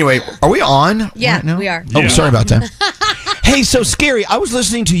 Anyway, are we on? Yeah, right now? we are. Oh, sorry about that. Hey, so Scary, I was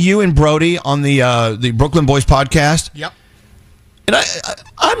listening to you and Brody on the Brooklyn Boys podcast. Yep. And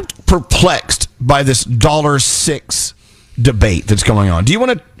I'm perplexed by this $6 debate that's going on. Do you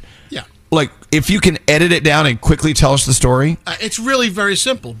want to, if you can edit it down and quickly tell us the story? It's really very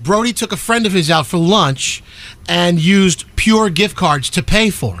simple. Brody took a friend of his out for lunch and used Pure gift cards to pay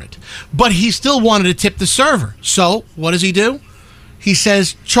for it. But he still wanted to tip the server. So what does he do? He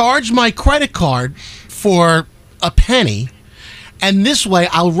says, charge my credit card for a penny, and this way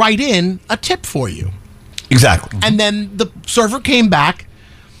I'll write in a tip for you. Exactly. And then the server came back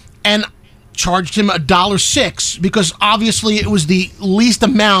and charged him $1.06 because obviously it was the least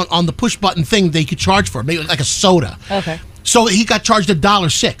amount on the push button thing they could charge for, maybe like a soda. Okay. So he got charged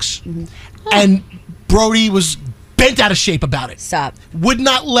 $1.06, and Brody was bent out of shape about it. Stop. Would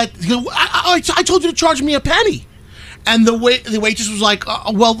not let. I told you to charge me a penny, and the waitress was like,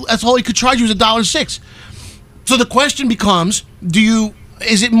 "Well, that's all he could charge you was $1.06." So the question becomes: do you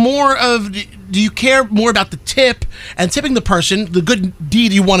care more about the tip and tipping the person, the good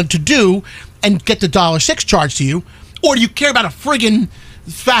deed you wanted to do, and get the $1.06 charged to you, or do you care about a friggin'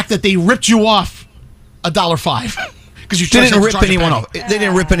 fact that they ripped you off $1.05 because you didn't rip anyone off? They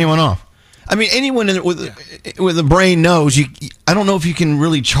didn't rip anyone off. I mean, anyone with a brain knows I don't know if you can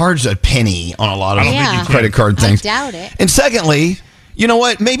really charge a penny on a lot of credit card things. I doubt it. And secondly, you know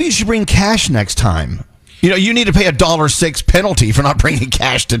what? Maybe you should bring cash next time. You need to pay $1.06 penalty for not bringing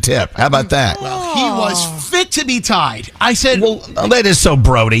cash to tip. How about that? Well, he was fit to be tied. I said, "Well, that is so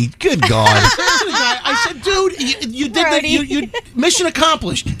Brody." Good God! I said, "Dude, you did you mission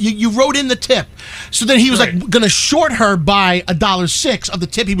accomplished. You wrote in the tip." So then he was like going to short her by $1.06 of the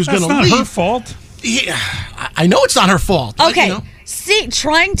tip he was going to leave. That's not her fault. Yeah, I know it's not her fault. Okay. See,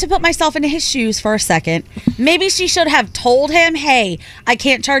 trying to put myself into his shoes for a second, maybe she should have told him, hey, I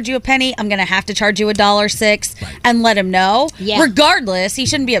can't charge you a penny. I'm going to have to charge you $1.06 and let him know. Yeah. Regardless, he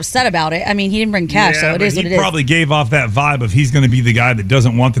shouldn't be upset about it. I mean, he didn't bring cash, so it is what it is. He probably gave off that vibe of he's going to be the guy that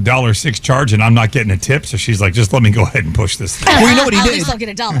doesn't want the $1.06 charge and I'm not getting a tip. So she's like, just let me go ahead and push this thing. Well, you know what he did? At least I'll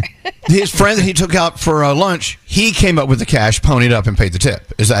get $1. His friend that he took out for lunch, he came up with the cash, ponied up, and paid the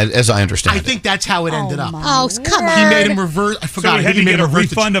tip, as I understand I think that's how it ended up. Oh, come on. He made him reverse. I forgot. So he made a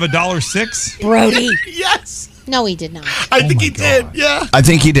refund of $1.06? Brody. Yes. No, he did not. I think he did. Yeah. I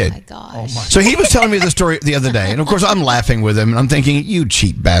think he did. Oh So he was telling me the story the other day, and of course I'm laughing with him, and I'm thinking, you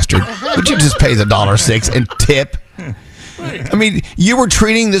cheap bastard. Would you just pay the $1.06 and tip? I mean, you were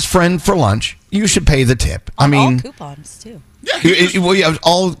treating this friend for lunch. You should pay the tip. I mean, all coupons too. well, yeah,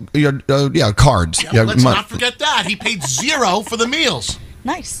 all your cards. Yeah, let's not forget that. He paid $0 for the meals.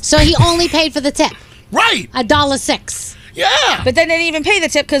 Nice. So he only paid for the tip. Right. $1.06. Yeah. But then didn't even pay the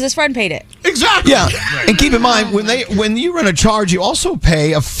tip because his friend paid it. Exactly. Yeah, and keep in mind when you run a charge, you also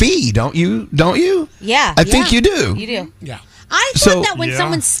pay a fee, don't you? Don't you? Yeah. I think you do. You do. Yeah. I thought that when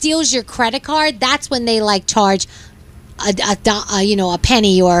someone steals your credit card, that's when they like charge a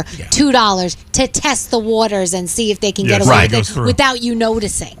penny or $2 to test the waters and see if they can get away with it without you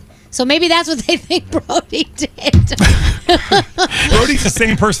noticing. So maybe that's what they think Brody did. Brody's the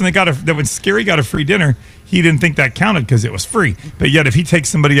same person that when Scary got a free dinner, he didn't think that counted because it was free. But yet, if he takes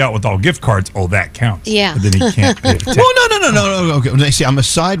somebody out with all gift cards, that counts. Yeah. But then he can't pay the tip. Well, no. Okay. See, I'm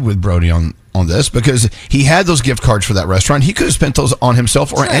aside with Brody on this because he had those gift cards for that restaurant. He could have spent those on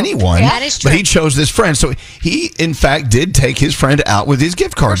himself or anyone. That is true. But he chose this friend. So he, in fact, did take his friend out with his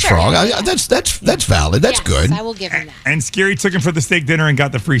gift cards. Frog. That's valid. That's good. I will give him that. And Scary took him for the steak dinner and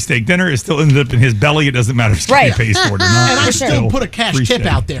got the free steak dinner. It still ended up in his belly. It doesn't matter if Scary pays for it or not. And I It's still put a cash free tip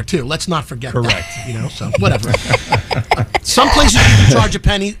steak. out there, too. Let's not forget Correct. that. So whatever. Some places you can charge a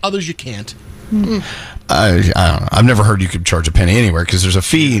penny, others you can't. I don't know. I've never heard you could charge a penny anywhere because there's a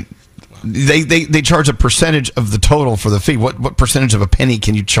fee. They charge a percentage of the total for the fee. What percentage of a penny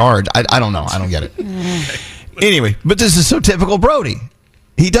can you charge? I don't know. I don't get it. Anyway, but this is so typical Brody.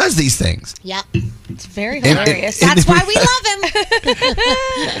 He does these things. Yep. It's very hilarious. That's why we love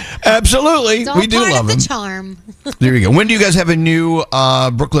him. Absolutely. It's all We do part love of him. the charm. There you go. When do you guys have a new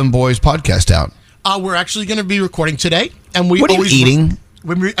Brooklyn Boys podcast out? We're actually going to be recording today. And we What are you always eating?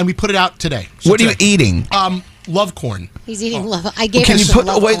 And we put it out today. What are you eating? Love corn. He's eating love. I gave Can him you some put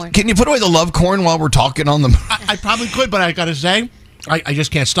love away? corn. Can you put away the love corn while we're talking on the? I probably could, but I got to say, I just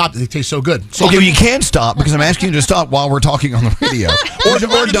can't stop. They taste so good. So Okay, well, you can stop because I'm asking you to stop while we're talking on the radio,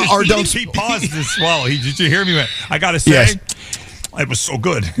 or don't. He paused to swallow. Did you hear me? I gotta say, Yes. it was so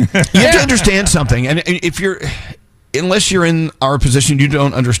good. You have to understand something, and unless you're in our position, you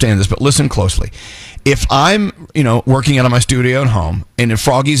don't understand this. But listen closely. If I'm, working out of my studio at home, and if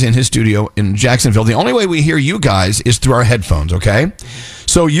Froggy's in his studio in Jacksonville, the only way we hear you guys is through our headphones. Okay,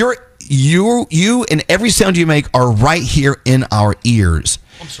 so you and every sound you make are right here in our ears.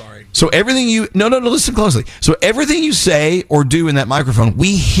 I'm sorry. So everything no, listen closely. So everything you say or do in that microphone,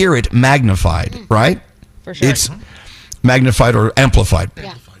 we hear it magnified, right? For sure. It's magnified or amplified.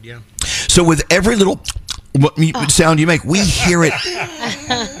 Yeah. So with every little sound you make, we hear it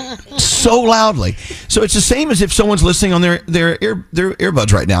so loudly. So it's the same as if someone's listening on their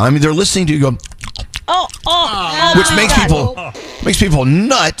earbuds right now. I mean, they're listening to you go, which makes people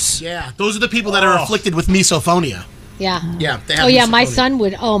nuts. Yeah, those are the people that are afflicted with misophonia. Yeah. Yeah. They have Oh, yeah. My misophonia. son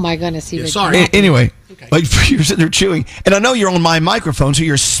would. Oh, my goodness. He would. Sorry. Anyway, like you're sitting there chewing, and I know you're on my microphone, so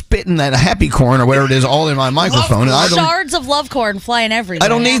you're spitting that happy corn or whatever it is all in my microphone. And I don't. Shards of love corn flying everywhere. I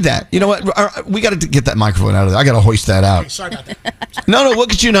don't need that. You know what? We got to get that microphone out of there. I got to hoist that out. Sorry about that. No, we'll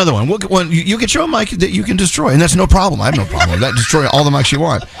get you another one. We'll get one. You get your own mic that you can destroy, and that's no problem. I have no problem with that. Destroy all the mics you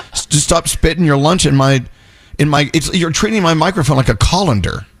want. Just stop spitting your lunch in my. You're treating my microphone like a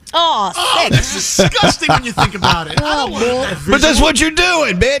colander. Oh, sick. That's disgusting when you think about it. I don't want that But that's visual. what you're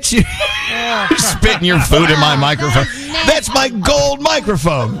doing, bitch. You're spitting your food in my microphone. That's my gold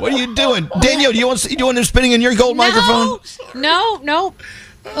microphone. What are you doing, Danielle? Do you want them spitting in your gold microphone? No.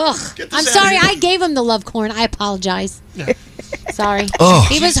 Ugh. I'm sorry. I gave him the love corn. I apologize. Sorry. Oh,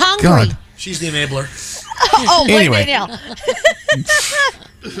 he was hungry. God. She's the enabler. Anyway. Danielle.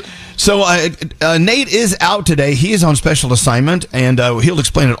 So Nate is out today. He is on special assignment, and he'll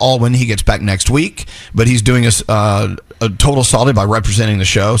explain it all when he gets back next week. But he's doing us a total solid by representing the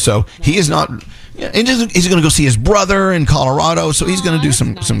show. So he is not. He's going to go see his brother in Colorado. So he's going to do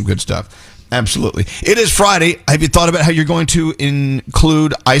some good stuff. Absolutely. It is Friday. Have you thought about how you're going to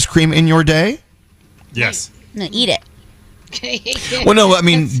include ice cream in your day? Yes. No, eat it. Well, no. I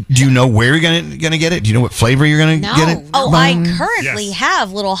mean, do you know where you're going to get it? Do you know what flavor you're going to get it? Oh, I currently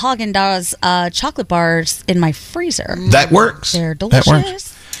have little Haagen-Dazs chocolate bars in my freezer. That works. They're That delicious.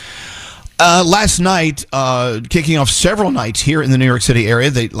 works. Last night, kicking off several nights here in the New York City area.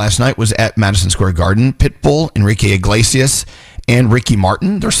 Last night was at Madison Square Garden. Pitbull, Enrique Iglesias, and Ricky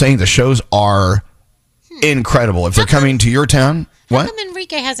Martin. They're saying the shows are incredible. If they're coming to your town, How what? come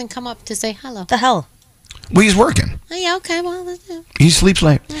Enrique hasn't come up to say hello? The hell? Well, he's working. Oh, yeah, okay. Well, He sleeps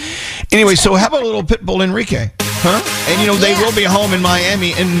late. Anyway, so how about a little Pitbull Enrique? Huh? And, they will be home in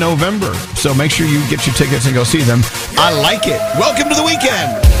Miami in November. So make sure you get your tickets and go see them. I like it. Welcome to the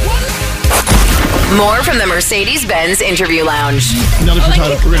weekend. More from the Mercedes-Benz Interview Lounge. Nelly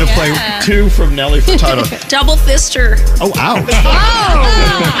Furtado. We're going to play 2 from Nelly Furtado. Double fister. Oh, ouch.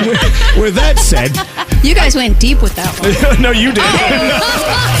 With that said... You guys went deep with that one. No, you did.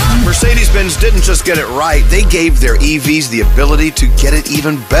 Mercedes-Benz didn't just get it right, they gave their EVs the ability to get it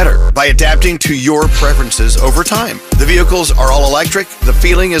even better by adapting to your preferences over time. The vehicles are all electric, the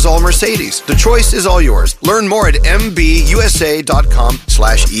feeling is all Mercedes. The choice is all yours. Learn more at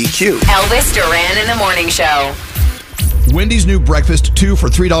mbusa.com/EQ. Elvis Duran in the Morning Show. Wendy's new breakfast 2 for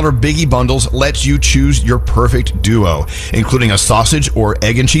 $3 Biggie bundles lets you choose your perfect duo, including a sausage or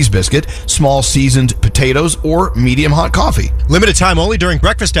egg and cheese biscuit, small seasoned potatoes, or medium hot coffee. Limited time only during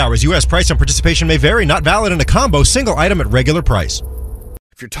breakfast hours. U.S. price and participation may vary. Not valid in a combo. Single item at regular price.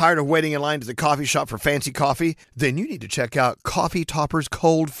 If you're tired of waiting in line to the coffee shop for fancy coffee, then you need to check out Coffee Topper's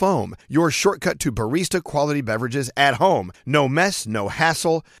Cold Foam, your shortcut to barista quality beverages at home. No mess, no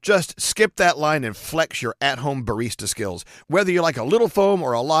hassle. Just skip that line and flex your at-home barista skills. Whether you like a little foam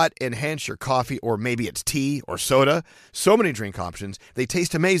or a lot, enhance your coffee, or maybe it's tea or soda. So many drink options. They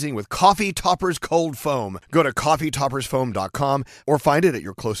taste amazing with Coffee Topper's Cold Foam. Go to coffeetoppersfoam.com or find it at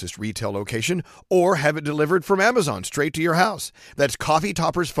your closest retail location or have it delivered from Amazon straight to your house. That's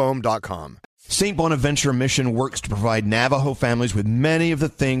coffeetoppersfoam.com. St. Bonaventure Mission works to provide Navajo families with many of the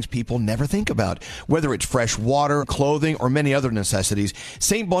things people never think about. Whether it's fresh water, clothing, or many other necessities,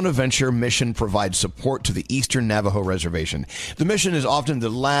 St. Bonaventure Mission provides support to the Eastern Navajo Reservation. The mission is often the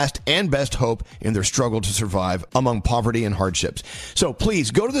last and best hope in their struggle to survive among poverty and hardships. So please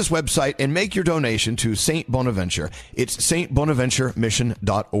go to this website and make your donation to St. Bonaventure. It's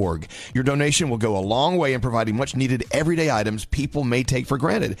stbonaventuremission.org. Your donation will go a long way in providing much needed everyday items people may take for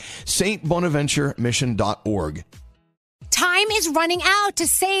granted. stbonaventuremission.org. Time is running out to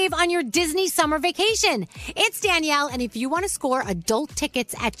save on your Disney summer vacation. It's Danielle, and if you want to score adult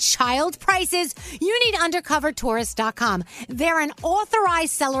tickets at child prices, you need UndercoverTourist.com. They're an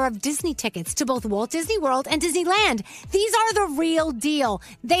authorized seller of Disney tickets to both Walt Disney World and Disneyland. These are the real deal.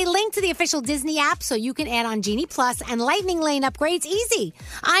 They link to the official Disney app so you can add on Genie Plus and Lightning Lane upgrades easy.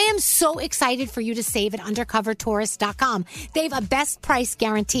 I am so excited for you to save at UndercoverTourist.com. They have a best price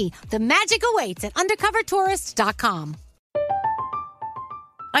guarantee. The magic awaits at UndercoverTourist.com.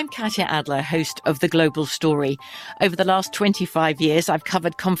 I'm Katya Adler, host of The Global Story. Over the last 25 years, I've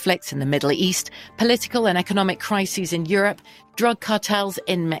covered conflicts in the Middle East, political and economic crises in Europe, drug cartels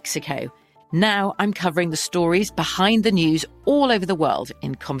in Mexico. Now I'm covering the stories behind the news all over the world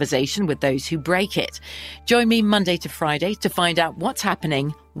in conversation with those who break it. Join me Monday to Friday to find out what's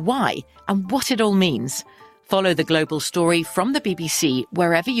happening, why, and what it all means. Follow The Global Story from the BBC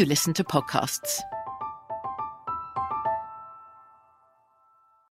wherever you listen to podcasts.